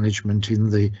land management in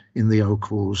the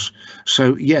Ochils.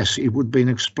 So yes, it would be an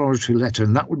exploratory letter,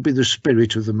 and that would be the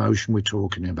spirit of the motion we're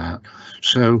talking about.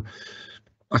 So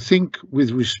I think,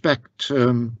 with respect,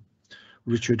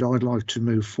 Richard, I'd like to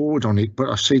move forward on it, but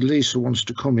I see Lisa wants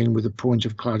to come in with a point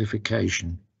of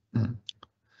clarification.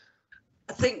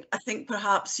 I think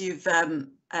perhaps you've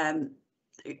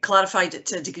clarified it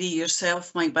to a degree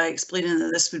yourself, Mike, by explaining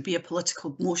that this would be a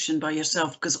political motion by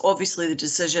yourself, because obviously the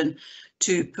decision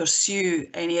to pursue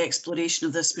any exploration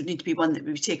of this would need to be one that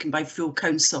would be taken by full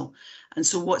council. And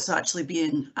so what's actually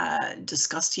being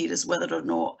discussed here is whether or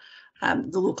not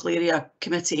the local area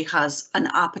committee has an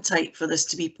appetite for this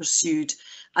to be pursued,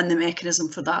 and the mechanism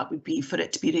for that would be for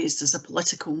it to be raised as a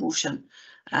political motion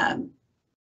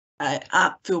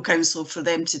at full council, for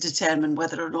them to determine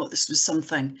whether or not this was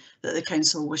something that the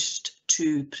council wished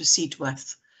to proceed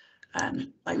with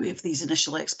by way of these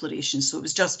initial explorations. So it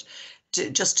was just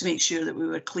to make sure that we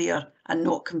were clear and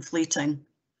not conflating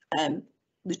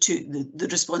the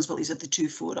responsibilities of the two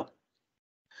fora.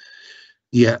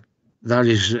 Yeah, That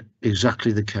is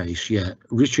exactly the case. Yeah,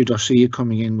 Richard, I see you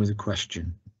coming in with a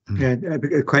question. Yeah, I'd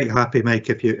be quite happy, Mike,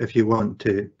 if you want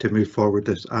to move forward.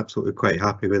 That's absolutely quite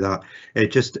happy with that.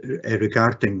 Just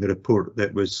regarding the report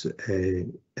that was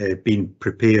being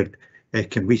prepared,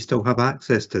 can we still have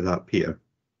access to that, Peter?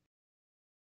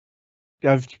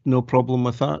 I've no problem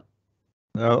with that.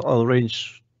 I'll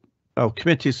arrange.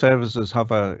 Committee services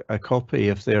have a copy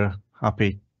if they're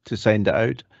happy to send it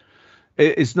out.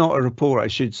 It's not a report, I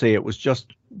should say. It was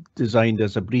just designed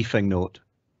as a briefing note.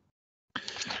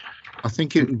 I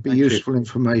think it would be useful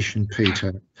information,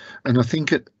 Peter. And I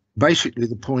think basically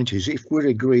the point is, if we're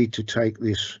agreed to take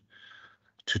this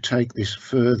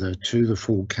further to the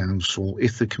full council,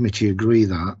 if the committee agree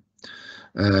that,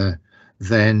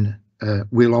 then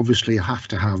we'll obviously have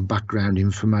to have background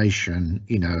information,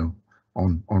 you know,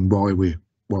 on why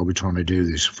we're trying to do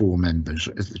this, 4 members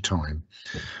at the time.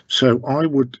 So I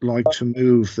would like to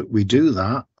move that we do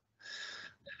that,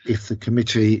 if the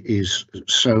committee is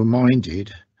so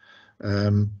minded.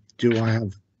 Do I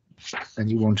have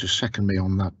anyone to second me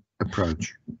on that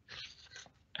approach?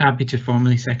 Happy to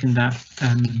formally second that.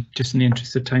 Just in the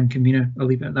interest of time, convener, I'll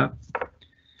leave it at that.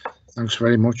 Thanks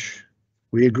very much.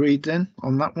 We agreed then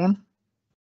on that one?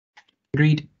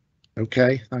 Agreed.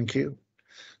 Okay, thank you.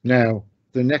 Now,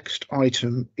 the next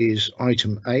item is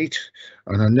item 8,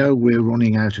 and I know we're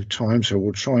running out of time, so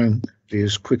we'll try and be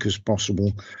as quick as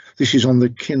possible. This is on the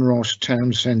Kinross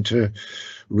Town Centre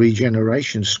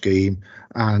regeneration scheme,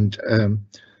 and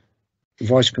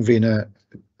Vice Convener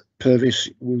Purvis,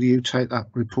 will you take that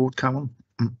report, Callum?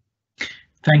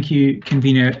 Thank you,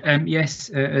 convener. Yes,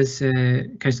 as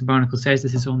Councillor Barnacle says,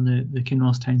 this is on the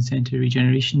Kinross Town Centre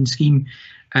regeneration scheme.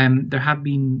 There have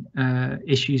been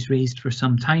issues raised for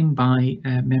some time by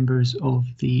members of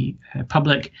the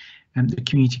public, the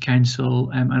Community Council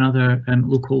and other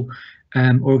local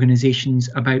organisations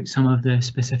about some of the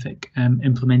specific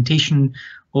implementation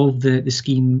of the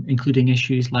scheme, including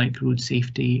issues like road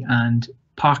safety and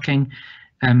parking.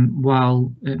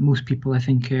 While most people, I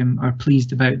think, are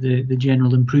pleased about the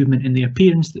general improvement in the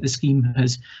appearance that the scheme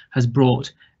has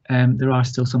brought, there are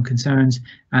still some concerns,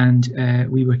 and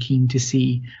we were keen to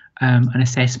see an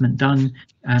assessment done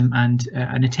and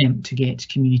an attempt to get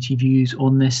community views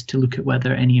on this to look at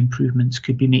whether any improvements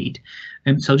could be made.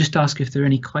 So I'll just ask if there are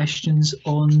any questions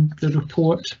on the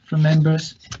report from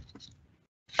members.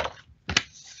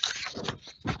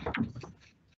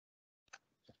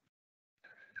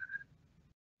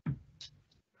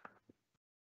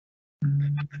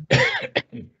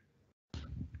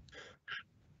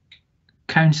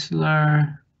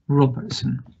 Councillor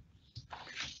Robertson.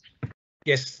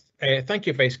 Yes, thank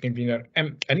you, Vice Convener.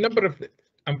 I'm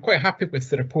quite happy with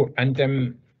the report, and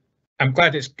I'm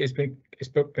glad it's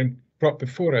been brought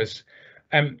before us.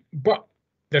 But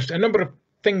there's a number of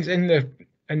things in the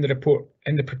report,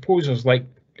 in the proposals, like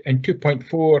in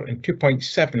 2.4 and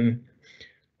 2.7,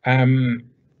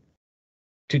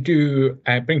 to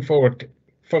bring forward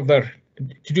further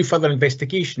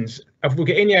investigations. Have we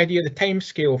got any idea the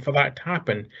timescale for that to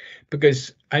happen?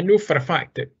 Because I know for a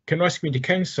fact that Kinross Community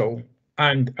Council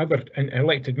and other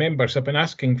elected members have been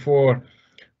asking for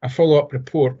a follow-up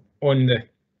report on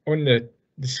the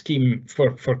scheme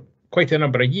for quite a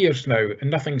number of years now, and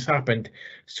nothing's happened.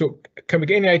 So can we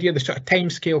get any idea the sort of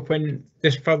timescale when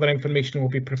this further information will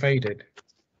be provided?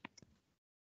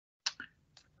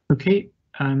 Okay,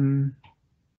 John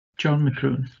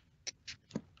McCrone.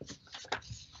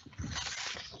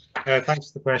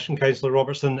 Thanks for the question, Councillor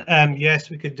Robertson. Yes,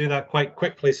 we could do that quite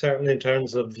quickly, certainly in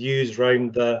terms of views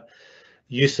around the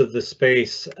use of the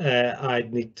space.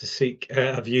 I'd need to seek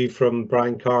a view from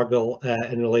Brian Cargill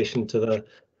in relation to the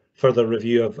further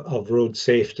review of road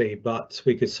safety, but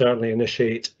we could certainly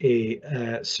initiate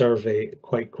a survey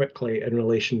quite quickly in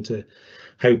relation to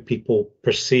how people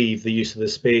perceive the use of the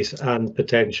space and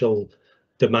potential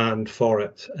demand for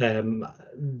it.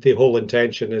 The whole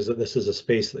intention is that this is a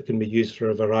space that can be used for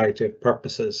a variety of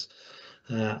purposes,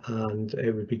 and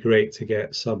it would be great to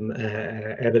get some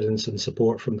evidence and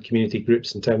support from community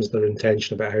groups in terms of their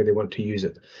intention about how they want to use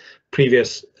it.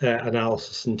 Previous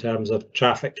analysis in terms of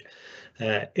traffic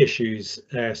issues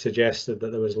suggested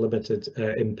that there was limited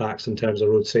impacts in terms of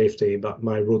road safety, but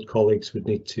my road colleagues would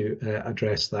need to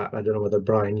address that. I don't know whether,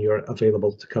 Brian, you're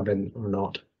available to come in or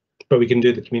not, but we can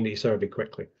do the community survey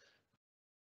quickly.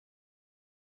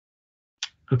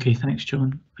 Okay, thanks,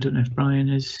 John. I don't know if Brian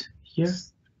is here.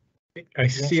 I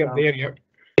see him there, yeah.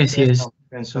 Yes, he is.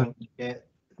 Yeah,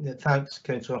 thanks,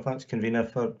 Councillor. Thanks, Convener,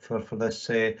 for this.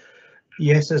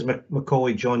 Yes, as my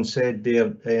colleague John said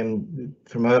there,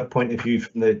 from our point of view,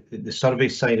 from the survey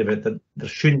side of it, that there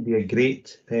shouldn't be a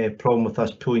great problem with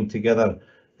us pulling together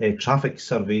traffic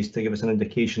surveys to give us an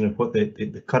indication of what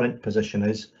the current position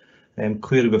is.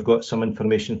 Clearly, we've got some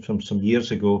information from some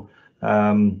years ago,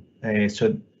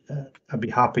 so I'd be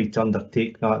happy to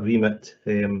undertake that remit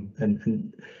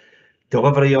and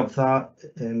delivery of that.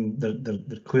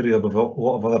 There clearly are a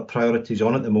lot of other priorities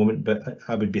on at the moment, but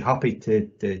I would be happy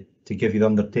to give you the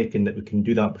undertaking that we can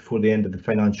do that before the end of the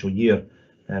financial year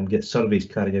and get surveys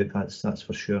carried out. That's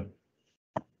for sure.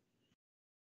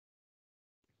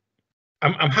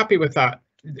 I'm happy with that.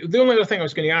 The only other thing I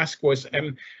was going to ask was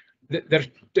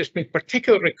there's been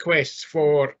particular requests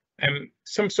for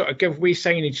some sort of giveaway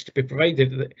signage to be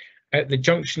provided at the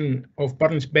junction of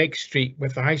Burns Beg Street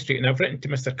with the High Street, and I've written to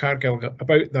Mr. Cargill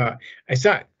about that. Is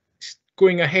that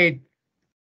going ahead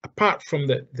apart from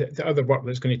the other work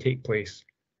that's going to take place?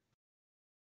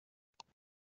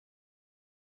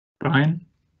 Brian?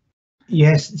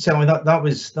 Yes, certainly that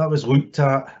was looked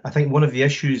at. I think one of the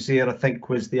issues there, I think,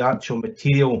 was the actual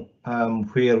material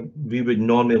where we would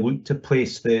normally look to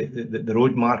place the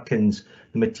road markings.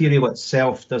 The material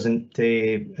itself doesn't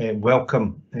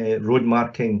welcome road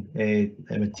marking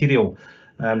material,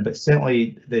 but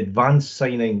certainly the advanced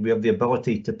signing, we have the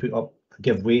ability to put up a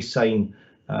giveaway sign.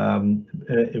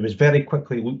 It was very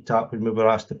quickly looked at when we were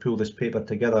asked to pull this paper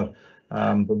together.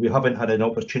 But we haven't had an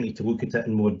opportunity to look at it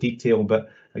in more detail.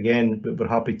 But again, we're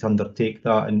happy to undertake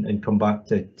that and come back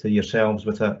to yourselves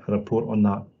with a report on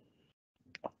that.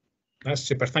 That's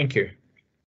super, thank you.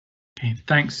 Okay,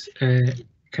 thanks,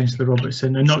 Councillor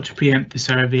Robertson. And not to preempt the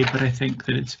survey, but I think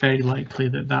that it's very likely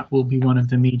that that will be one of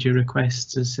the major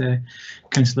requests, as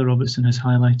Councillor Robertson has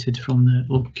highlighted, from the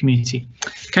local community.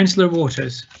 Councillor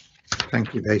Waters.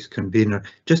 Thank you, Vice Convener.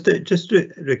 Just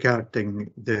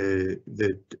regarding the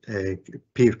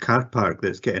Pier car park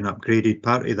that's getting upgraded,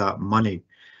 part of that money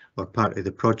or part of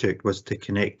the project was to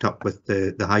connect up with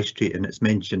the High Street, and it's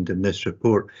mentioned in this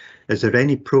report. Is there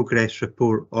any progress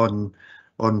report on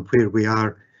where we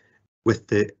are with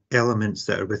the elements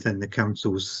that are within the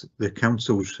council's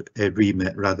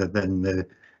remit rather than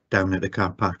down at the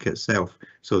car park itself?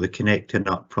 So the connecting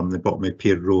up from the bottom of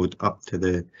Pier Road up to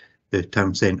the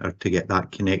town centre to get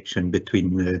that connection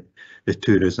between the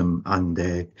tourism and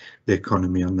the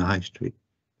economy on the High Street.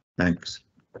 Thanks.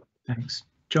 Thanks.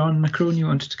 John McCrone, you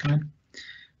wanted to come in?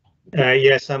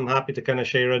 Yes, I'm happy to kind of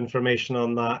share information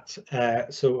on that.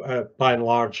 So by and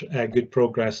large, good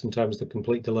progress in terms of the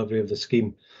complete delivery of the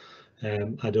scheme.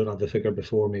 I don't have the figure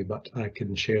before me, but I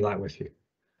can share that with you.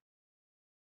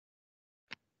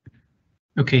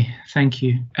 Okay, thank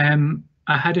you.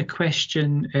 I had a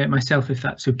question myself, if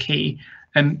that's okay.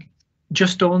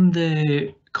 Just on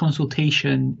the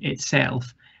consultation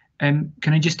itself, can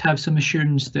I just have some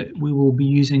assurance that we will be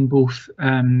using both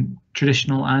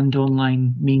traditional and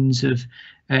online means of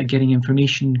getting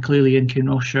information? Clearly in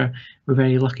Kinross, we're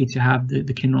very lucky to have the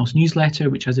Kinross newsletter,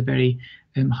 which has a very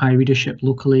high readership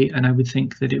locally, and I would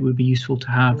think that it would be useful to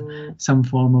have some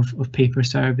form of paper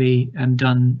survey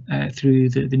done through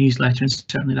the newsletter, and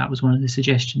certainly that was one of the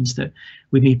suggestions that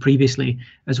we made previously,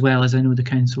 as well as I know the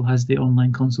council has the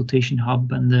online consultation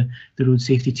hub, and the road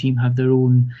safety team have their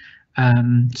own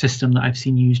system that I've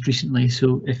seen used recently.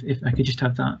 So if I could just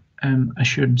have that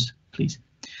assurance, please.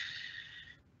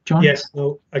 John? Yes,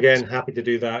 no, again, happy to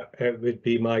do that. It would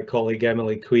be my colleague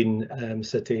Emily Queen,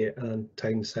 City and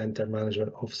Town Centre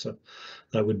Management Officer,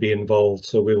 that would be involved.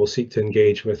 So we will seek to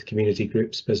engage with community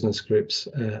groups, business groups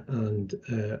and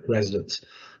residents,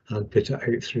 and put it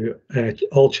out through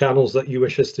all channels that you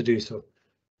wish us to do so.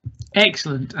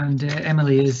 Excellent, and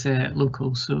Emily is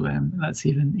local, so that's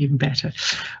even better.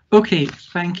 Okay,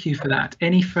 thank you for that.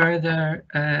 Any further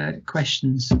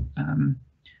questions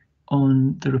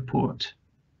on the report?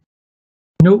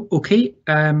 No. Okay.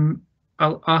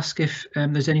 I'll ask if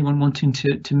there's anyone wanting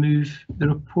to move the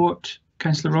report.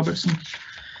 Councillor Robertson.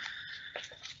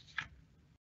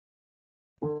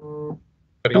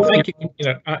 Thank you,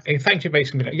 thank you, Vice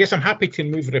Convener. Yes, I'm happy to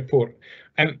move the report,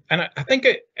 and I think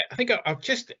I'll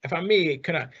just, if I may,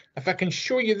 if I can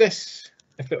show you this,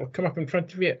 if it'll come up in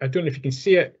front of you. I don't know if you can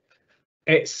see it.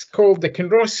 It's called the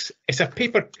Kinross. It's a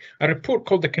report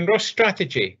called the Kinross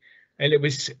Strategy, and it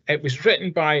was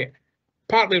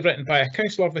partly written by a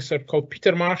council officer called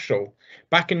Peter Marshall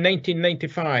back in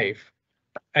 1995.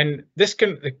 And this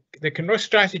the Kinross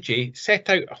Strategy set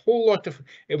out a whole lot of,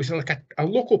 it was like a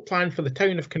local plan for the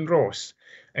town of Kinross,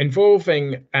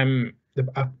 involving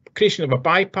the creation of a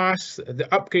bypass,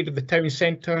 the upgrade of the town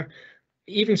centre,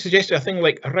 even suggested a thing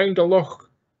like a round a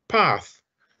loch path.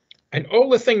 And all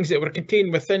the things that were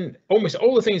contained within, almost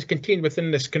all the things contained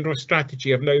within this Kinross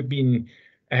Strategy have now been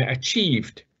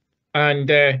achieved. And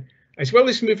as well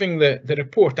as moving the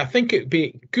report, I think it would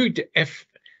be good if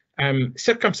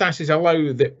circumstances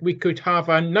allow that we could have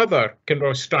another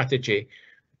Kinross strategy,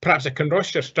 perhaps a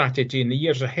Kinross strategy in the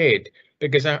years ahead,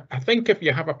 because I think if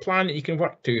you have a plan that you can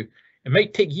work to, it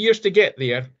might take years to get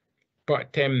there,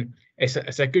 but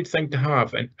it's a good thing to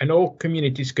have, and all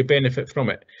communities could benefit from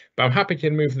it. But I'm happy to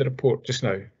remove the report just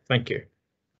now. Thank you.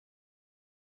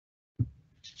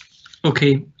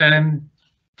 Okay,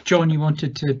 John, you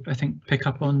wanted to, I think, pick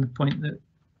up on the point that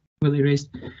Willie raised.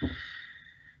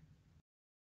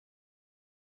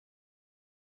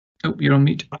 Oh, you're on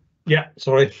mute. Yeah,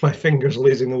 sorry, my finger's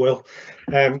losing the will.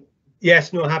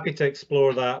 Yes, no, happy to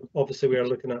explore that. Obviously, we are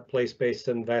looking at place-based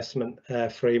investment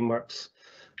frameworks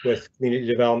with community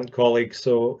development colleagues,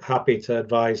 so happy to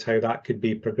advise how that could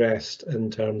be progressed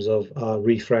in terms of a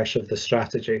refresh of the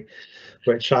strategy,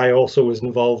 which I also was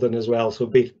involved in as well.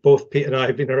 So both Pete and I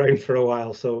have been around for a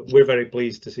while, so we're very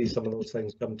pleased to see some of those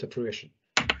things come to fruition.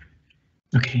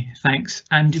 Okay, thanks.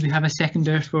 And do we have a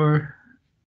seconder for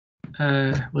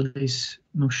Willie's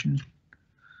motion?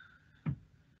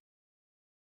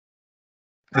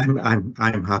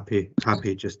 I'm happy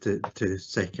just to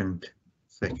second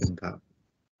that.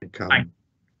 Fine.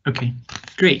 Okay,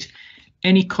 great.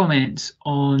 Any comments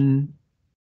on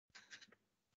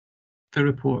the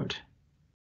report?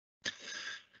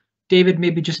 David,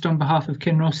 maybe just on behalf of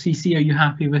Kinross CC, are you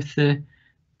happy with the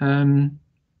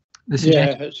suggestion?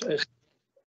 Yeah, it's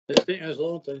taking us a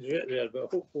long time to get there, but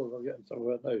hopefully we're getting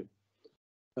somewhere now.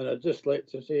 And I'd just like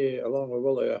to say, along with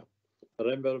Willie, I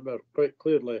remember quite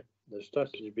clearly the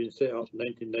strategy has been set up in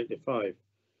 1995,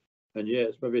 and yeah,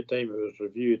 it's maybe time it was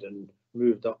reviewed and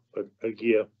moved up a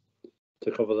gear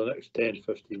to cover the next 10,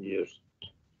 15 years.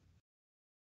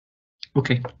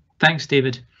 Okay, thanks,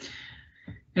 David.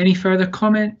 Any further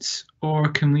comments, or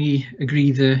can we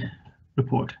agree the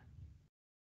report?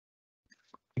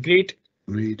 Agreed.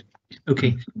 Agreed.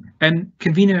 Okay,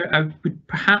 convener, I would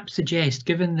perhaps suggest,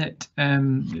 given that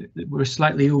we're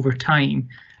slightly over time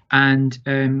and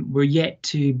we're yet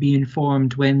to be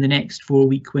informed when the next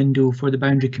 4-week window for the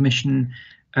Boundary Commission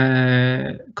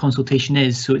consultation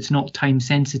is, so it's not time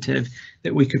sensitive,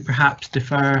 that we could perhaps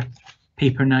defer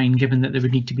paper 9, given that there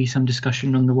would need to be some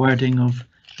discussion on the wording of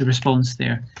the response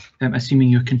there, assuming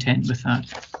you're content with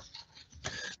that.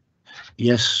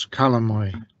 Yes, Callum,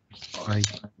 I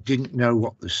didn't know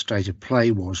what the state of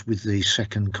play was with the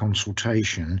second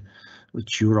consultation,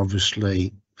 which you're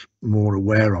obviously more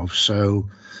aware of. So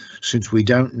since we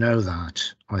don't know that,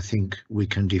 I think we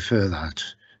can defer that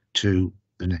to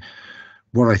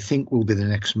what I think will be the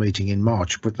next meeting in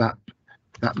March. But that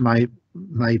may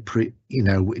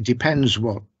it depends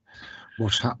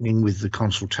what's happening with the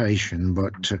consultation.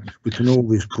 But we can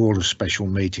always call a special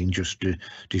meeting just to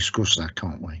discuss that,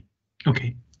 can't we?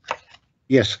 Okay.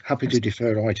 Yes, happy to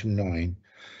defer item 9,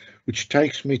 which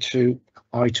takes me to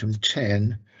item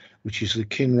 10, which is the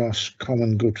Kinross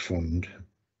Common Good Fund.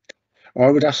 I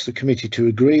would ask the committee to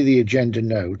agree the agenda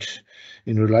note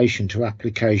in relation to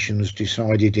applications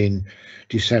decided in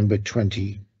December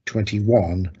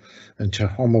 2021 and to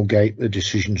homologate the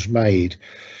decisions made.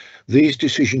 These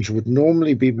decisions would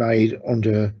normally be made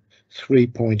under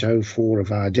 3.04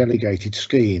 of our delegated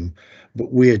scheme,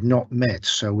 but we had not met,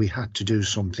 so we had to do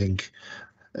something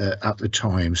at the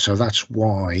time. So that's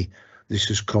why this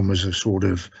has come as a sort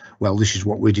of, well, this is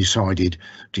what we decided.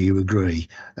 Do you agree?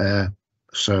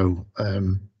 So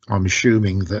I'm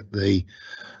assuming that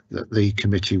the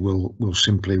committee will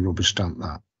simply rubber stamp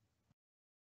that.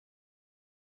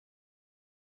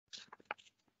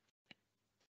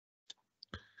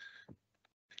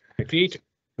 Agreed.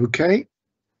 Okay.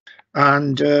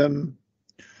 And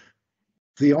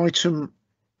the item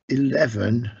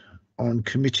 11 on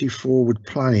committee forward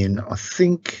planning, I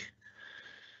think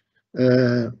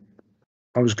I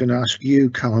was going to ask you,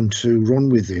 Callum, to run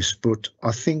with this, but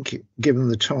I think given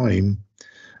the time,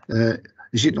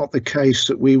 is it not the case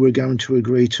that we were going to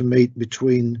agree to meet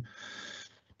between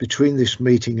this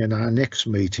meeting and our next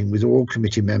meeting with all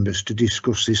committee members to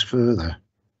discuss this further?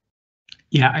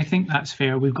 Yeah, I think that's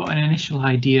fair. We've got an initial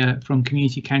idea from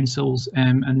community councils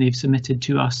and they've submitted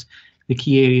to us the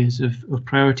key areas of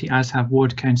priority, as have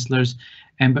ward councillors,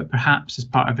 but perhaps as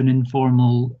part of an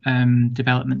informal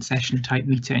development session type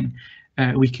meeting,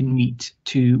 we can meet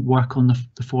to work on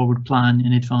the forward plan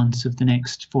in advance of the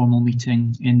next formal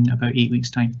meeting in about 8 weeks'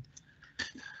 time.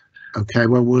 Okay,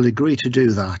 well, we'll agree to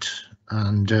do that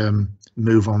and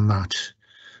move on that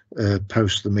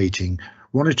post the meeting.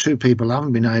 1 or 2 people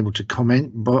haven't been able to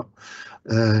comment, but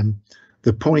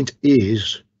the point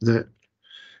is that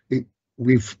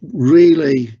we've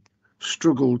really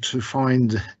struggled to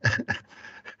find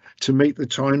to meet the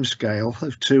time scale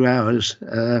of 2 hours,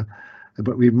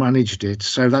 but we've managed it.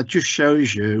 So that just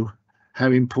shows you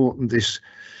how important this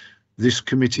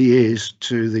committee is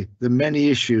to the many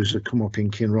issues that come up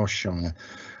in Kinross Shire.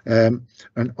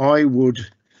 And I would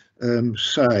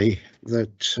say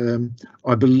that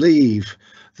I believe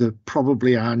that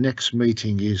probably our next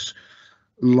meeting is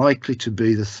likely to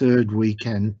be the third week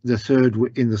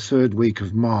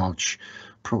of March,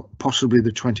 possibly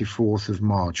the 24th of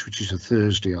March, which is a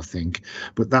Thursday, I think,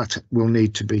 but that will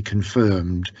need to be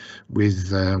confirmed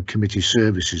with committee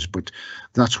services. But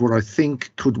that's what I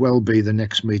think could well be the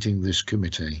next meeting of this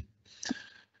committee.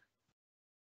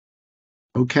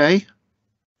 Okay,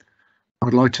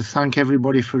 I'd like to thank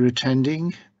everybody for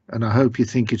attending, and I hope you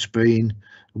think it's been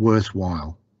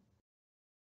worthwhile.